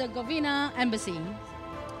Bosnia-Herzegovina Embassy.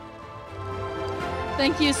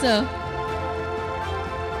 Thank you, sir.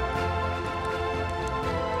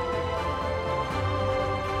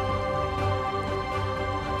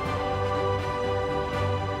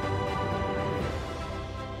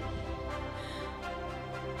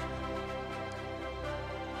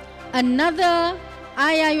 Another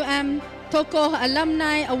Iium Tokoh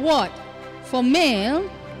Alumni Award for male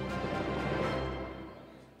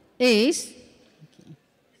is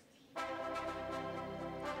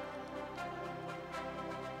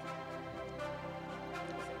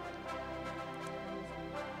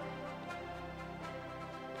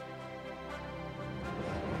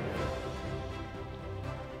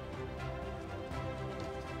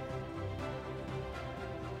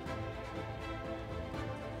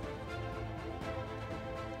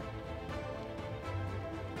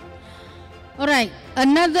all right,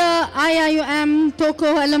 another Iium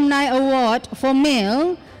Tokoh Alumni Award for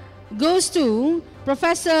male goes to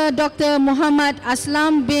Professor Dr. Muhammad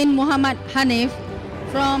Aslam bin Muhammad Hanif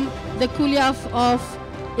from the Kuliah of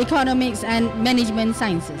Economics and Management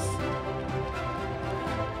Sciences.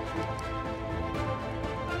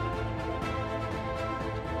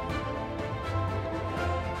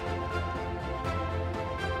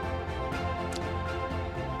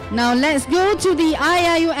 Now let's go to the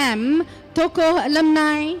Iium Tokoh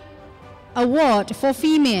Alumni Award for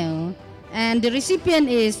female, and the recipient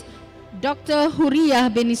is Dr. Huriyah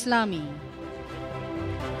bin Islami,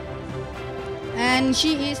 and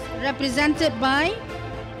she is represented by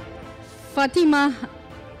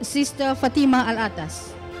Sister Fatima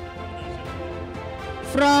Al-Atas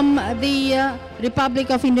from the Republic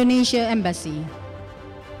of Indonesia Embassy.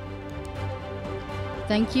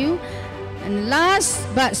 Thank you. And last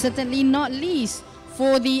but certainly not least,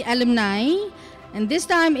 for the alumni, and this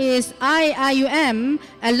time is Iium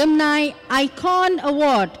Alumni Icon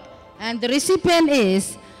Award, and the recipient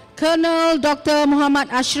is Colonel Dr. Muhammad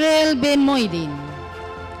Ashril bin Moidin.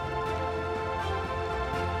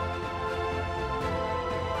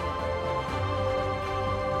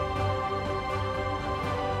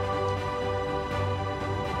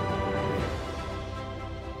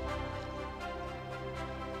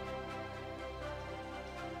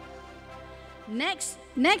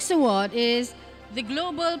 Next award is the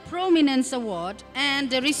Global Prominence Award, and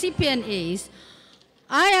the recipient is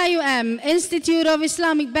IIUM Institute of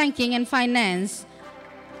Islamic Banking and Finance,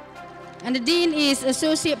 and the Dean is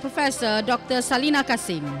Associate Professor Dr. Salina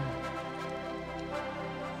Kasim.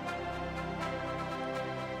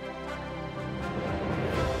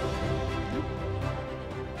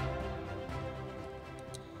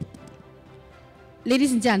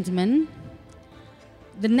 Ladies and gentlemen,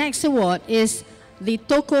 the next award is the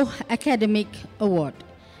Tokoh Academic Award.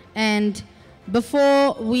 And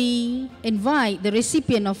before we invite the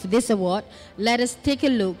recipient of this award, let us take a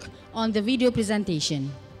look on the video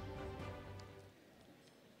presentation.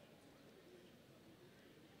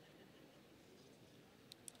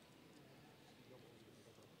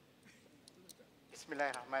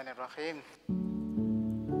 Bismillahirrahmanirrahim.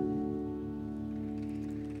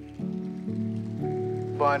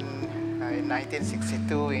 Born in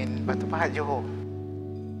 1962 in Batu Pahat, Johor.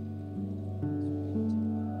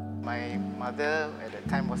 My mother at that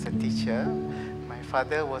time was a teacher. My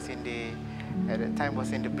father was at that time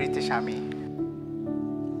was in the British Army.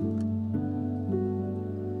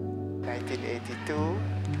 1982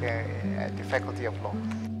 at the Faculty of Law.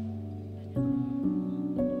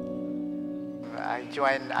 I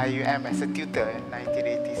joined IUM as a tutor in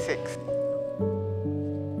 1986.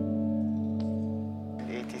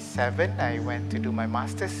 I went to do my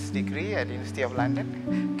master's degree at the University of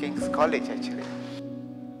London, King's College actually.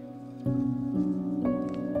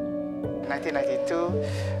 In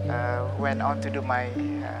 1992, went on to do my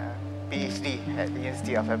PhD at the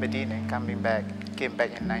University of Aberdeen and came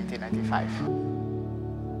back in 1995.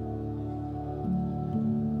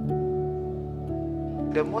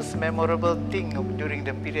 The most memorable thing during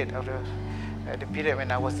the period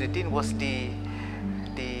when I was the dean was the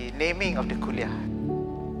naming of the kuliah.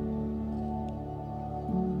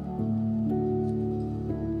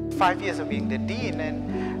 "5 years of being the dean, and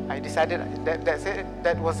I decided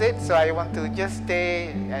that was it. So I want to just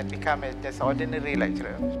stay and become just an ordinary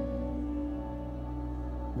lecturer.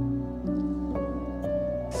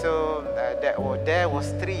 So there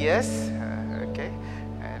was 3 years, okay,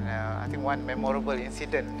 and I think one memorable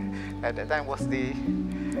incident at that time was the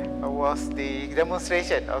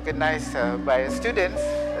demonstration organized by students,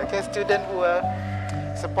 students who were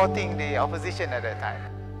supporting the opposition at that time.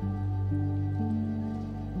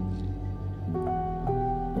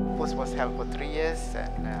 Was held for 3 years,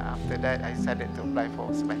 and after that I decided to apply for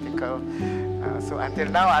sabbatical. So until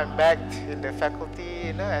now I'm back in the faculty,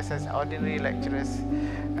 as an ordinary lecturer,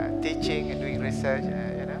 teaching and doing research,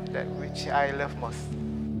 that which I love most.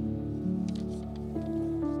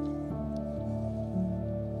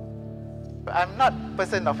 I'm not a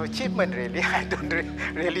person of achievement really. I don't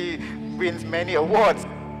really win many awards.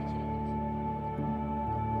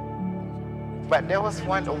 But there was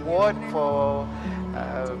one award for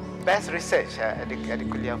best research at the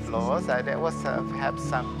Kuliah of Laws. That was perhaps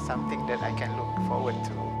something that I can look forward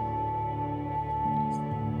to.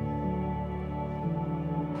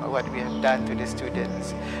 What we have done to the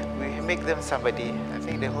students, we make them somebody. I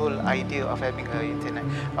think the whole idea of having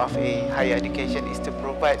a higher education is to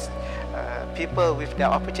provide people with the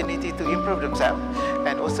opportunity to improve themselves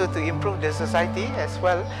and also to improve the society as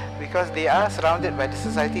well, because they are surrounded by the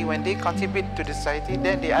society. When they contribute to the society,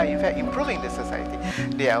 then they are in fact improving the society.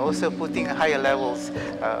 They are also putting higher levels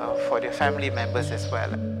for their family members as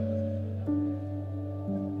well.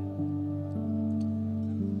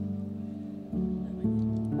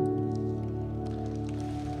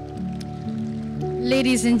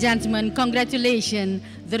 Ladies and gentlemen, congratulations.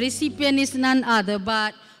 The recipient is none other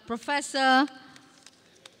but Professor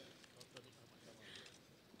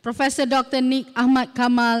Dr. Nik Ahmad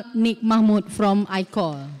Kamal Nik Mahmud from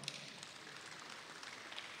ICOL.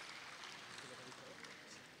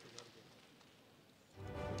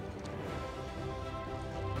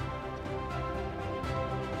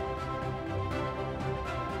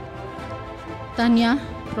 Tanya,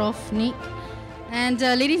 Prof. Nik. And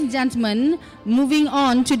ladies and gentlemen, moving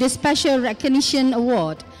on to the Special Recognition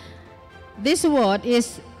Award. This award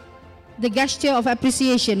is the gesture of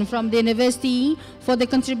appreciation from the university for the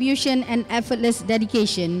contribution and effortless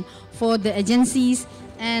dedication for the agencies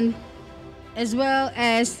and as well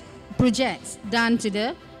as projects done to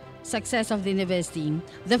the success of the university.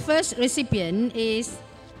 The first recipient is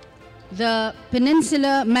the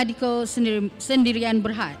Peninsula Medical Sendirian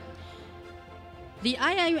Berhad. The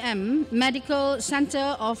IIUM Medical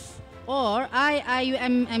Center of or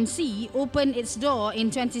IIUMMC, opened its door in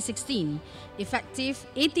 2016. Effective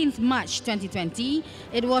 18th March 2020,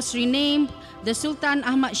 it was renamed the Sultan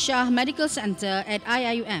Ahmad Shah Medical Center at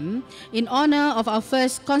IIUM in honor of our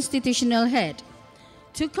first constitutional head.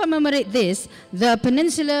 To commemorate this, the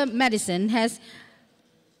Peninsular Medicine has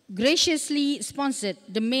graciously sponsored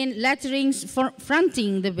the main letterings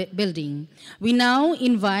fronting the building. We now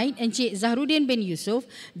invite Encik Zahruddin bin Yusuf,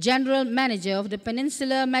 General Manager of the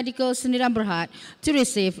Peninsular Medical Sdn Bhd, to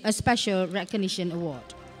receive a special recognition award.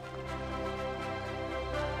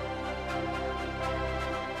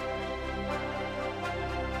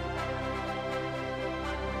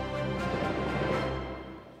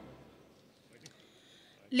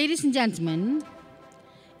 Ladies and gentlemen,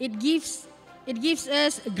 it gives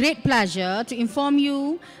us great pleasure to inform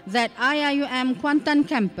you that IIUM Kuantan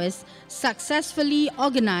campus successfully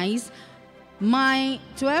organized My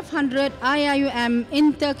 1200 IIUM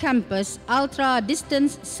Inter-Campus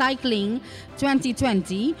Ultra-Distance Cycling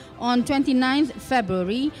 2020 on 29th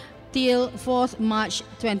February till 4th March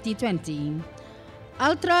 2020.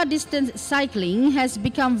 Ultra-distance cycling has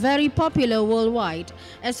become very popular worldwide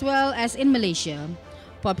as well as in Malaysia.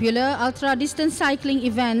 Popular ultra-distance cycling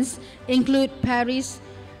events include Brest-Paris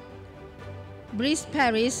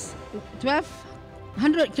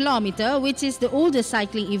 1200 km, which is the oldest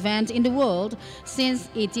cycling event in the world since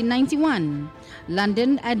 1891.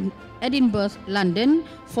 London-Edinburgh, London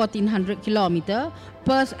 1400 km,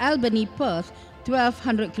 Perth-Albany, Perth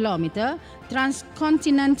 1200 km,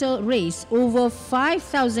 Transcontinental Race over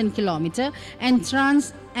 5000 km, and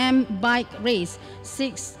Trans-Am Bike Race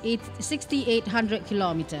 6800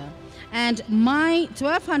 km. And My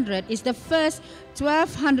 1200 is the first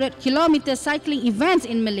 1200 km cycling event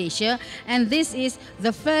in Malaysia, and this is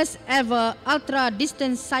the first ever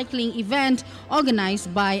ultra-distance cycling event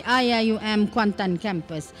organized by IIUM Kuantan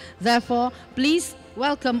campus. Therefore, please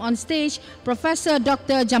welcome on stage Professor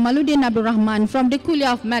Dr. Jamaluddin Abdul Rahman from the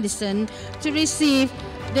Kuliah of Medicine to receive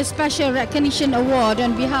the Special Recognition Award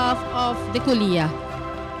on behalf of the Kuliah.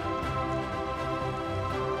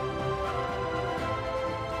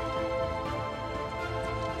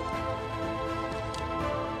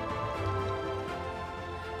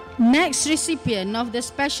 Next recipient of the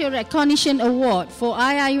Special Recognition Award for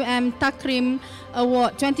Iium Takrim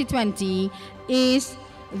Award 2020 is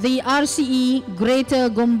the RCE Greater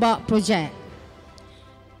Gombak Project.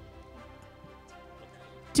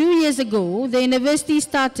 2 years ago, the university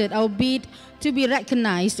started our bid to be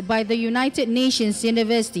recognized by the United Nations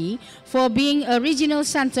University for being a regional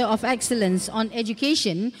center of excellence on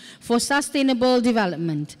education for sustainable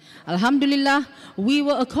development. Alhamdulillah, we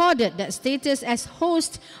were accorded that status as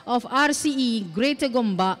host of RCE Greater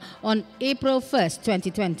Gombak on April 1st,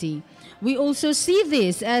 2020. We also see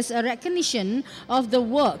this as a recognition of the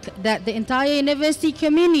work that the entire university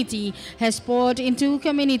community has poured into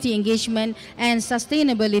community engagement and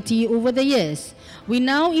sustainability over the years. We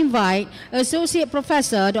now invite Associate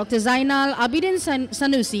Professor Dr. Zainal Abidin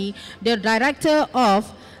Sanusi, the Director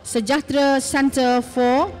of Sejahtera Center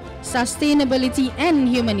for Sustainability and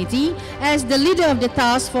Humanity, as the leader of the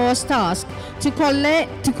task force tasked to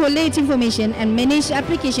collate information and manage the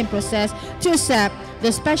application process to accept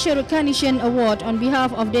the Special Recognition Award on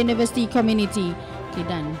behalf of the university community. Okay,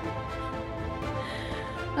 done.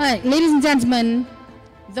 All right, ladies and gentlemen,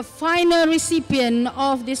 the final recipient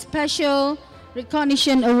of this Special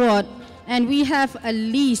Recognition Award, and we have a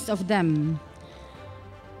list of them,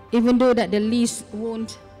 even though that the list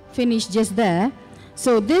won't finish just there.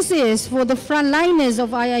 So this is for the frontliners of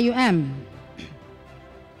IIUM.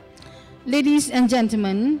 Ladies and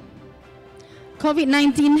gentlemen,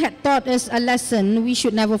 COVID-19 had taught us a lesson we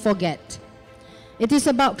should never forget. It is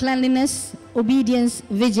about cleanliness, obedience,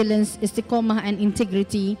 vigilance, istiqomah, and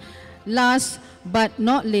integrity. Last but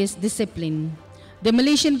not least, discipline. The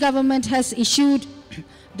Malaysian government has issued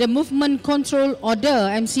the Movement Control Order,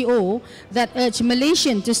 MCO, that urged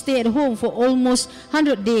Malaysians to stay at home for almost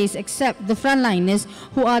 100 days except the frontliners,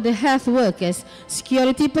 who are the health workers,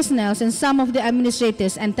 security personnel, and some of the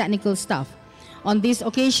administrators and technical staff. On this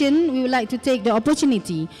occasion, we would like to take the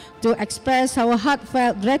opportunity to express our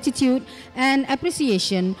heartfelt gratitude and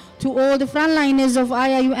appreciation to all the frontliners of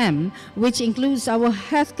IIUM, which includes our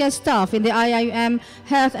healthcare staff in the IIUM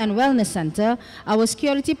Health and Wellness Center, our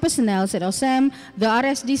security personnel at OSAM, the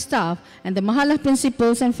RSD staff, and the Mahalah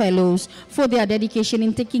principals and fellows for their dedication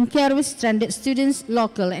in taking care of stranded students,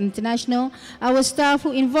 local and international, our staff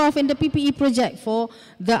who involved in the PPE project for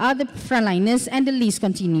the other frontliners, and the list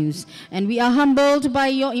continues. And we are humbled humbled by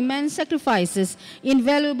your immense sacrifices,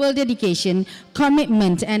 invaluable dedication,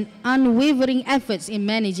 commitment, and unwavering efforts in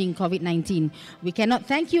managing COVID-19. We cannot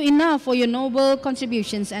thank you enough for your noble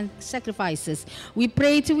contributions and sacrifices. We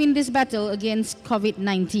pray to win this battle against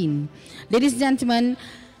COVID-19. Ladies and gentlemen,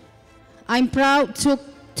 I'm proud to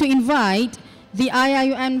invite the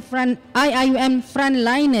IIUM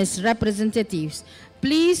frontliners representatives.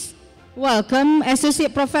 Please welcome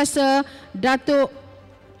Associate Professor Dr.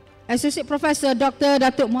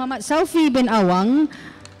 Datuk Muhammad Saufi bin Awang,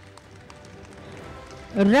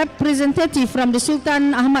 representative from the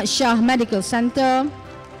Sultan Ahmad Shah Medical Center.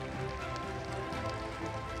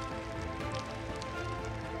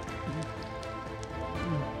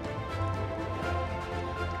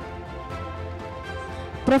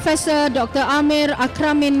 Professor Dr. Amir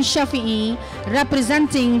Akramin Shafi'i,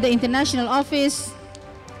 representing the International Office.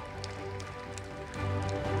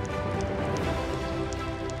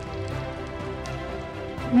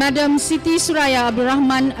 Madam Siti Suraya Abdul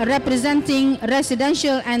Rahman, representing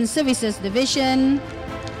Residential and Services Division.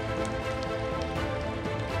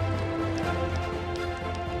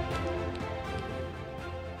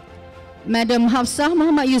 Madam Hafsah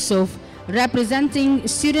Muhammad Yusuf, representing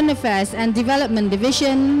Student Affairs and Development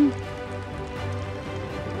Division.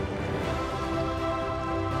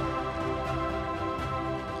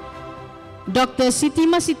 Dr. Siti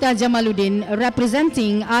Masita Jamaluddin,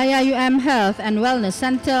 representing IIUM Health and Wellness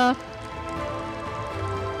Center.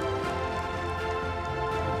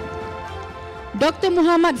 Dr.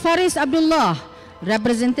 Muhammad Faris Abdullah,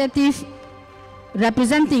 representing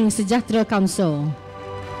Sejahtera Council.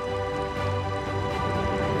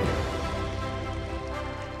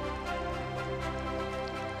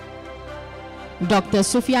 Dr.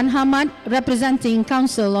 Sufyan Hamad, representing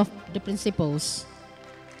Council of the Principals.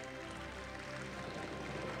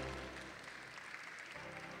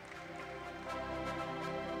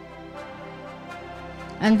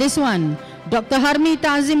 And this one, Dr. Harmi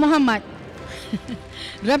Tazim Muhammad,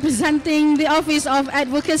 representing the Office of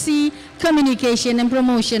Advocacy, Communication and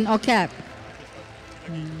Promotion, or CAP.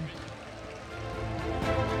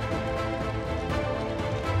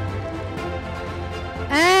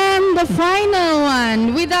 And the final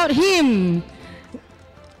one, without him,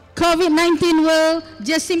 COVID-19 will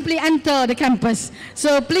just simply enter the campus.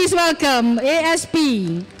 So please welcome ASP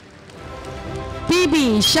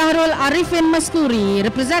PB Shahrul Arifin Maskuri,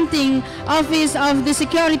 representing Office of the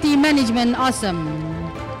Security Management, Awesome.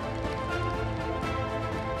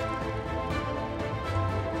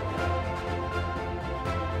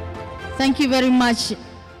 Thank you very much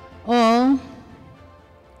all.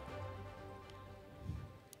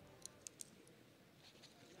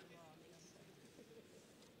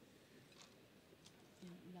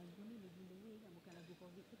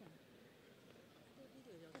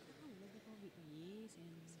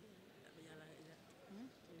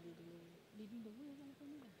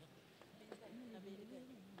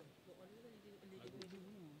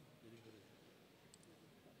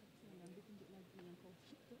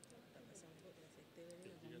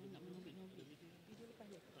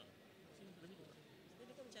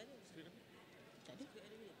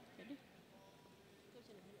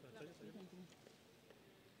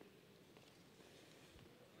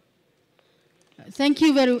 Thank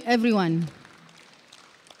you everyone.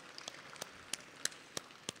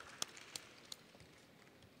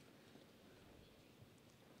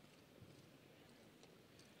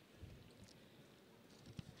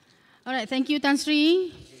 All right, thank you, Tan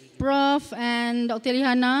Sri, Prof, and Dr.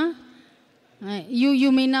 Lihana.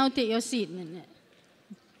 You may now take your seat.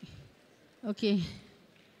 Okay.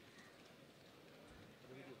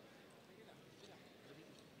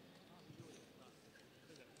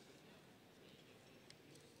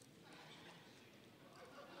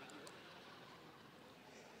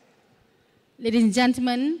 Ladies and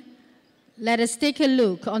gentlemen, let us take a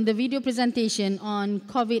look on the video presentation on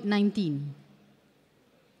COVID-19.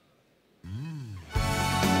 We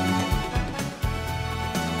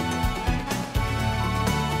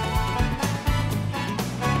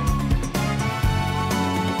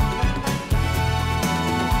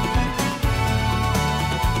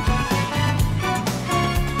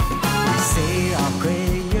say our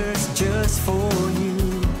prayers just for you.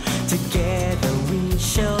 Together we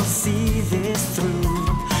shall see this through.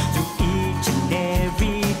 Through each and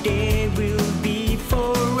every day we'll be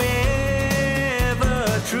forever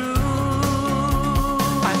true.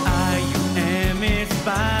 IIUM is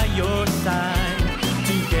by your side.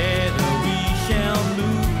 Together we shall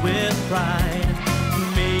move with pride.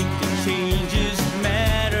 Make the changes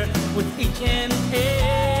matter with each and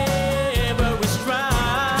every stride.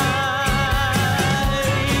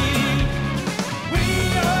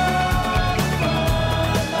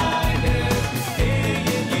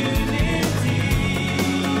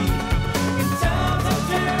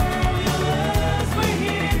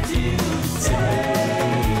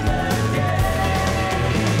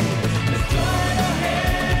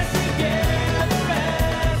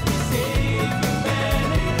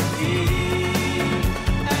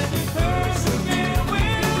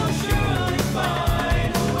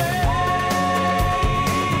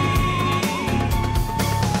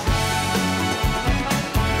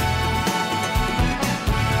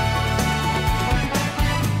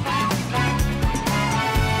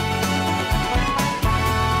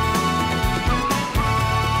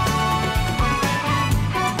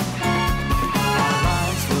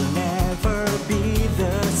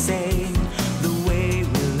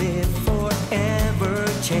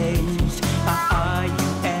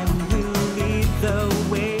 IIUM will lead the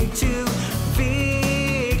way to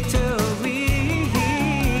victory.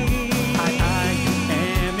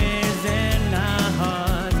 IIUM is in our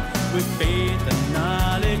heart. With faith and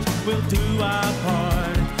knowledge, we'll do our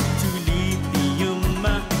part to lead the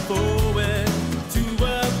Ummah forward to a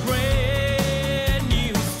brand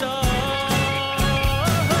new start.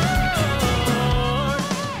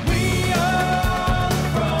 We are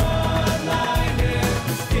frontliners,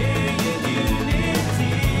 we stay in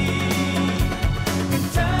unity. In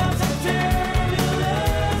times of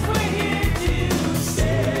turbulence, we're here to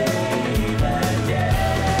save the day.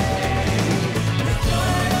 Let's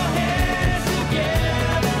join our hands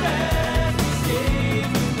together as we save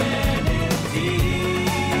humanity.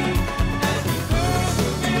 As we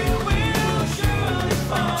persevere, we'll surely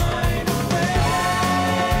find a way.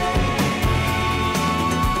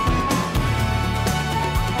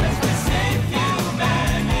 As we save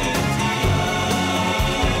humanity,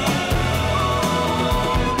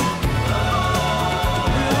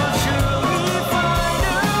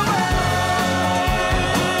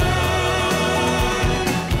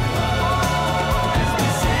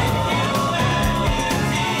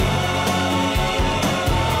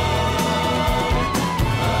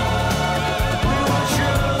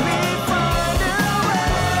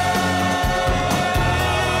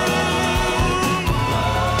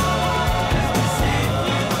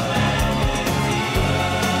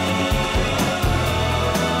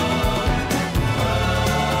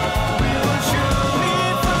 we'll surely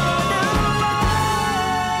find a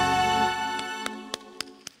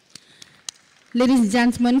Ladies and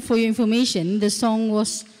gentlemen, for your information, the song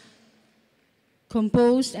was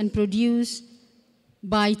composed and produced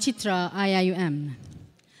by Chitra IIUM.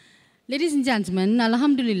 Ladies and gentlemen,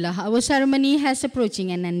 Alhamdulillah, our ceremony has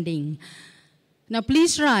approaching an ending. Now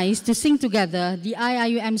please rise to sing together the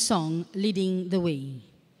IIUM song, Leading the Way.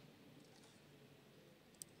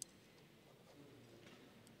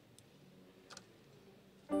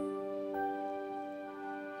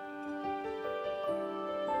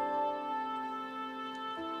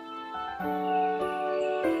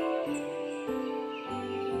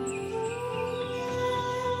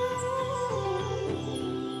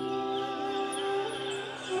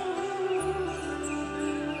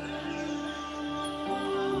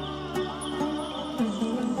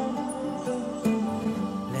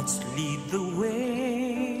 Let's lead the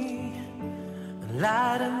way,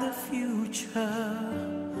 lighten the future,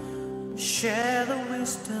 share the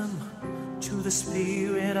wisdom to the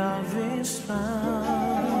spirit of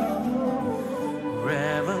Islam.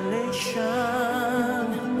 Revelation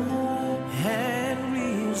and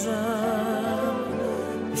reason,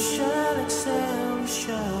 we shall excel, we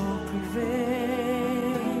shall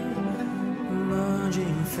prevail.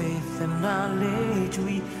 Merging faith and knowledge,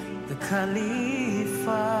 we the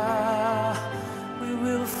Khalifa, we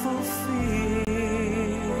will fulfill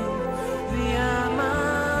the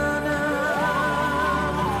amanah.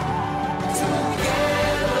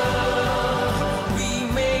 Together we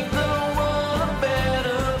make the world a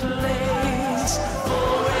better place.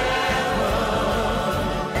 Forever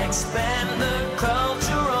expand the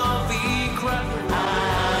culture of Iqra.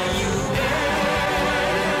 IUM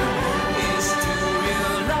is to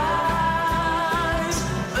realize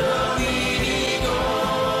the meaning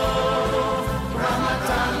of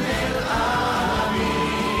Ramadan al-Amin.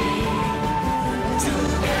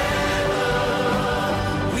 Together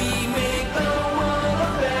we make the world a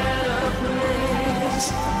better place.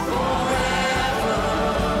 Forever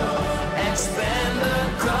expand the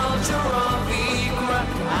culture of Iqra.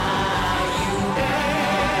 IUM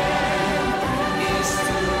is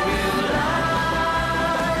to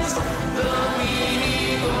realize the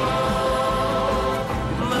meaning of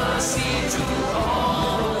mercy to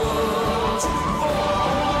all worlds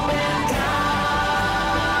for mankind.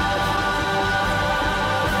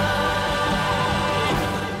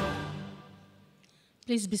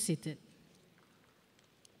 Please be seated.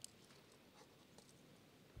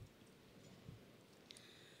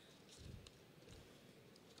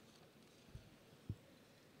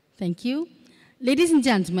 Thank you. Ladies and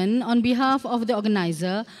gentlemen, on behalf of the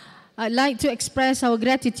organizer, I'd like to express our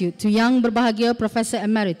gratitude to Yang Berbahagia Professor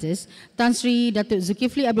Emeritus Tan Sri Datuk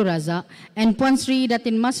Zulkifli Abdul Razak and Puan Sri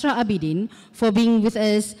Datin Masra Abidin for being with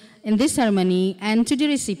us in this ceremony, and to the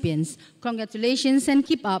recipients, congratulations and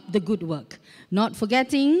keep up the good work. Not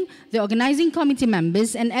forgetting the organizing committee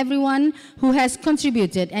members and everyone who has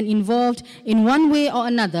contributed and involved in one way or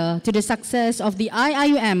another to the success of the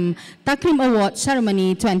Iium Takrim Award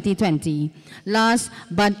Ceremony 2020. Last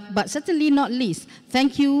but certainly not least,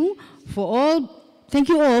 thank you for all Thank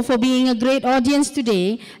you all for being a great audience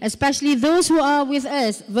today, especially those who are with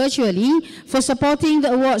us virtually for supporting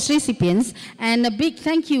the awards recipients. And a big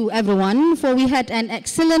thank you everyone for we had an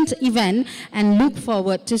excellent event and look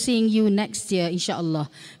forward to seeing you next year insyaAllah.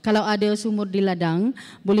 Kalau ada sumur di ladang,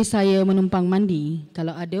 boleh saya menumpang mandi.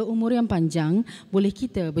 Kalau ada umur yang panjang, boleh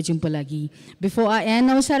kita berjumpa lagi. Before I end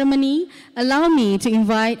our ceremony, allow me to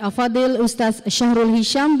invite our Fadil Ustaz Syahrul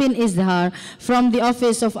Hisham bin Izhar from the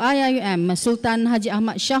office of IIUM Sultan Haji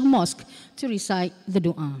Ahmad Shah Mosque to recite the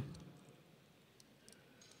dua.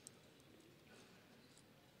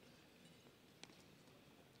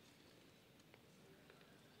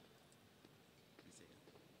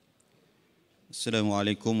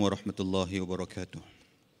 Assalamualaikum warahmatullahi wabarakatuh.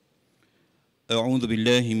 A'udzu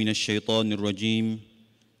billahi minasy syaithanir rajim.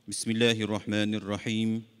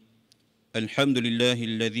 Bismillahirrahmanirrahim.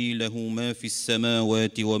 Alhamdulillahilladzi lahu ma fis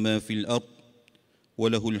samawati wa ma fil ard wa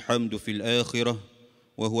lahul hamdu fil akhirah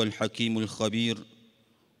wa huwal hakimul khabir.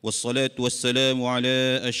 Wassalatu wassalamu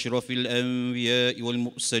ala asyrafil anbiya'i wal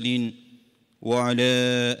mursalin wa ala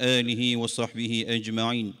alihi wa sahbihi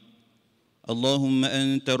ajma'in. اللهم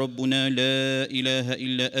أنت ربنا لا إله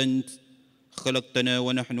إلا أنت خلقتنا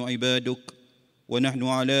ونحن عبادك ونحن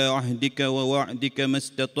على عهدك ووعدك ما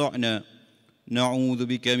استطعنا نعوذ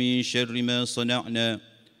بك من شر ما صنعنا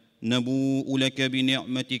نبوء لك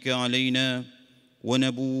بنعمتك علينا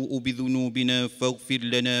ونبوء بذنوبنا فاغفر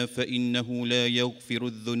لنا فإنه لا يغفر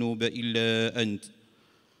الذنوب إلا أنت.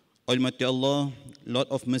 Almighty Allah, Lord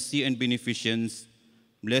of mercy and beneficence,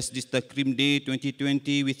 bless this Takrim Day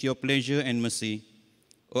 2020 with your pleasure and mercy.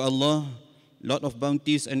 O Allah, Lord of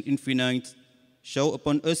bounties and infinite, show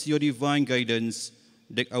upon us your divine guidance,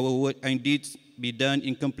 that our word and deeds be done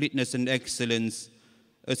in completeness and excellence.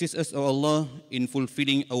 Assist us, O Allah, in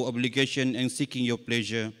fulfilling our obligation and seeking your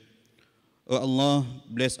pleasure. O Allah,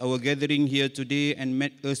 bless our gathering here today and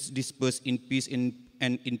make us disperse in peace and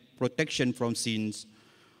in protection from sins.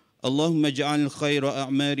 اللهم اجعل خير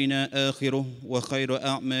أعمالنا آخره وخير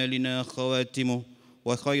أعمالنا خواتمه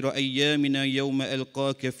وخير أيامنا يوم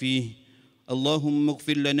ألقاك فيه. اللهم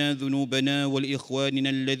اغفر لنا ذنوبنا ولإخواننا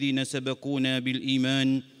الذين سبقونا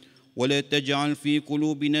بالإيمان ولا تجعل في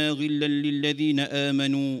قلوبنا غلا للذين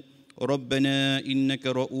آمنوا ربنا إنك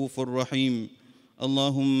رؤوف رحيم.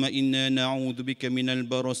 اللهم إنا نعوذ بك من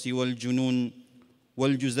البرص والجنون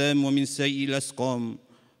والجذام ومن سيء الأسقام.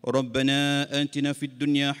 ربنا آتنا في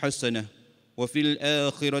الدنيا حسنة وفي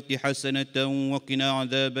الآخرة حسنة وقنا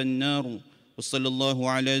عذاب النار. وصلى الله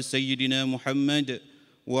على سيدنا محمد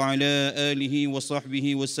وعلى آله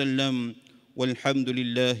وصحبه وسلم والحمد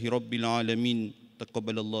لله رب العالمين.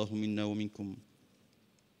 تقبل الله منا ومنكم.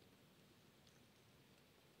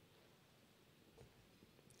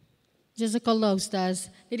 Jazakallah Ustaz.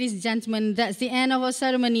 Ladies and gentlemen, that's the end of our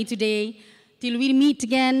ceremony today. Till we meet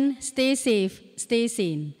again, stay safe, stay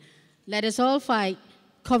sane. Let us all fight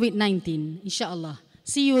COVID-19, insyaAllah.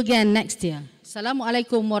 See you again next year.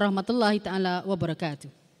 Assalamualaikum warahmatullahi ta'ala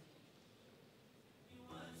wabarakatuh.